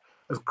bit of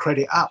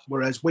credit up,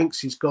 whereas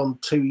Winks has gone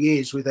 2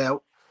 years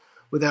without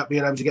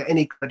being able to get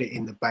any credit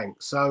in the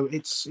bank. So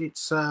it's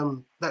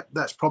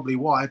that's probably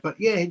why. But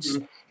yeah,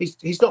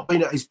 he's not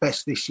been at his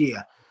best this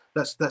year.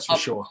 That's for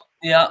sure.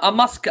 Yeah, I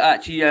must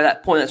actually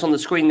that point that's on the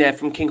screen there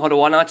from King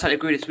Hoddle, and I totally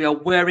agree with this. We are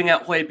wearing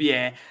out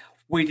Højbjerg.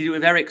 We did it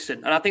with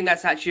Ericsson, and I think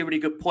that's actually a really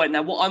good point.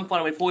 Now, what I'm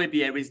finding with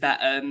Højbjerg is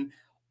that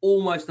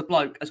almost the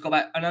bloke has got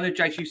about, and I know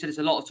Jace, you said this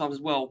a lot of times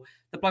as well,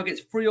 the bloke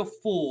gets 3 or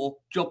 4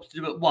 jobs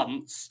to do at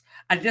once,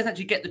 and he doesn't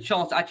actually get the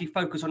chance to actually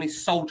focus on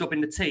his sole job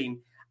in the team.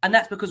 And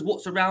that's because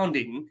what's around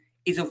him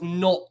is of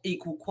not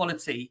equal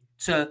quality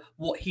to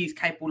what he's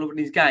capable of in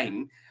his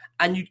game.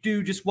 And you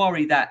do just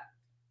worry that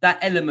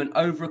element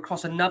over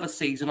across another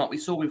season, like we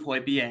saw with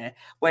Højbjerg,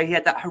 where he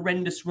had that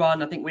horrendous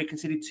run. I think we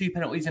conceded 2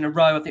 penalties in a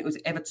row. I think it was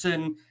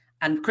Everton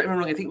and, correct me if I'm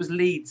wrong, I think it was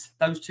Leeds,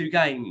 those 2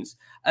 games.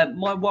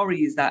 My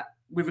worry is that,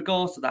 with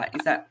regards to that,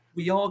 is that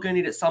we are going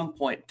to need at some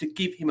point to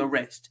give him a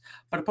rest.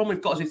 But the problem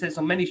we've got, as we've said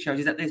on many shows,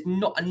 is that there's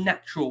not a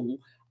natural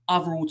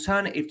other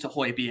alternative to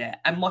Højbjerg.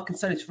 And my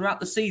concern is throughout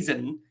the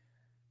season,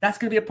 that's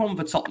going to be a problem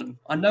for Tottenham.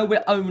 I know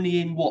we're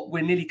only in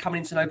we're nearly coming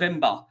into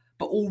November,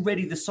 but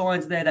already the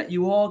signs there that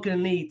you are going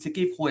to need to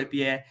give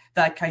Højbjerg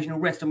that occasional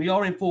rest. And we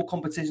are in 4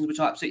 competitions, which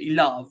I absolutely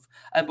love,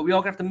 but we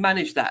are going to have to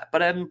manage that.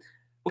 But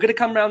we're going to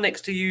come round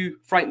next to you,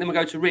 Frank, then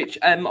we'll go to Rich.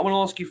 I want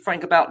to ask you,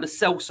 Frank, about Lo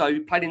Celso,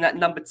 who played in that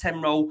number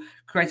 10 role,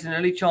 created an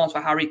early chance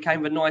for Harry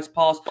Kane with a nice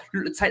pass.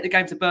 Looked to take the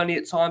game to Burnley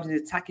at times in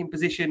his attacking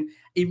position.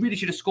 He really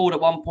should have scored at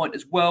one point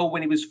as well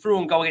when he was through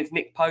on goal against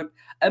Nick Pope.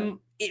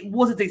 It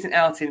was a decent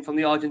outing from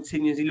the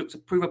Argentinians. He looked to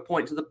prove a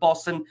point to the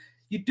boss. And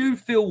you do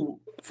feel,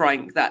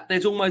 Frank, that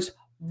there's almost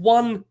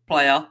one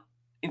player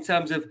in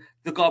terms of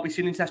the guy we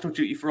see in international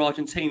duty for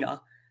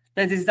Argentina.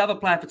 Then there's this other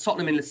player for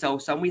Tottenham in Lo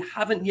Celso, and we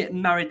haven't yet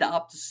married that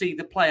up to see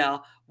the player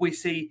we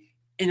see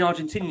in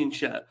Argentinian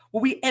shirt.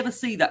 Will we ever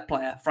see that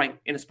player, Frank,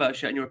 in a Spurs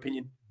shirt, in your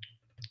opinion?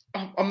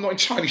 I'm not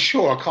entirely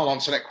sure. I can't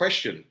answer that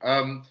question.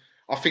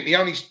 I think the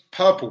only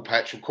purple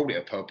patch, we'll call it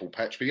a purple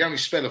patch, but the only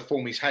spell of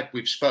form he's had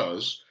with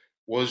Spurs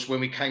was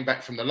when we came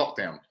back from the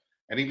lockdown.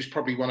 And he was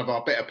probably one of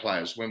our better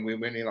players when we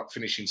ended up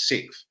finishing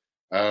 6th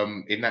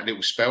in that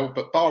little spell.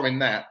 But barring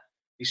that,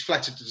 he's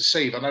flattered to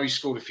deceive. I know he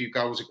scored a few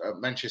goals at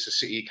Manchester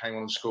City. He came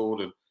on and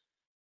scored. And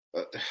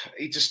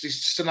he's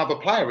just another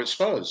player at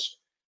Spurs.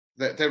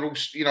 They're all,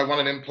 one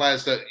of them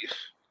players that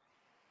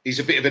he's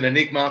a bit of an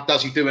enigma.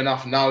 Does he do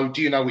enough? No.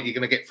 Do you know what you're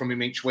going to get from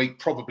him each week?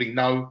 Probably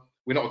no.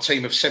 We're not a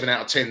team of 7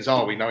 out of 10s,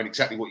 are we? Knowing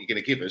exactly what you're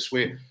going to give us.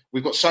 We've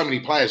got so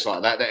many players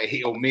like that are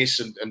hit or miss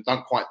and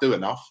don't quite do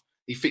enough.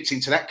 He fits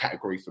into that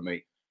category for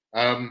me.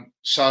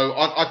 So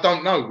I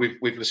don't know with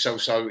Lo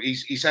Celso.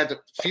 He's had a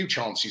few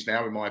chances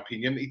now, in my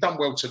opinion. He done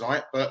well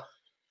tonight, but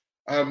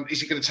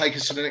is he going to take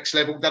us to the next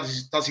level?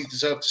 Does he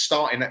deserve to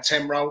start in that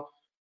 10 role?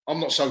 I'm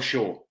not so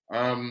sure.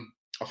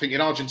 I think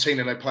in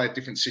Argentina they play a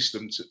different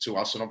system to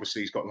us, and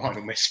obviously he's got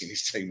Lionel Messi in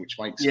his team, which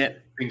makes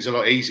things a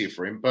lot easier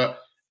for him. But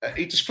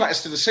he just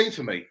flatters to the sea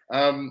for me.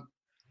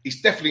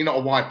 He's definitely not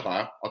a wide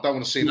player. I don't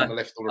want to see him on the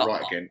left or the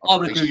right again. I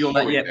would agree on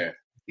that. Yeah.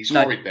 He's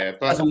horrid there,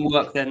 but doesn't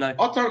work there. No,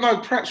 I don't know.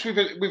 Perhaps with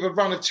a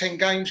run of 10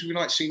 games, we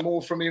might see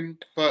more from him.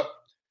 But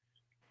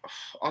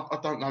I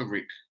don't know,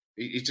 Rick.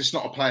 He's just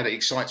not a player that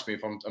excites me.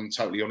 If I'm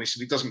totally honest,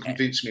 and he doesn't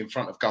convince me in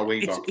front of goal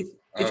either.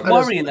 It's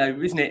worrying though,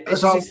 isn't it?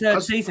 It's his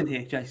third season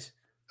here, Jace.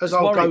 As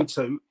I'll go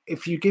to,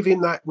 if you give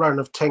him that run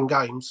of 10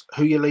 games,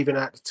 who you're leaving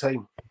out the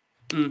team?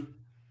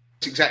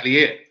 That's exactly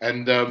it.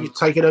 And you're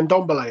taking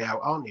Ndombele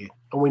out, aren't you?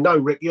 And we know,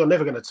 Rick, you're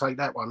never going to take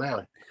that one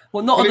out.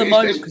 Well, not at the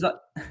moment.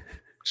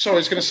 So I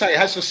was going to say,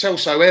 has Lo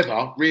Celso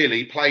ever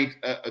really played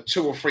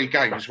 2 or 3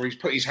 games where he's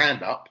put his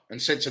hand up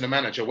and said to the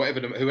manager,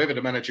 whoever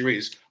the manager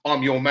is,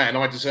 I'm your man,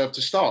 I deserve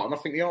to start? And I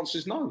think the answer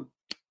is no.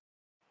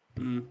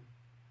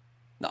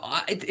 No,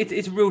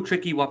 it's a real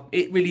tricky one.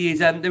 It really is.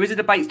 There is a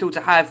debate still to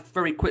have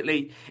very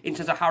quickly in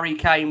terms of Harry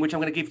Kane, which I'm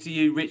going to give to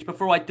you, Rich.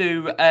 Before I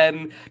do,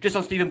 just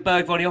on Steven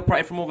Bergwijn, he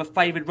operated from more of a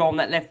favoured role on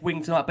that left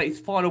wing tonight, but his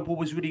final ball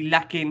was really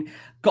lacking.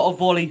 Got a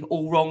volley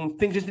all wrong.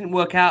 Things just didn't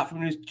work out for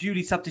him. He was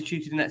duly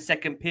substituted in that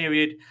second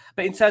period.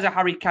 But in terms of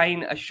Harry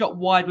Kane, a shot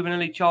wide with an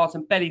early chance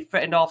and barely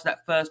threatened after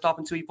that first half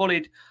until he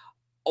volleyed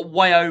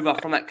way over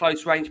from that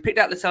close range. Picked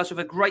out Lo Celso with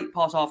a great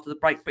pass after the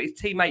break, but his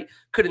teammate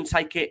couldn't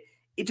take it.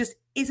 It just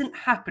isn't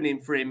happening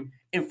for him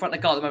in front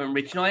of goal at the moment,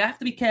 Rich. And I have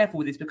to be careful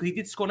with this because he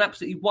did score an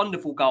absolutely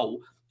wonderful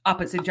goal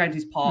up at St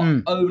James's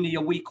Park only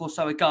a week or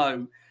so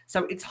ago.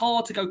 So it's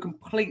hard to go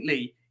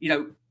completely,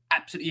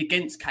 absolutely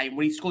against Kane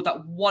when he scored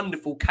that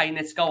wonderful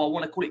Kane-esque goal. I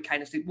want to call it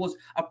Kane-esque. It was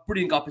a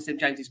brilliant goal up at St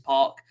James's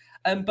Park.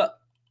 But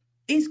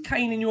is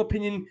Kane, in your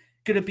opinion,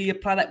 going to be a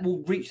player that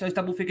will reach those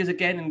double figures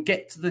again and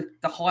get to the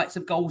heights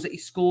of goals that he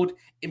scored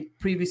in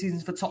previous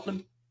seasons for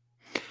Tottenham?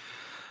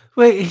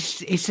 Well,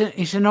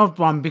 it's an odd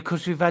one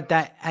because we've had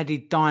that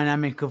added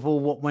dynamic of all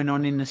what went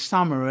on in the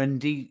summer,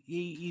 and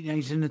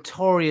he's a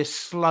notorious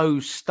slow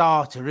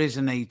starter,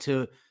 isn't he,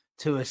 to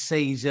a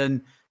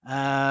season?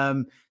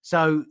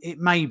 So it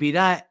may be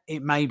that,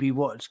 it may be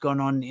what's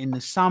gone on in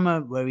the summer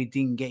where he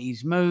didn't get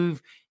his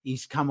move.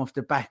 He's come off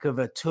the back of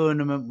a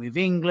tournament with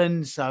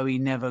England, so he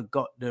never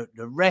got the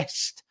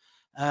rest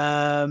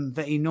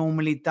that he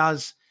normally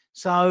does.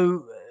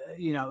 So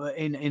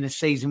in a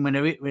season when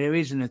there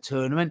isn't a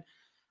tournament.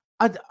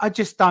 I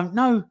just don't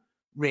know,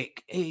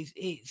 Rick.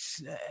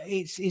 It's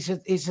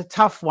a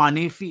tough one.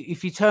 If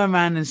you turn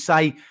around and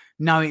say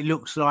no, it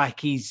looks like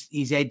his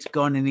head's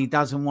gone and he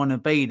doesn't want to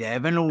be there,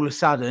 then all of a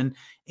sudden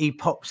he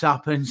pops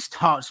up and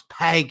starts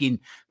bagging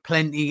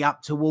plenty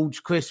up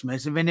towards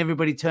Christmas, and then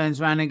everybody turns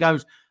around and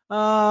goes,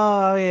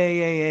 "Oh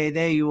yeah,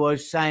 there you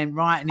was saying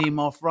writing him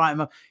off.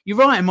 You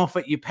write him off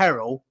at your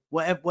peril,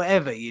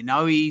 whatever.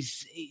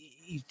 He's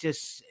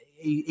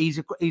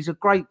a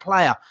great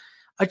player."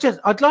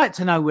 I'd like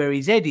to know where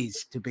his head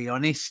is, to be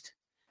honest.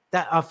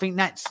 That I think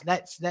that's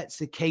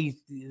the key,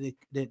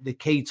 the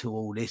key to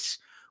all this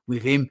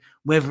with him.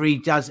 Whether he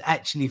does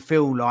actually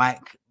feel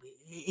like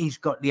he's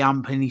got the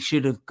ump and he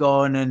should have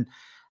gone,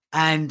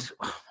 and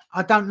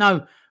I don't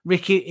know,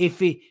 Ricky.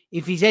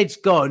 If his head's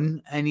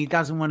gone and he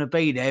doesn't want to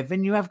be there,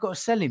 then you have got to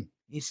sell him.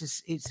 It's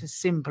as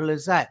simple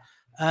as that.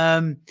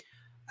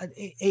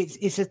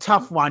 It's a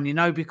tough one,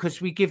 because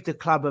we give the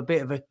club a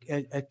bit of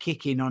a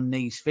kick in on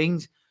these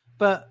things,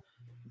 but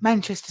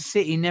Manchester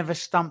City never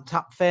stumped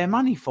up fair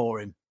money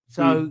for him.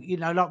 So,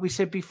 like we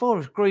said before,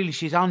 if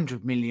Grealish is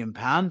 £100 million,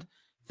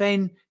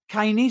 then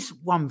Kane is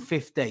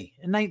 150.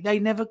 And they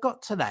never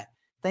got to that.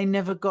 They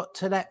never got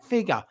to that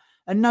figure.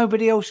 And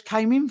nobody else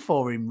came in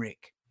for him,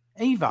 Rick,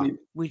 either,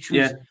 which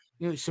was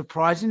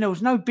surprising. There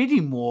was no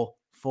bidding war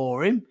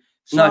for him.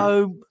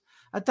 So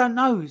I don't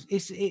know.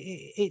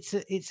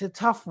 It's a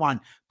tough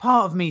one.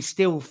 Part of me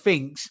still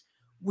thinks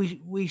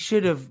we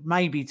should have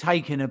maybe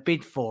taken a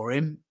bid for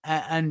him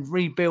and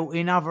rebuilt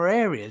in other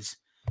areas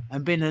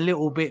and been a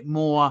little bit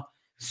more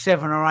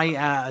 7 or 8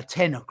 out of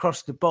 10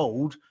 across the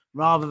board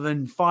rather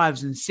than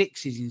 5s and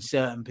 6s in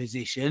certain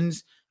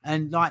positions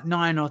and like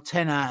 9 or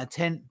 10 out of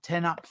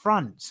 10 up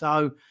front.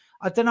 So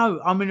I don't know.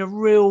 I'm in a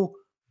real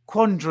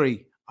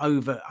quandary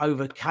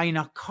over Kane.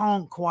 I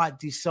can't quite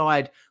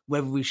decide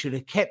whether we should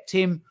have kept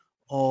him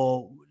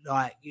or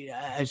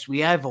as we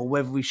have, or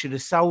whether we should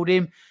have sold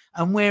him,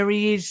 and where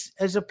he is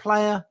as a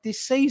player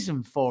this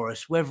season for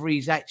us, whether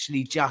he's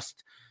actually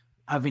just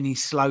having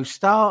his slow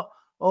start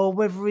or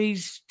whether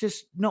he's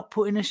just not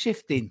putting a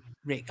shift in,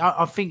 Rick.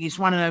 I think it's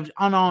one of those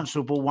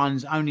unanswerable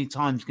ones only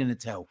time's going to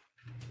tell.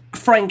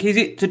 Frank, is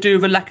it to do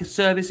with a lack of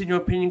service in your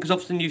opinion? Because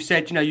often you've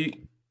said,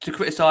 to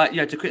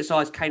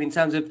criticise Kane in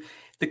terms of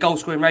the goal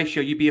scoring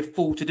ratio, you'd be a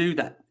fool to do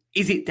that.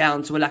 Is it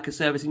down to a lack of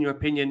service in your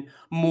opinion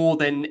more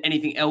than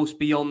anything else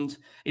beyond,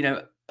 and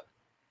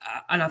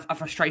a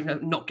frustration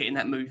of not getting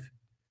that move?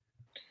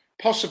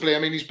 Possibly. I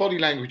mean, his body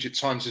language at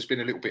times has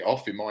been a little bit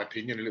off, in my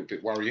opinion, a little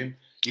bit worrying.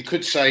 You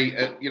could say,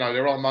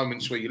 there are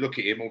moments where you look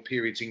at him or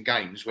periods in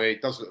games where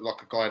it does look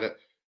like a guy that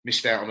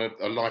missed out on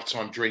a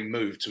lifetime dream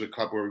move to a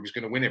club where he was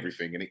going to win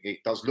everything. And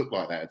it does look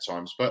like that at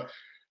times. But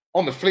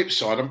on the flip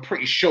side, I'm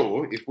pretty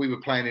sure if we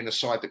were playing in a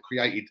side that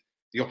created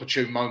the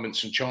opportune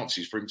moments and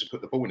chances for him to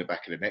put the ball in the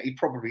back of the net, he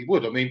probably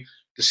would. I mean,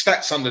 the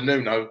stats under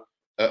Nuno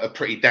are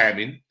pretty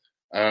damning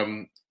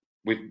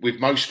with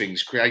most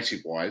things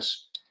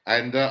creative-wise.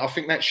 And I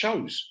think that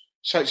shows.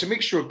 So it's a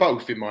mixture of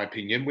both, in my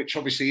opinion, which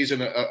obviously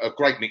isn't a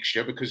great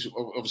mixture because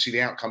obviously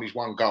the outcome is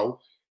 1 goal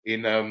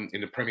in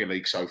the Premier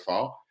League so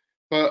far.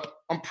 But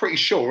I'm pretty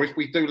sure if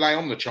we do lay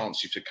on the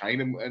chances to Kane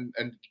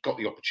and got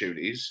the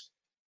opportunities,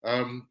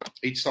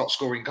 he'd start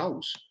scoring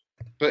goals.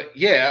 But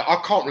yeah, I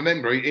can't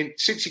remember.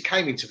 Since he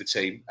came into the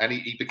team and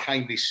he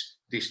became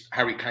this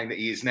Harry Kane that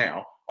he is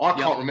now, I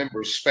can't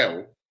remember a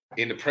spell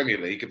in the Premier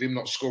League of him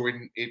not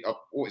scoring.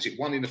 What is it?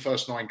 1 in the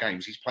first 9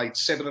 games. He's played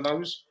 7 of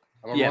those.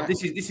 Right?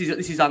 This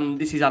is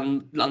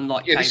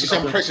unlike. Yeah, this is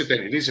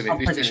unprecedented, isn't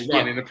it? This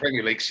run in the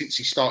Premier League since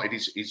he started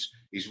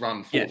his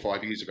run 4 or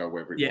 5 years ago,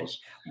 wherever it was.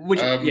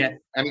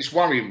 And it's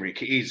worrying,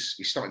 Rick. It is.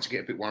 It's starting to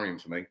get a bit worrying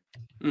for me.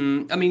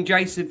 I mean,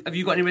 Jace, have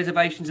you got any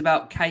reservations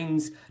about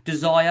Kane's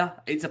desire?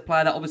 It's a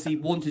player that obviously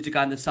wanted to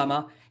go in the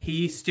summer.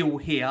 He is still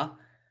here.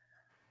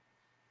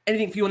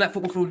 Anything for you on that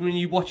football field when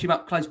you watch him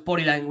up close,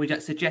 body language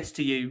that suggests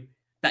to you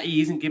that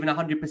he isn't giving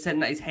 100%,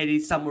 that his head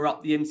is somewhere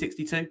up the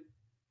M62?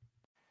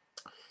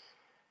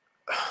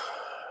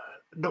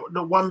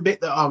 The one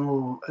bit that I'm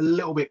a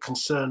little bit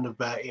concerned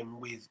about him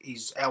with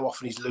is how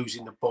often he's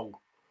losing the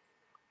ball.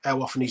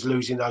 How often he's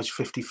losing those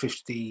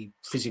 50-50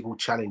 physical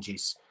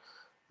challenges.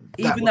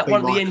 Even that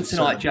one at the end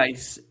tonight,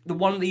 Jace, the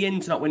one at the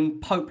end tonight when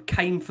Pope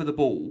came for the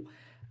ball,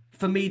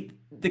 for me,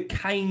 the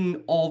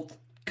Kane of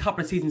a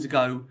couple of seasons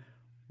ago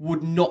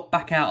would not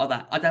back out of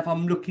that. I don't know if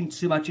I'm looking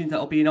too much into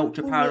that or being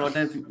ultra paranoid.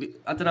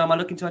 I don't know. Am I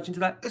looking too much into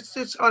that?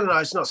 I don't know.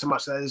 It's not so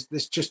much that.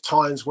 There's just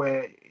times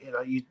where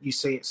you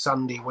see it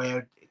Sunday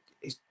where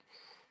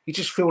you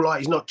just feel like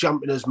he's not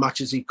jumping as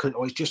much as he could,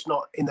 or he's just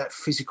not in that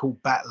physical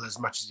battle as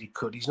much as he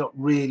could. He's not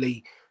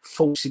really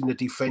forcing the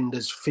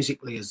defenders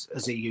physically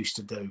as he used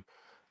to do.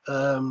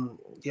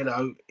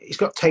 He's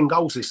got 10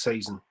 goals this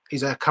season.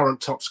 He's our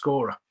current top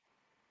scorer.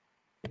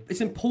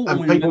 It's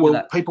important.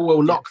 And people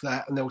will knock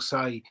that and they'll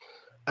say,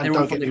 and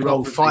don't get me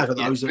wrong, 5 of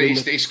those.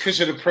 It's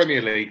because of the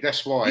Premier League.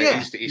 That's why. Yeah.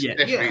 It's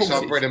definitely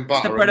our bread and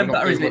butter. It's the bread and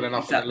butter, isn't it?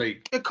 Enough in the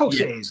league. Of course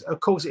it is. Of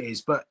course it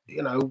is. But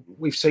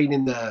we've seen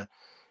in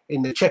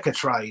the checker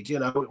trade,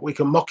 we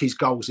can mock his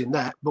goals in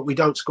that, but we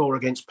don't score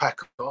against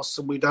Pacos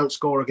and we don't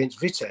score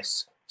against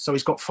Vitesse. So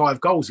he's got 5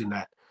 goals in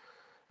that.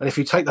 And if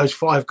you take those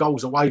 5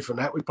 goals away from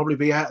that, we'd probably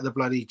be out of the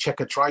bloody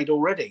checker trade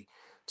already.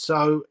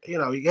 So, he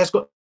has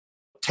got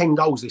 10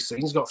 goals this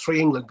season. He's got 3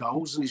 England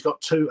goals and he's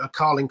got 2, a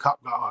Carling Cup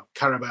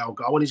Carabao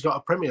goal, and he's got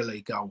a Premier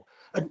League goal.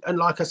 And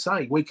like I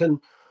say, we can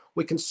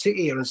sit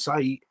here and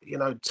say,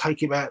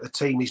 take him out of the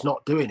team, he's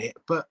not doing it.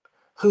 But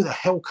who the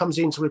hell comes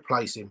in to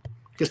replace him?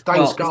 Because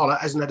Dane Scarlett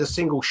hasn't had a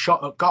single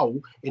shot at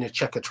goal in a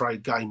checker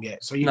trade game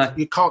yet. So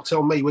you can't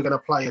tell me we're going to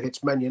play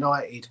against Man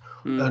United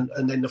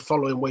and then the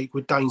following week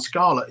with Dane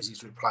Scarlett as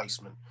his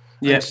replacement.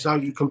 Yeah. And so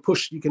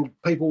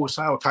people will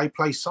say, okay,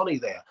 play Sonny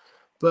there.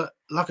 But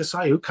like I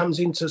say, who comes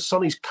into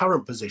Sonny's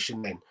current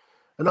position then?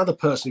 Another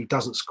person who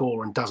doesn't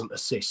score and doesn't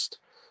assist.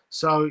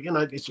 So,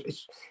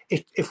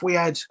 if we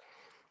had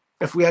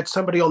if we had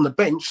somebody on the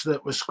bench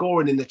that was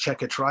scoring in the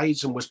checker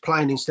trades and was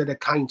playing instead of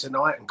Kane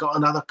tonight and got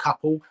another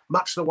couple,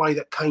 much the way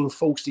that Kane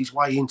forced his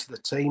way into the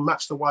team,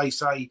 much the way,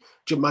 say,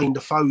 Jermaine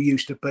Defoe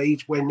used to be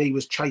when he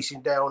was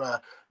chasing down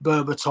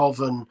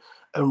Berbatov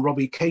and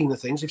Robbie Keane and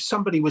things. If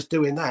somebody was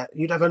doing that,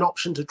 you'd have an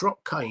option to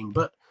drop Kane.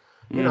 But,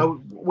 you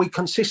know, we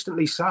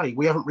consistently say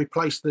we haven't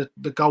replaced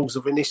the goals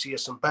of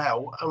Vinicius and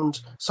Bale, and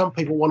some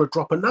people want to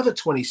drop another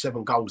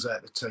 27 goals out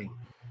of the team.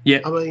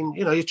 Yeah, I mean,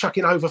 you know, you're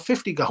chucking over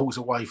 50 goals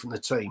away from the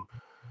team.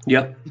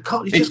 Yeah,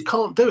 you just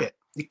can't do it.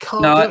 You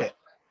can't do it.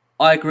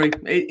 I agree.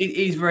 It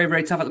is very,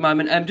 very tough at the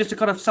moment. Just to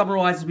kind of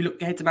summarise as we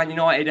look ahead to Man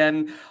United,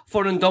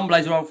 Foden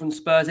Ndombele's arrival from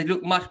Spurs. They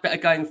looked much better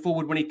going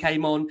forward when he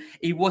came on.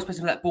 He was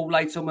pressing for that ball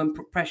later on and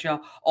put pressure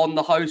on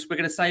the host. We're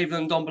going to save the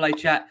Ndombele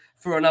chat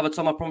for another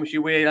time. I promise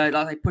you. We're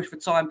like they push for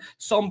time.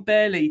 Son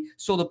barely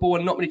saw the ball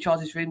and not many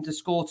chances for him to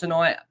score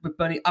tonight. With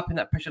Burnley up in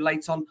that pressure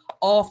late on.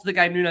 After the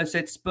game, Nuno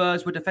said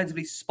Spurs were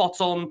defensively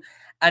spot on.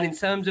 And in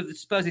terms of the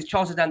Spurs'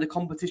 chances down the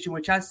competition,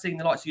 which has seen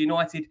the likes of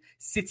United,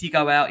 City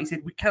go out, he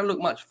said, we can't look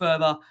much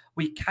further.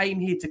 We came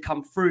here to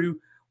come through.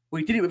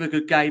 We did it with a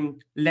good game.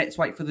 Let's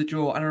wait for the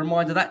draw. And a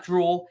reminder, that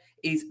draw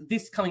is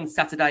this coming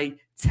Saturday,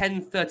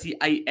 10:30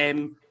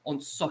 a.m. on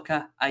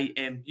Soccer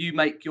AM. You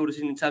make your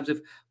decision in terms of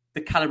the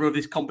calibre of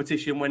this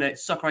competition when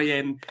it's Soccer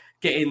AM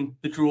getting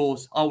the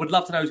draws. I would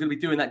love to know who's going to be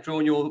doing that draw,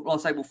 and I'll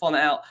say we'll find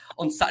that out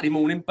on Saturday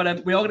morning.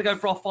 But we are going to go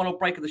for our final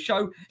break of the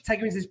show.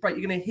 Taking into this break,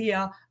 you're going to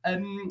hear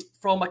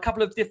from a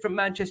couple of different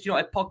Manchester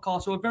United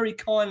podcasts who are very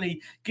kindly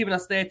giving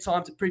us their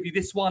time to preview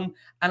this one.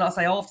 And I'll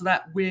say after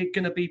that, we're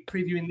going to be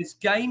previewing this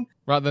game.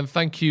 Right then,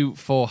 thank you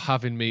for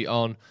having me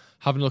on.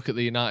 Having a look at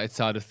the United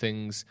side of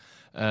things,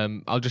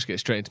 I'll just get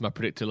straight into my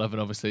Predict 11.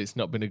 Obviously, it's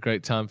not been a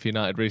great time for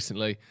United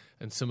recently,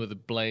 and some of the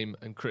blame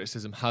and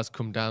criticism has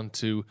come down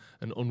to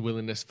an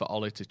unwillingness for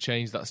Ole to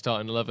change that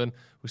starting 11.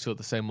 We saw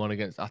the same one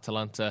against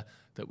Atalanta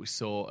that we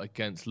saw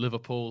against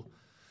Liverpool.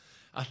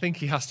 I think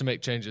he has to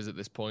make changes at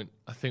this point.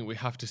 I think we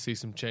have to see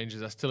some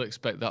changes. I still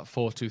expect that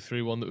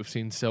 4-2-3-1 that we've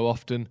seen so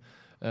often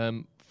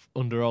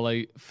under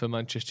Ole for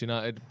Manchester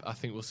United. I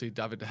think we'll see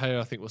David De Gea.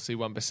 I think we'll see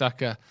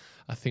Wan-Bissaka.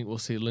 I think we'll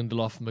see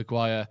Lindelof,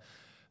 Maguire.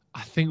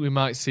 I think we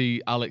might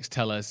see Alex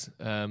Telles.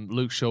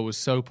 Luke Shaw was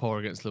so poor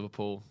against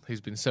Liverpool.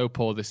 He's been so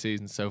poor this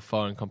season so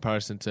far in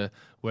comparison to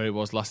where he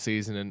was last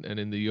season and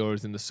in the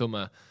Euros in the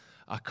summer.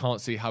 I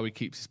can't see how he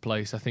keeps his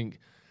place. I think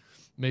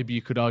maybe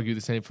you could argue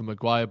the same for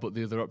Maguire, but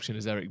the other option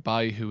is Eric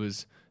Bailly, who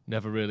has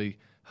never really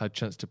had a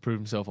chance to prove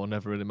himself or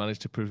never really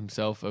managed to prove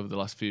himself over the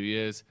last few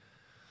years.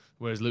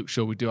 Whereas Luke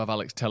Shaw, we do have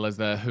Alex Telles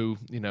there, who,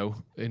 you know,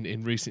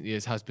 in recent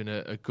years has been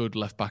a good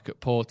left-back at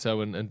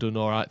Porto and done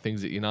all right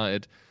things at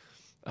United.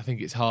 I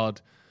think it's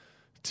hard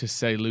to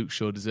say Luke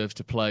Shaw deserves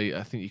to play.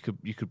 I think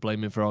you could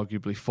blame him for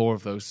arguably 4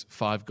 of those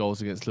 5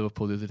 goals against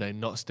Liverpool the other day,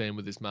 not staying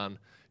with his man,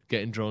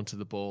 getting drawn to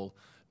the ball,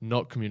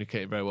 not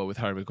communicating very well with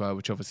Harry Maguire,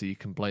 which obviously you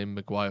can blame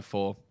Maguire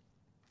for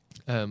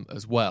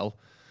as well.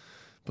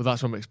 But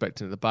that's what I'm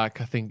expecting at the back.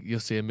 I think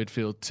you'll see a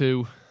midfield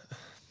too,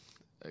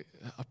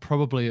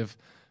 probably of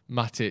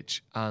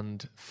Matic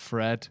and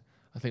Fred.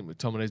 I think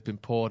McTominay's been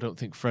poor. I don't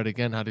think Fred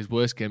again had his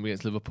worst game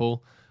against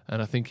Liverpool,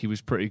 and I think he was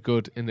pretty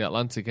good in the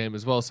Atlanta game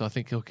as well, so I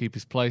think he'll keep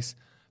his place.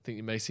 I think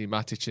you may see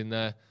Matic in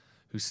there,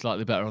 who's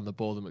slightly better on the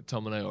ball than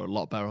McTominay, or a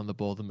lot better on the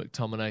ball than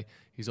McTominay.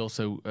 He's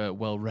also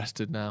well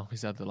rested now.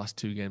 He's had the last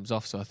 2 games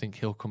off, so I think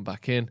he'll come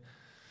back in.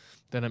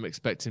 Then I'm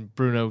expecting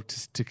Bruno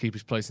to keep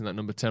his place in that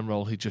number 10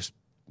 role. He just,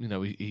 you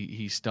know,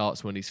 he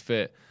starts when he's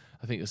fit.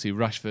 I think you'll see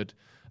Rashford.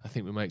 I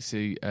think we might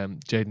see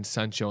Jadon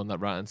Sancho on that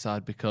right-hand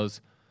side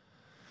because,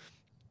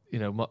 you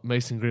know,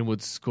 Mason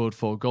Greenwood's scored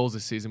 4 goals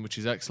this season, which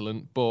is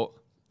excellent, but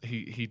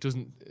he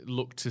doesn't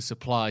look to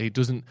supply. He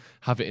doesn't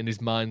have it in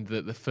his mind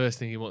that the first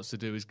thing he wants to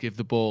do is give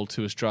the ball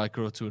to a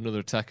striker or to another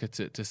attacker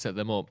to set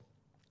them up.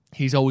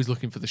 He's always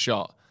looking for the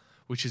shot,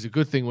 which is a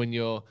good thing when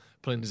you're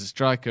playing as a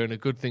striker and a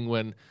good thing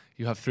when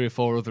you have 3 or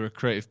 4 other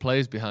creative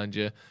players behind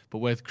you. But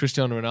with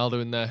Cristiano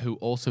Ronaldo in there, who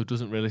also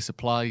doesn't really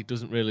supply, he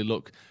doesn't really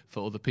look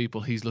for other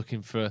people, he's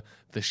looking for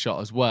the shot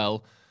as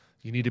well.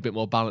 You need a bit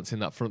more balance in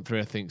that front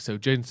 3, I think. So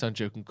Jadon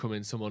Sancho can come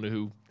in, someone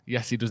who,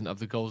 yes, he doesn't have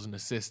the goals and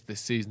assists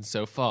this season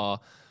so far,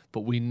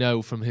 but we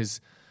know from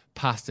his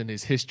past and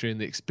his history and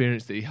the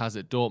experience that he has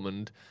at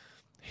Dortmund,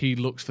 he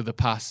looks for the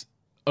pass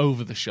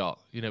over the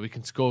shot. You know, he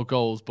can score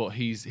goals, but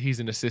he's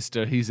an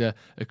assister. He's a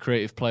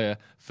creative player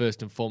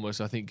first and foremost.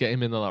 So I think get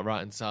him in on that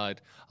right-hand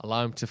side,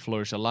 allow him to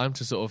flourish, allow him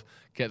to sort of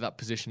get that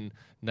position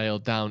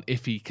nailed down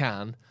if he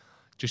can.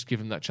 Just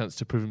give him that chance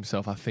to prove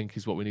himself, I think,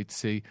 is what we need to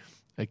see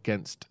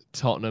against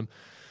Tottenham.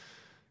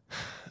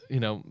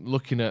 You know,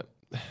 looking at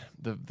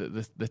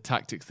the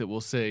tactics that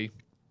we'll see,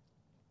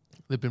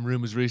 there have been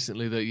rumours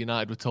recently that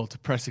United were told to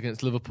press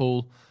against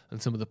Liverpool,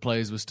 and some of the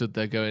players were stood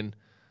there going,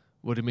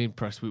 "What do you mean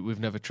press? We've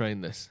never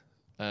trained this,"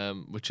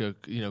 which are,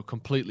 you know,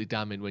 completely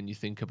damning when you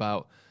think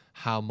about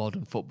how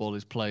modern football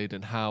is played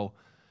and how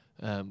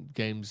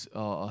games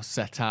are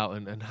set out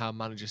and how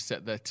managers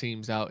set their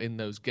teams out in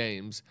those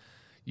games.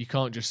 You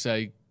can't just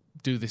say,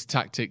 do this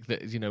tactic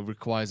that, you know,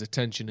 requires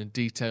attention and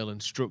detail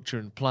and structure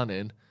and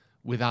planning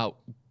without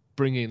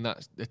bringing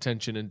that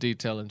attention and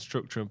detail and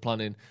structure and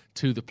planning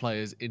to the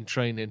players in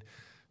training,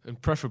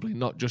 and preferably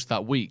not just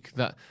that week.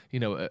 That, you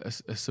know,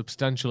 a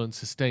substantial and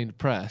sustained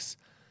press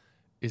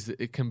is that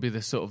it can be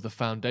the sort of the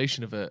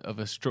foundation of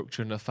a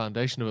structure and a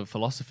foundation of a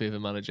philosophy of a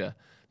manager.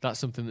 That's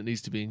something that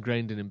needs to be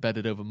ingrained and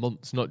embedded over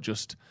months, not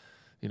just,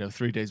 you know,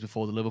 3 days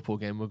before the Liverpool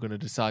game, we're going to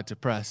decide to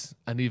press.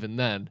 And even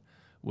then,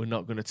 we're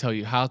not going to tell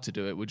you how to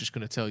do it. We're just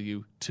going to tell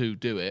you to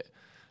do it.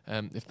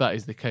 If that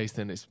is the case,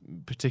 then it's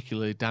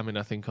particularly damning,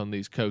 I think, on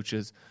these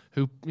coaches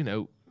who, you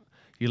know,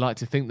 you like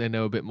to think they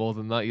know a bit more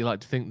than that. You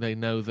like to think they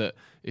know that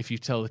if you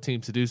tell the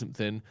team to do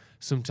something,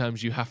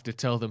 sometimes you have to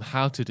tell them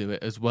how to do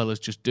it as well as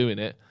just doing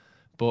it.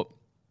 But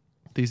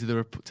these are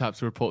the types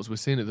of reports we're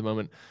seeing at the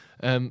moment.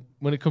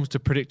 When it comes to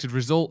predicted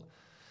result,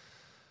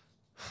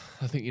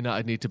 I think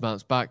United need to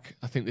bounce back.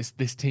 I think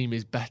this team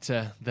is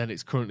better than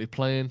it's currently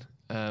playing.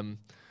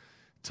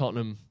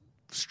 Tottenham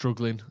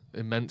struggling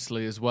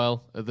immensely as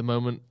well at the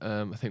moment.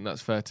 I think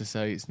that's fair to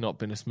say. It's not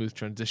been a smooth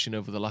transition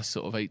over the last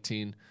sort of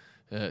 18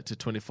 to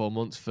 24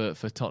 months for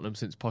Tottenham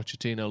since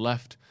Pochettino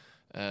left.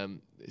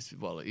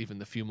 Even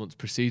the few months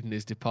preceding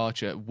his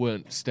departure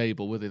weren't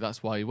stable, were they?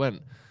 That's why he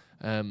went.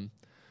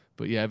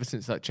 But yeah, ever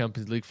since that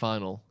Champions League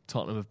final,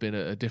 Tottenham have been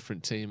a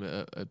different team,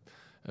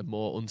 a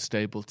more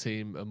unstable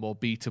team, a more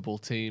beatable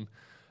team.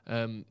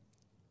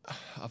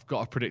 I've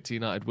got to predict a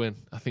United win.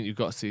 I think you've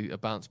got to see a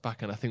bounce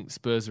back, and I think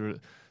Spurs are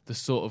the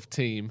sort of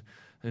team,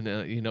 and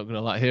you're not going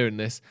to like hearing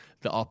this,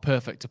 that are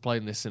perfect to play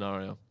in this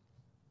scenario.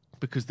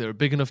 Because they're a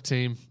big enough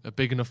team, a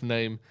big enough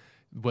name,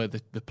 where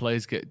the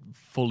players get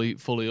fully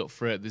up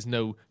for it. There's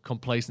no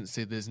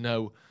complacency. There's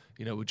no,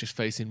 you know, we're just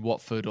facing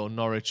Watford or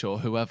Norwich or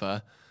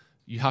whoever.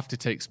 You have to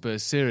take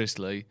Spurs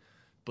seriously,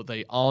 but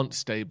they aren't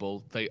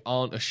stable. They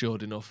aren't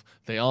assured enough.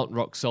 They aren't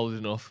rock solid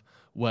enough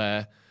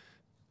where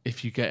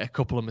if you get a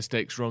couple of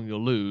mistakes wrong,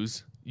 you'll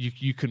lose.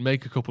 You can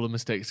make a couple of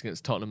mistakes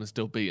against Tottenham and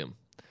still beat them.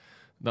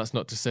 That's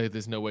not to say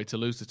there's no way to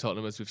lose to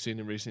Tottenham, as we've seen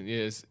in recent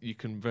years. You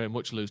can very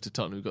much lose to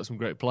Tottenham. We've got some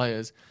great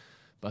players.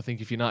 But I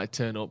think if United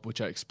turn up, which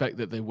I expect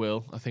that they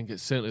will, I think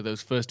it's certainly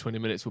those first 20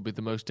 minutes will be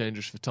the most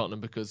dangerous for Tottenham,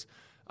 because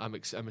I'm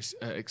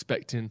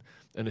expecting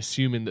and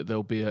assuming that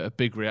there'll be a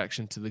big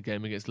reaction to the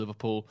game against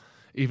Liverpool.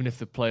 Even if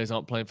the players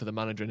aren't playing for the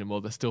manager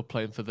anymore, they're still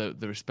playing for the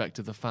respect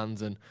of the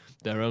fans and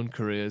their own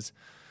careers.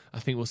 I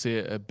think we'll see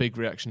a big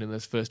reaction in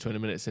those first 20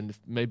 minutes, and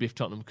maybe if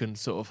Tottenham can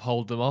sort of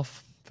hold them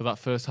off for that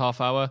first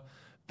half hour,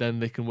 then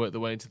they can work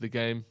their way into the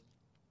game.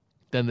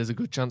 Then there's a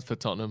good chance for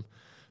Tottenham.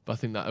 But I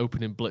think that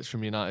opening blitz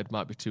from United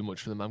might be too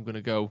much for them. I'm going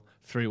to go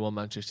 3-1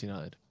 Manchester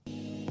United.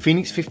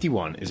 Phoenix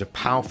 51 is a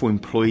powerful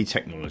employee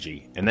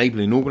technology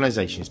enabling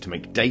organisations to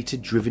make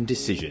data-driven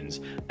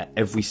decisions at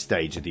every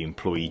stage of the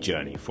employee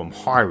journey, from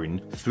hiring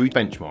through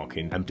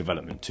benchmarking and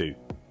development too.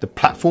 The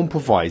platform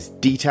provides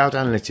detailed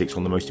analytics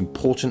on the most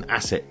important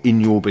asset in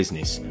your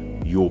business,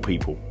 your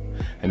people,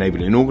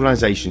 enabling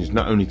organisations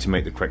not only to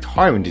make the correct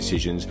hiring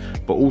decisions,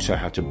 but also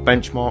how to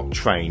benchmark,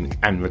 train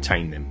and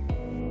retain them.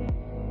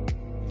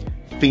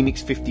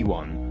 Phoenix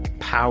 51,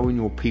 powering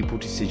your people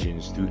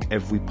decisions through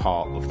every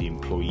part of the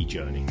employee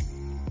journey.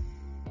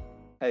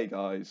 Hey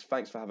guys,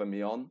 thanks for having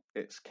me on.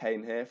 It's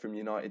Kane here from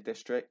United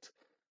District,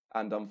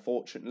 and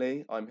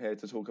unfortunately I'm here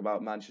to talk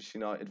about Manchester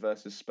United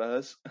versus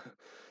Spurs.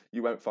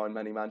 You won't find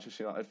many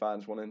Manchester United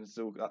fans wanting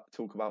to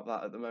talk about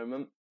that at the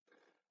moment.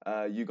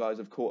 You guys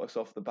have caught us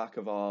off the back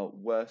of our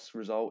worst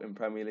result in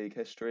Premier League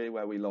history,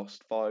 where we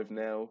lost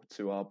 5-0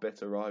 to our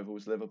bitter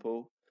rivals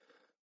Liverpool.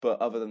 But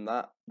other than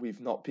that,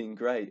 we've not been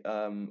great.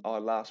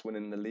 Our last win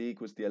in the league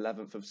was the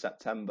 11th of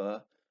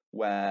September,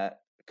 where,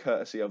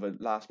 courtesy of a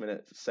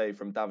last-minute save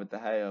from David De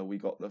Gea, we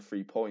got the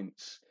 3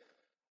 points.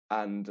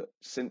 And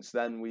since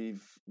then,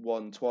 we've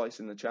won twice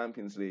in the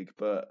Champions League,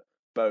 but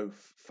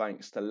both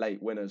thanks to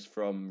late winners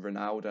from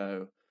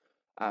Ronaldo.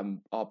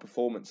 Our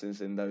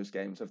performances in those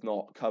games have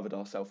not covered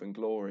ourselves in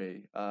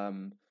glory.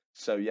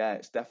 So yeah,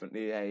 it's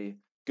definitely a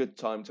good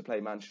time to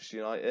play Manchester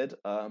United.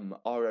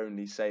 Our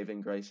only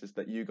saving grace is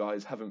that you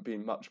guys haven't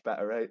been much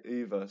better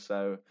either,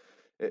 so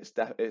it's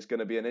going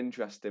to be an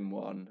interesting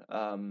one.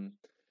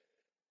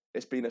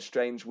 It's been a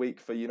strange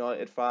week for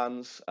United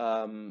fans.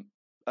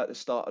 At the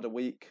start of the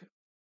week,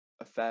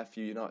 a fair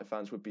few United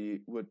fans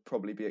would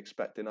probably be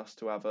expecting us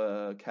to have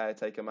a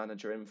caretaker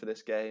manager in for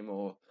this game,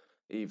 or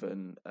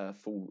even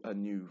a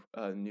new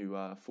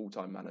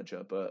full-time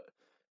manager. But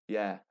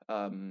yeah,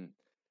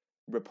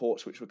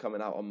 reports which were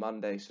coming out on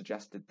Monday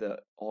suggested that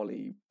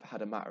Ollie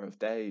had a matter of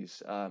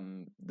days.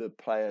 The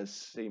players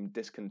seemed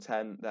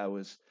discontent. There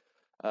was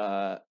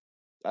a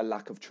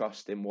lack of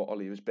trust in what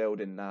Ollie was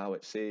building now,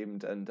 it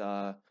seemed. And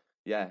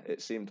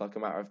it seemed like a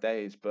matter of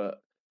days.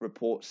 But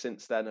reports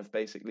since then have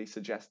basically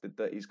suggested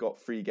that he's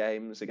got 3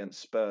 games against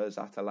Spurs,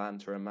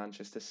 Atalanta and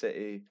Manchester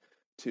City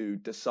to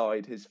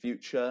decide his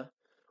future.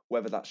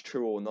 Whether that's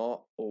true or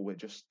not, or we're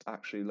just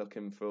actually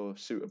looking for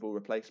suitable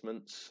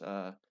replacements,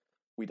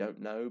 we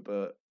don't know,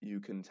 but you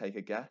can take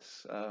a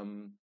guess.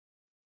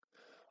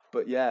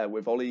 But yeah,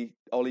 with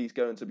Ollie's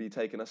going to be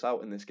taking us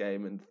out in this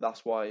game, and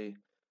that's why,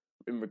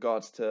 in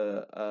regards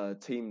to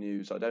team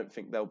news, I don't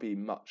think there'll be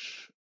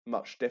much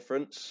much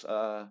difference.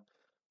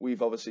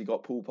 We've obviously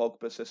got Paul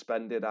Pogba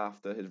suspended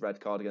after his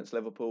red card against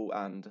Liverpool,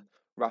 and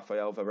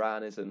Raphael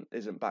Varane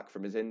isn't back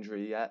from his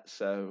injury yet,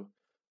 so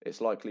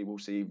it's likely we'll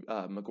see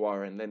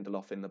Maguire and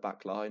Lindelof in the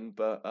back line.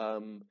 But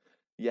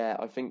yeah,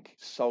 I think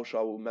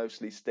Solskjaer will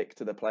mostly stick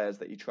to the players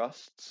that he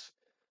trusts.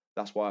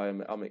 That's why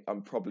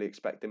I'm probably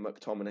expecting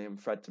McTominay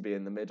and Fred to be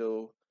in the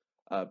middle,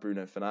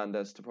 Bruno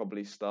Fernandes to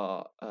probably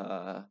start.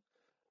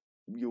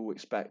 You'll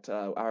expect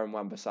Aaron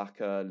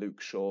Wan-Bissaka,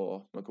 Luke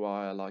Shaw,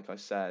 Maguire, like I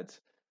said.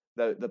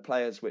 The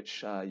players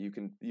which you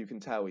can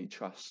tell he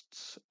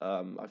trusts,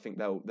 I think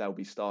they'll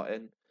be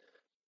starting.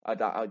 I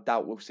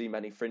doubt we'll see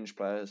many fringe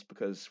players,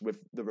 because with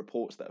the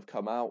reports that have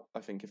come out, I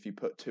think if you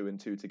put 2 and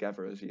 2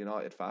 together as a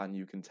United fan,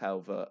 you can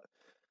tell that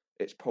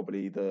it's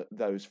probably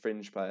those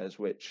fringe players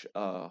which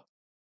are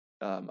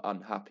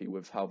unhappy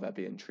with how they're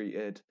being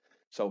treated.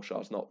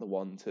 Solskjaer's not the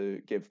one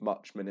to give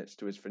much minutes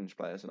to his fringe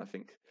players, and I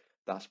think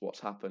that's what's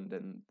happened,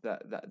 and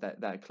that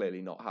they're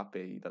clearly not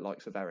happy. The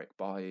likes of Eric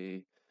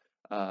Bailly,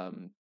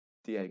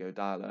 Diego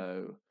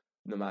Dallo,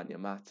 Nemanja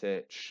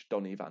Matic,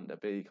 Donny van der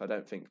Beek. I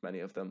don't think many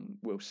of them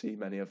will see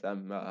many of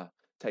them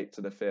take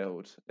to the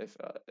field, if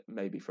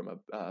maybe from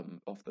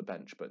off the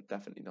bench, but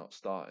definitely not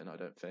starting, I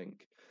don't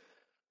think.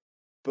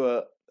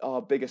 But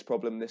our biggest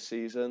problem this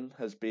season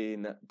has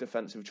been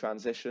defensive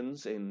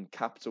transitions in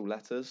capital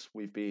letters.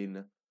 We've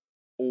been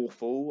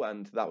awful,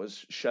 and that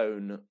was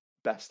shown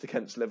best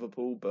against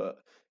Liverpool, but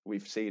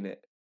we've seen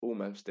it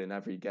almost in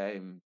every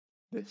game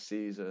this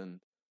season,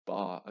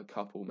 bar a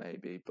couple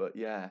maybe. But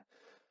yeah,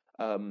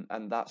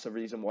 and that's a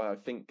reason why I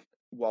think,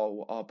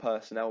 while our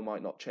personnel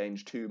might not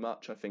change too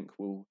much, I think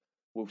we'll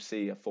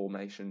see a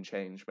formation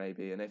change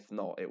maybe, and if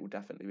not, it will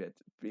definitely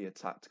be a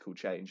tactical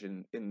change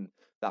in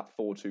that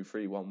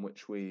 4-2-3-1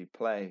 which we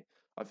play.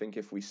 I think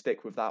if we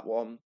stick with that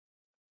one,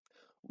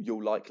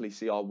 you'll likely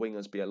see our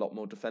wingers be a lot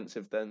more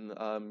defensive than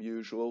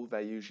usual.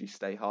 They usually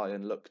stay high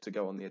and look to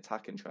go on the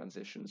attacking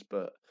transitions,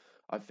 but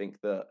I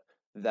think that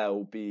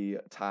they'll be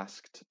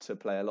tasked to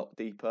play a lot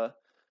deeper.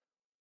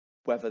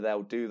 Whether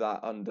they'll do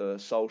that under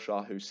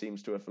Solskjaer, who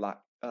seems to have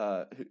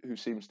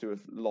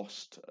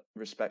lost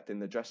respect in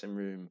the dressing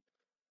room,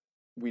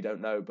 we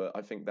don't know, but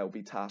I think they'll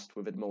be tasked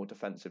with a more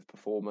defensive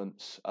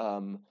performance.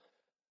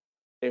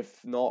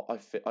 If not,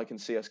 I can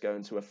see us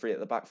going to a 3 at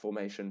the back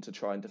formation to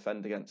try and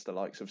defend against the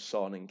likes of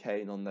Son and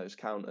Kane on those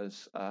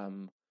counters,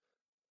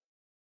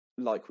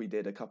 like we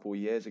did a couple of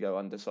years ago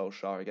under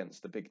Solskjaer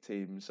against the big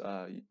teams.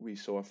 We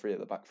saw a 3 at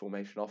the back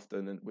formation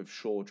often, and with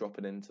Shaw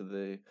dropping into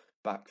the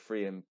back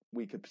 3, and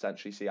we could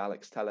potentially see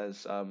Alex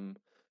Telles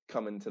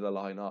come into the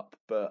lineup.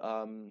 But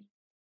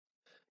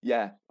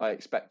yeah, I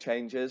expect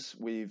changes.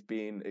 We've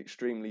been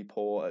extremely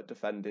poor at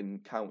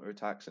defending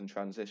counter-attacks and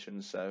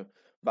transitions, so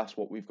that's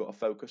what we've got to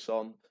focus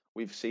on.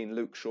 We've seen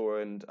Luke Shaw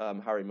and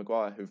Harry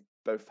Maguire, who've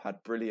both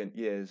had brilliant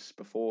years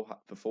before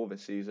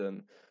this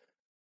season,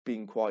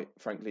 been quite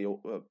frankly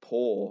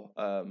poor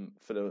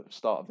for the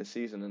start of the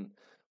season. And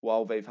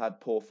while they've had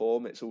poor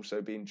form, it's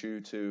also been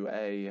due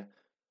to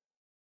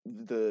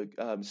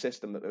the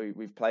system that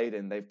we've played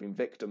in. They've been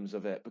victims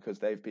of it because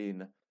they've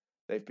been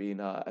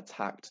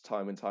attacked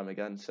time and time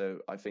again. So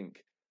I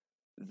think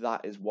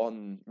that is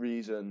one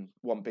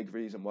big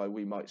reason why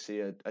we might see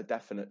a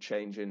definite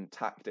change in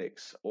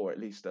tactics, or at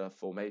least a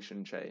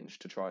formation change,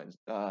 to try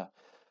and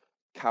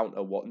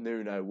counter what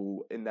Nuno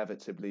will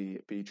inevitably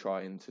be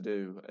trying to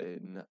do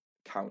in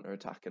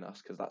counter-attacking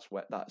us, because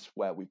that's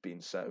where we've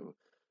been so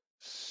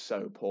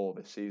poor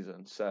this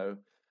season. So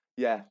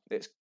yeah,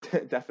 it's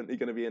definitely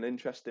going to be an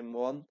interesting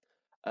one.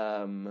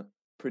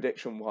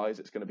 Prediction-wise,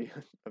 it's going to be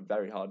a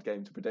very hard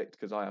game to predict,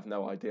 because I have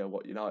no idea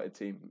what United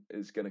team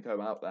is going to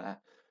come out there.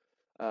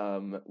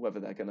 Whether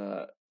they're going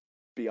to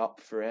be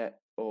up for it,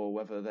 or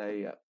whether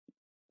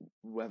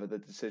the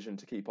decision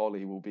to keep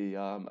Ollie will be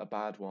a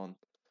bad one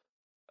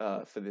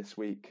for this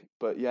week.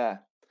 But yeah,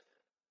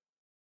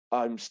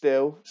 I'm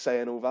still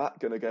saying all that.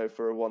 Going to go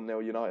for a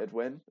 1-0 United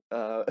win.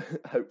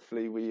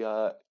 Hopefully we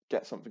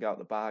get something out of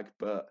the bag,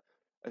 but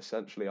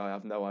essentially I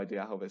have no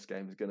idea how this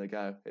game is going to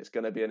go. It's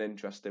going to be an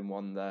interesting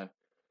one though.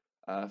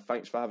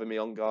 Thanks for having me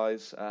on,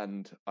 guys,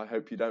 and I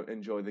hope you don't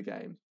enjoy the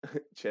game.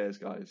 Cheers,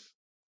 guys.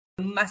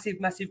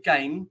 Massive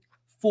game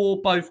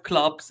for both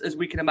clubs, as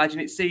we can imagine.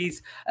 It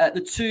sees the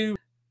two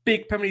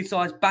big Premier League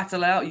sides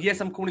battle out. Yes,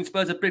 I'm calling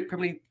Spurs a big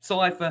Premier League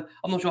side for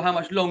I'm not sure how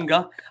much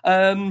longer.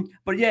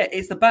 But yeah,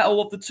 it's the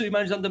battle of the two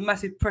managers under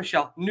massive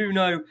pressure,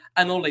 Nuno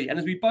and Ollie. And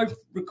as we both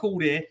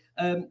record here,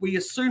 we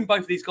assume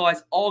both of these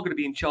guys are going to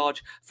be in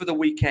charge for the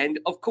weekend.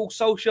 Of course,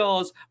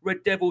 Solskjaer's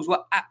Red Devils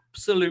were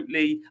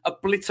absolutely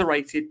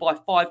obliterated by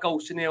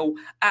 5-0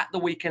 at the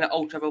weekend at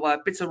Old Trafford by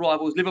bitter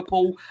rivals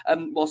Liverpool,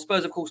 while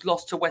Spurs, of course,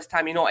 lost to West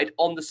Ham United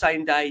on the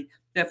same day.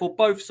 Therefore,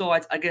 both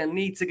sides are going to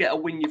need to get a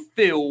win, you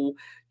feel,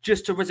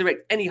 just to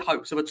resurrect any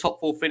hopes of a top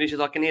 4 finish, as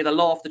I can hear the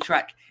laughter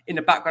track in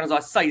the background as I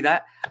say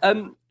that.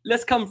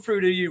 Let's come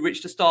through to you,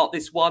 Rich, to start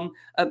this one.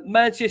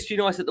 Manchester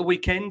United at the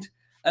weekend.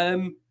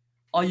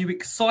 Are you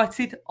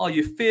excited? Are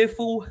you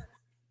fearful?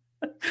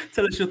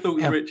 Tell us your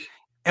thoughts, Rich.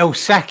 El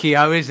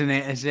Sacchio, isn't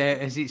it?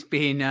 As it's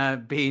being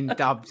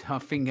dubbed. I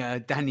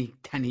think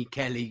Danny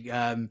Kelly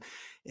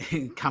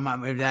come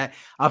up with that.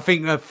 I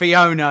think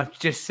Fiona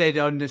just said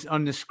on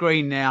the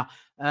screen now,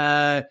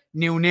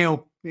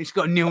 0-0. It's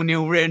got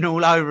 0-0 written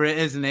all over it,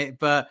 isn't it?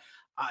 But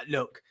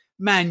look,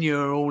 Man U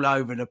are all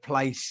over the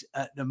place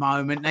at the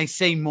moment. They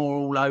seem more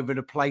all over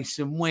the place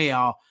than we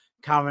are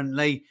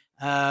currently.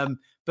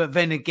 But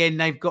then again,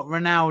 they've got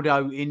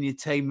Ronaldo in your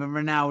team, and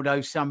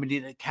Ronaldo's somebody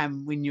that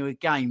can win you a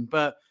game.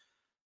 But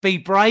be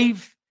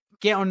brave,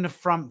 get on the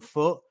front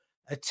foot.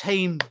 A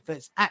team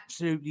that's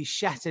absolutely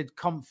shattered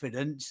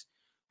confidence,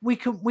 we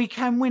can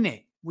win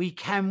it. We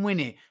can win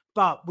it.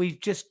 But we've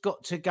just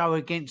got to go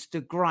against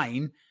the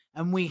grain,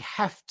 and we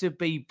have to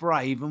be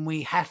brave, and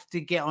we have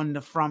to get on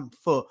the front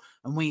foot,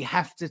 and we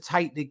have to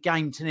take the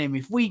game to them.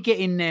 If we get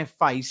in their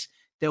face,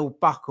 they'll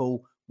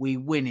buckle. We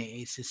win it.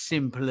 It's as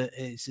simple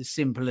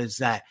as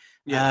that.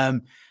 Yeah.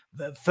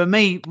 For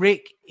me,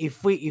 Rick,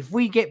 if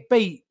we get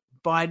beat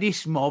by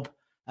this mob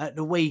at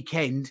the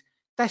weekend,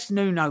 that's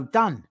Nuno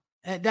done.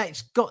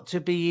 That's got to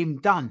be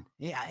him done.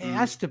 It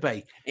has to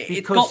be.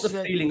 It's got the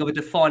feeling of a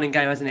defining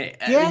game, hasn't it?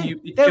 Yeah,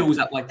 It feels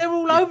that way. They're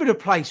all over the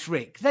place,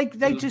 Rick.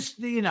 They just,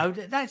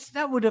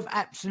 that would have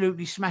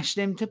absolutely smashed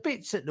them to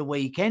bits at the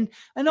weekend.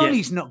 And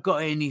Ollie's not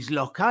got it in his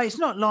locker. It's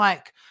not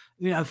like,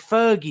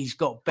 Fergie's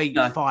got beat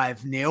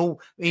 5-0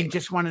 in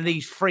just one of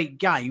these freak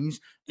games.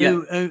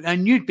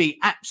 And you'd be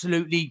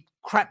absolutely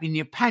crapping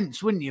your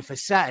pants, wouldn't you, for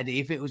Saturday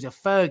if it was a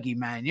Fergie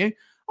Man U?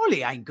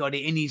 Ollie ain't got it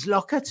in his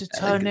locker to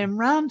turn them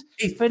round.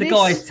 The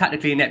guy's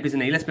tactically inept, isn't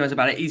he? Let's be honest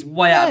about it. He's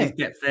way out of his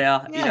depth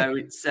there. Yeah.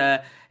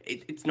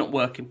 It's not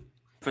working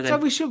for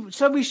them.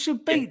 So we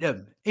should beat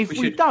them. If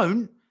we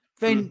don't,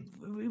 then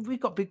we've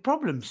got big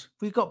problems.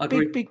 We've got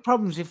big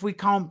problems if we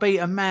can't beat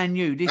a Man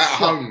U. At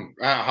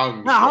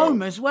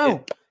home as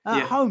well.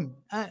 At home.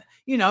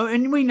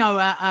 And we know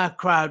our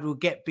crowd will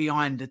get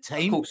behind the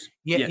team. Of course.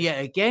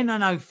 Yet again, I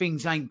know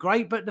things ain't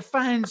great, but the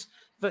fans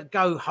that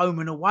go home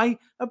and away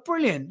are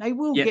brilliant. They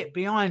will get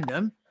behind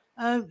them.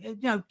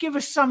 Give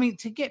us something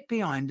to get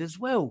behind as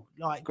well.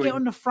 Like, get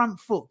on the front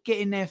foot, get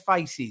in their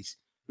faces.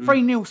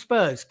 3-0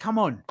 Spurs, come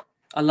on.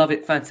 I love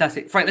it.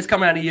 Fantastic. Frank, let's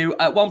come around to you.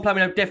 One player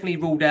we know definitely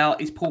ruled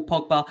out is Paul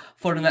Pogba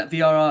following that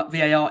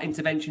VAR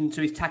intervention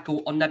to his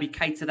tackle on Naby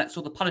Keita that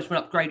saw the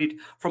punishment upgraded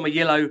from a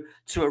yellow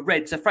to a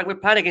red. So, Frank, we're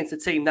playing against a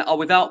team that are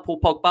without Paul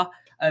Pogba.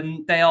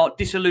 They are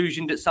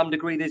disillusioned at some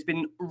degree. There's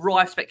been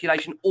rife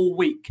speculation all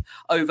week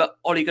over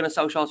Ole Gunnar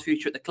Solskjaer's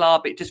future at the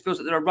club. It just feels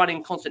like they're a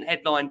running constant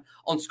headline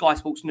on Sky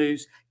Sports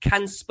News.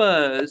 Can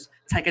Spurs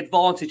take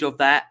advantage of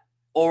that?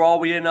 Or are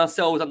we in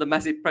ourselves under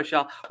massive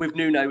pressure with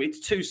Nuno? It's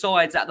two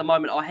sides at the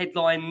moment. Our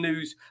headline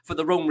news for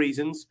the wrong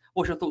reasons.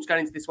 What's your thoughts going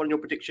into this one and your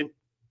prediction?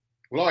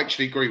 Well, I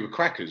actually agree with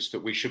Crackers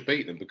that we should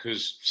beat them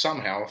because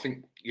somehow I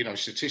think,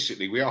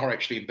 statistically, we are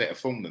actually in better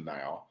form than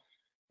they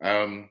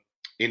are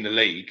in the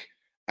league.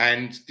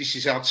 And this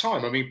is our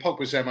time. I mean,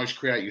 Pogba's our most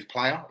creative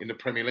player in the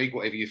Premier League.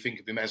 Whatever you think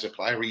of him as a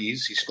player, he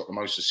is. He's got the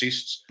most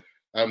assists.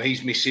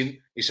 He's missing.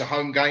 It's a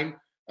home game.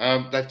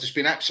 They've just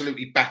been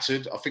absolutely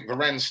battered. I think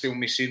Varane's still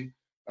missing.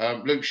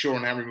 Luke Shaw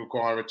and Harry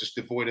Maguire are just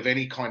devoid of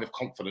any kind of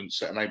confidence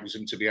that enables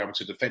them to be able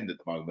to defend at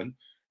the moment.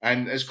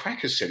 And as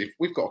Crackers said, if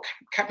we've got to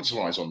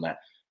capitalise on that.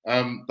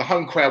 The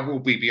home crowd will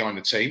be behind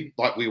the team,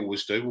 like we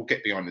always do. We'll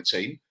get behind the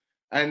team.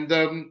 And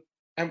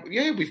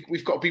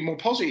we've got to be more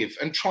positive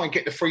and try and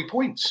get the 3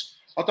 points.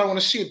 I don't want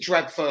to see a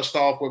drab first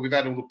half where we've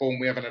had all the ball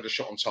and we haven't had a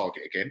shot on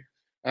target again.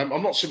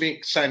 I'm not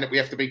saying that we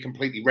have to be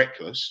completely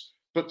reckless,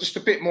 but just a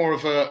bit more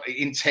of a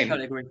intent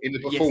in the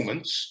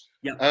performance.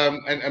 Yes.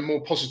 And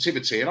more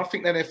positivity. And I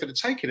think they're there for the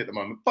taking at the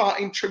moment.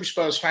 But in true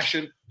Spurs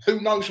fashion, who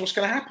knows what's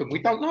going to happen? We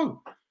don't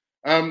know.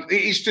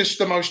 It is just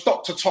the most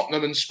Dr.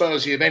 Tottenham and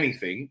Spursy of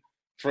anything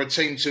for a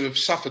team to have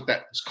suffered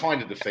that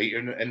kind of defeat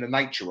and the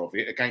nature of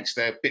it against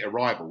their bitter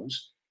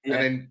rivals. Yeah.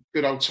 And then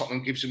good old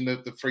Tottenham gives them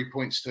the 3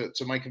 points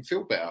to make them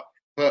feel better.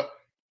 But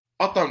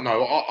I don't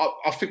know.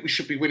 I think we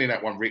should be winning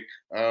that one, Rick.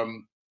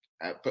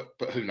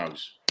 But who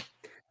knows?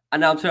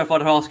 And now I'm terrified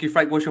to ask you,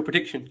 Frank, what's your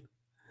prediction?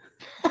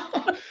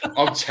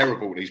 I'm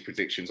terrible at these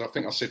predictions. I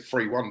think I said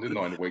 3-1, didn't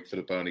I, in the week for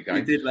the Burnley game?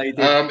 You did, mate.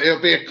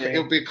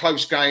 It'll be a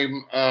close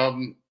game.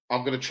 I'm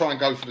going to try and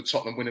go for the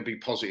Tottenham win and be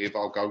positive.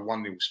 I'll go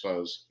 1-0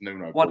 Spurs.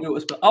 Nuno.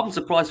 1-0 Spurs. I'm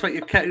surprised, Frank,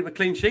 you've kept a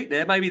clean sheet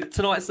there.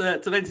 Tonight's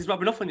event is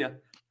rubbing off on you.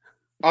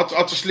 I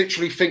just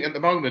literally think at the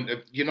moment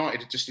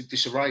United are just in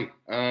disarray.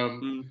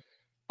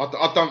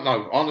 I don't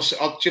know. Honestly,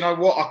 do you know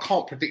what? I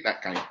can't predict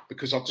that game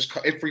because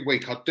every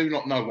week I do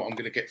not know what I'm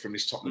going to get from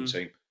this Tottenham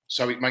team.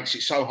 So it makes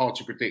it so hard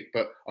to predict.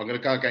 But I'm going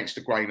to go against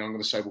the grain. I'm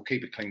going to say we'll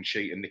keep a clean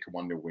sheet and nick a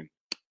 1-0 win.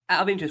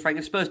 Out of interest, Frank,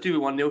 if Spurs do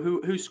win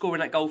 1-0, who's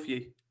scoring that goal for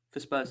you, for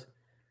Spurs?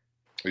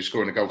 Who's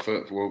scoring a goal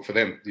for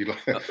them?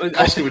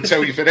 Costa would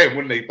tell you for them,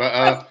 wouldn't he?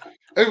 But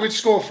who would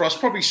score for us?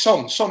 Probably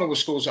Son. Son always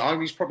scores at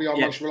home. He's probably our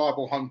most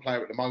reliable home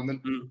player at the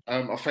moment.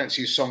 I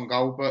fancy his Son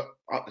goal. But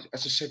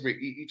as I said, Rick,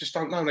 you just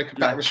don't know. They could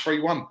batter us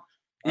 3-1.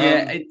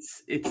 Yeah,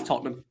 it's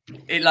Tottenham.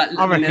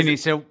 I reckon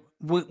it's a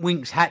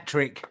Winks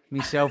hat-trick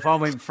myself. I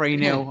went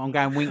 3-0. I'm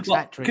going Winks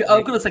hat-trick.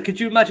 I've got to say, could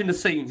you imagine the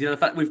scenes? The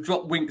fact we've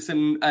dropped Winks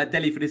and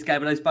Dele for this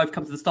game and those both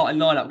come to the starting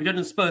lineup. Could you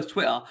imagine Spurs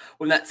Twitter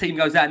when that team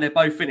goes out and they're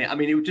both in it? I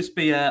mean, it would just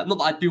be, not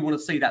that I do want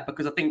to see that,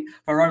 because I think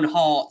for our own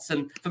hearts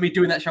and for me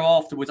doing that show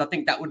afterwards, I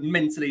think that would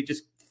mentally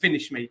just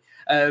finish me.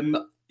 I'm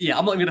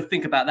not even going to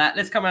think about that.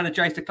 Let's come around to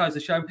Jace to close the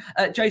show.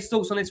 Jace,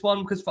 thoughts on this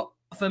one? Because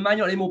for Man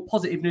United, more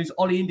positive news.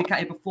 Ollie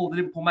indicated before the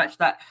Liverpool match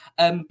that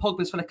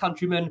Pogba's fellow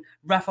countrymen,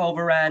 Rafael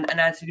Varane and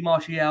Anthony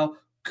Martial,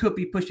 could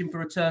be pushing for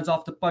returns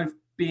after both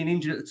being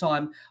injured at the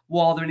time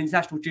while they're in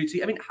international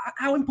duty. I mean,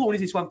 how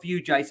important is this one for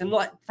you, Jason?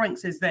 Like Frank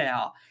says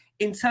there,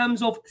 in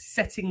terms of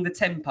setting the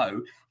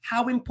tempo,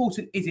 how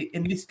important is it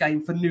in this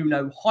game for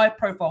Nuno?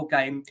 High-profile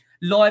game,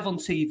 live on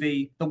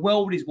TV, the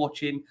world is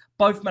watching,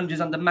 both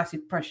managers under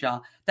massive pressure,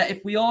 that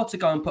if we are to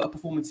go and put a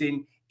performance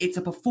in, it's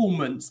a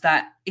performance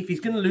that if he's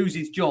going to lose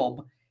his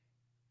job,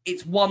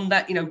 it's one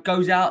that,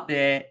 goes out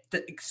there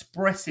that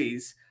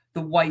expresses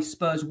the way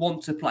Spurs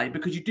want to play,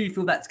 because you do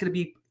feel that's going to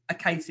be a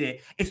case here.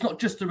 It's not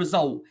just the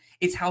result,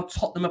 it's how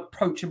Tottenham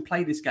approach and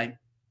play this game.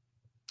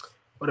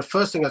 Well, the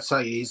first thing I'd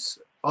say is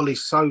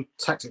Ollie's so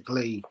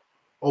tactically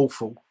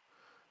awful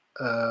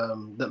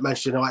that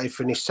Manchester United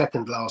finished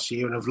second last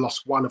year and have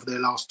lost one of their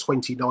last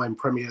 29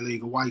 Premier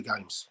League away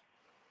games.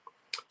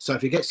 So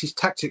if he gets his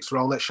tactics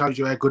wrong, that shows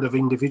you how good of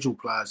individual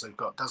players they've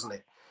got, doesn't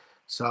it?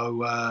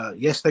 So,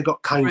 yes, they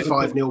got caned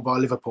 5-0 by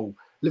Liverpool.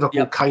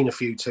 Liverpool cane a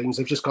few teams.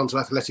 They've just gone to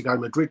Atletico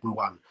Madrid and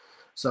won.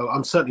 So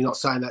I'm certainly not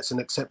saying that's an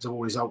acceptable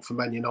result for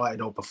Man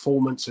United or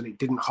performance, and it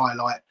didn't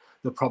highlight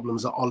the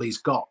problems that Ollie's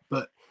got.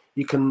 But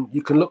you can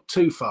look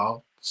too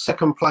far.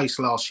 Second place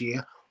last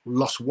year,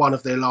 lost one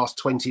of their last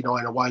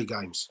 29 away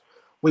games.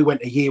 We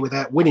went a year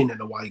without winning an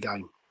away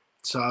game.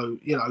 So,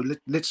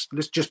 let's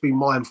just be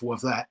mindful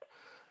of that.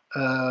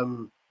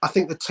 I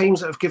think the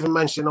teams that have given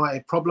Manchester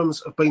United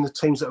problems have been the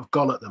teams that have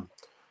gone at them,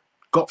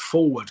 got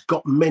forward,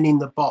 got men in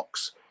the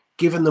box,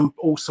 given them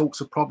all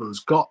sorts of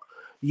problems,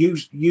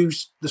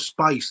 used the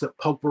space that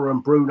Pogba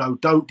and Bruno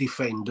don't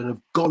defend and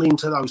have gone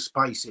into those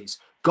spaces,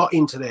 got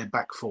into their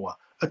back four.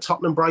 Are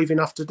Tottenham brave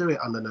enough to do it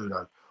under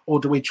Nuno? Or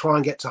do we try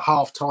and get to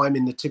half-time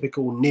in the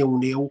typical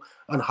 0-0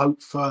 and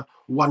hope for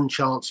one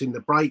chance in the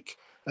break?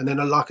 And then,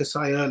 like I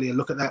say earlier,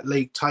 look at that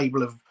league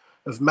table of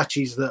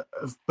matches that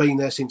have been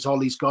there since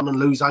Ollie's gone and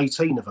lose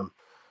 18 of them.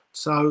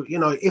 So,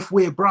 if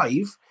we're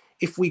brave,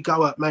 if we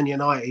go at Man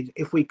United,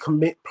 if we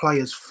commit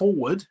players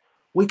forward,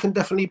 we can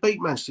definitely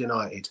beat Manchester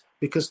United,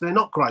 because they're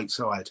not great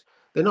side.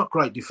 They're not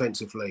great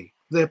defensively.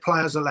 Their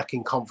players are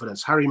lacking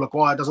confidence. Harry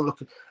Maguire doesn't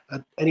look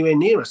anywhere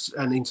near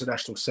an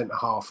international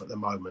centre-half at the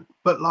moment.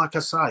 But like I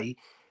say,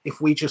 if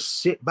we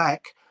just sit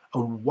back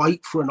and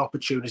wait for an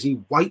opportunity,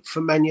 wait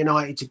for Man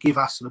United to give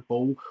us the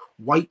ball,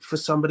 wait for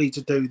somebody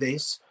to do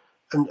this,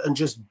 and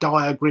just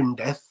die a grim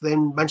death,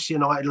 then Manchester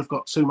United have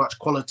got too much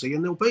quality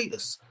and they'll beat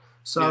us.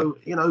 So,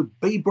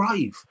 be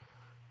brave.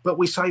 But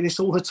we say this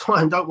all the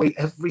time, don't we?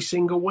 Every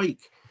single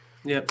week.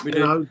 Yeah, we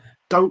do.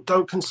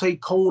 Don't concede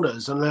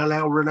corners and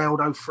allow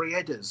Ronaldo free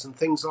headers and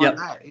things like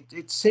that.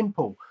 It's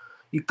simple.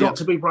 You've got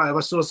to be brave.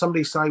 I saw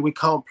somebody say we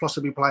can't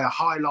possibly play a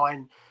high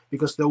line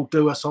because they'll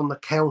do us on the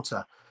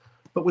counter.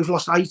 But we've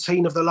lost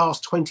 18 of the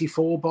last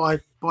 24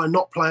 by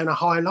not playing a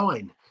high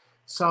line.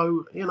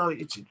 So,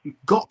 you've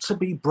got to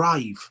be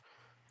brave.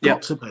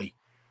 Got to be.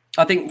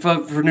 I think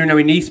for Nuno,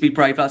 he needs to be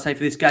brave, like I say, for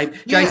this game.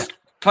 Jace,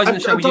 closing the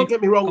show with you. Don't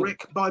get me wrong,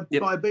 Rick. By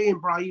being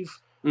brave,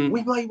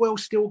 we may well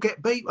still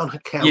get beat on a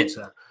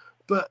counter.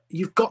 But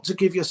you've got to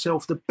give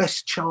yourself the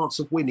best chance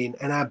of winning.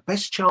 And our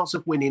best chance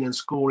of winning and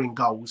scoring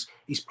goals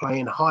is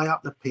playing high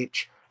up the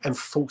pitch and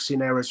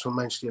forcing errors from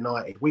Manchester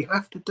United. We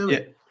have to do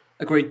it.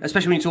 Agree.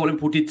 Especially when you saw what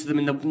Liverpool did to them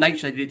and the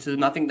nature they did to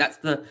them. I think that's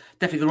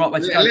definitely the right way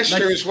to go.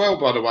 Leicester as well,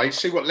 by the way.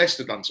 See what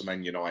Leicester done to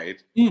Man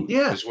United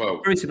as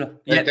well. Very similar.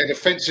 They're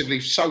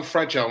defensively so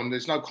fragile and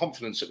there's no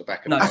confidence at the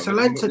back of the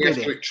Atalanta did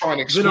it.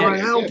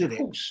 Villarreal did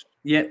it.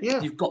 Yeah,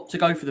 you've got to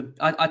go for them.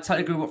 I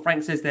totally agree with what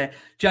Frank says there.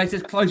 Jace,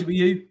 let's close it with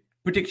you.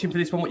 Prediction for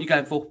this one, what are you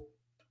going for?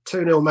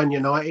 2-0 Man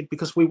United,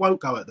 because we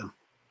won't go at them.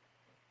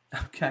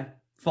 Okay,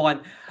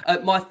 fine.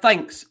 My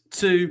thanks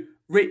to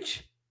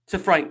Rich, to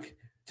Frank,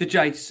 to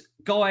Jace.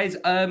 Guys,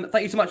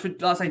 thank you so much for,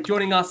 like I say,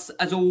 joining us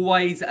as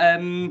always.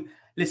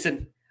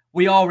 Listen,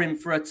 we are in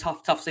for a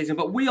tough season,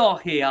 but we are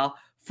here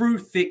through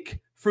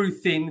thick, through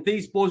thin.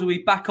 These boys will be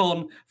back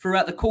on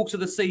throughout the course of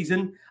the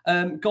season,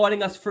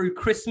 guiding us through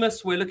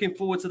Christmas. We're looking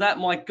forward to that.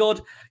 My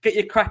God, get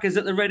your crackers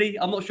at the ready.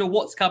 I'm not sure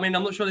what's coming.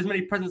 I'm not sure there's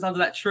many presents under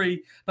that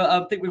tree, but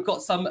I think we've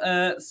got some...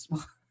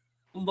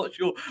 I'm not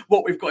sure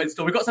what we've got in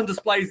store. We've got some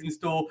displays in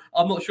store.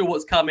 I'm not sure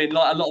what's coming,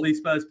 like a lot of these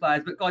Spurs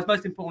players. But guys,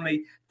 most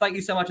importantly, thank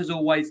you so much as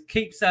always.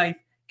 Keep safe,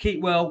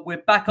 keep well. We're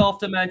back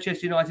after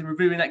Manchester United,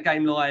 reviewing that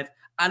game live.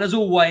 And as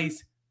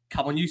always,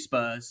 come on you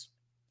Spurs.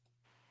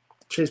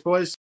 Cheers,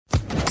 boys.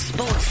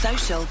 Sports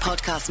Social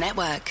Podcast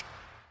Network.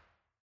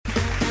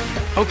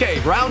 Okay,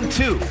 round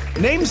two.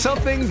 Name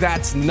something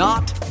that's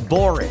not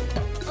boring.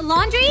 A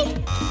laundry?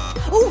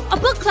 Ooh, a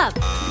book club.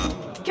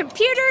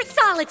 Computer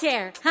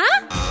solitaire,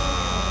 huh?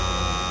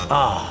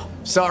 Ah,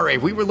 Sorry,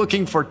 we were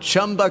looking for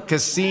Chumba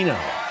Casino.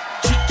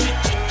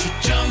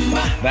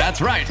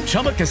 That's right.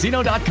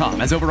 ChumbaCasino.com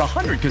has over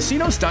 100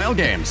 casino-style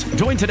games.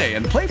 Join today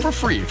and play for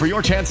free for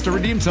your chance to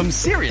redeem some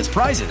serious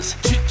prizes.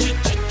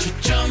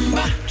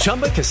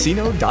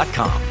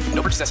 ChumbaCasino.com.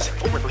 No purchase necessary.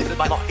 Void where prohibited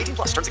by law. 18+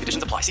 terms and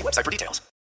conditions apply. See website for details.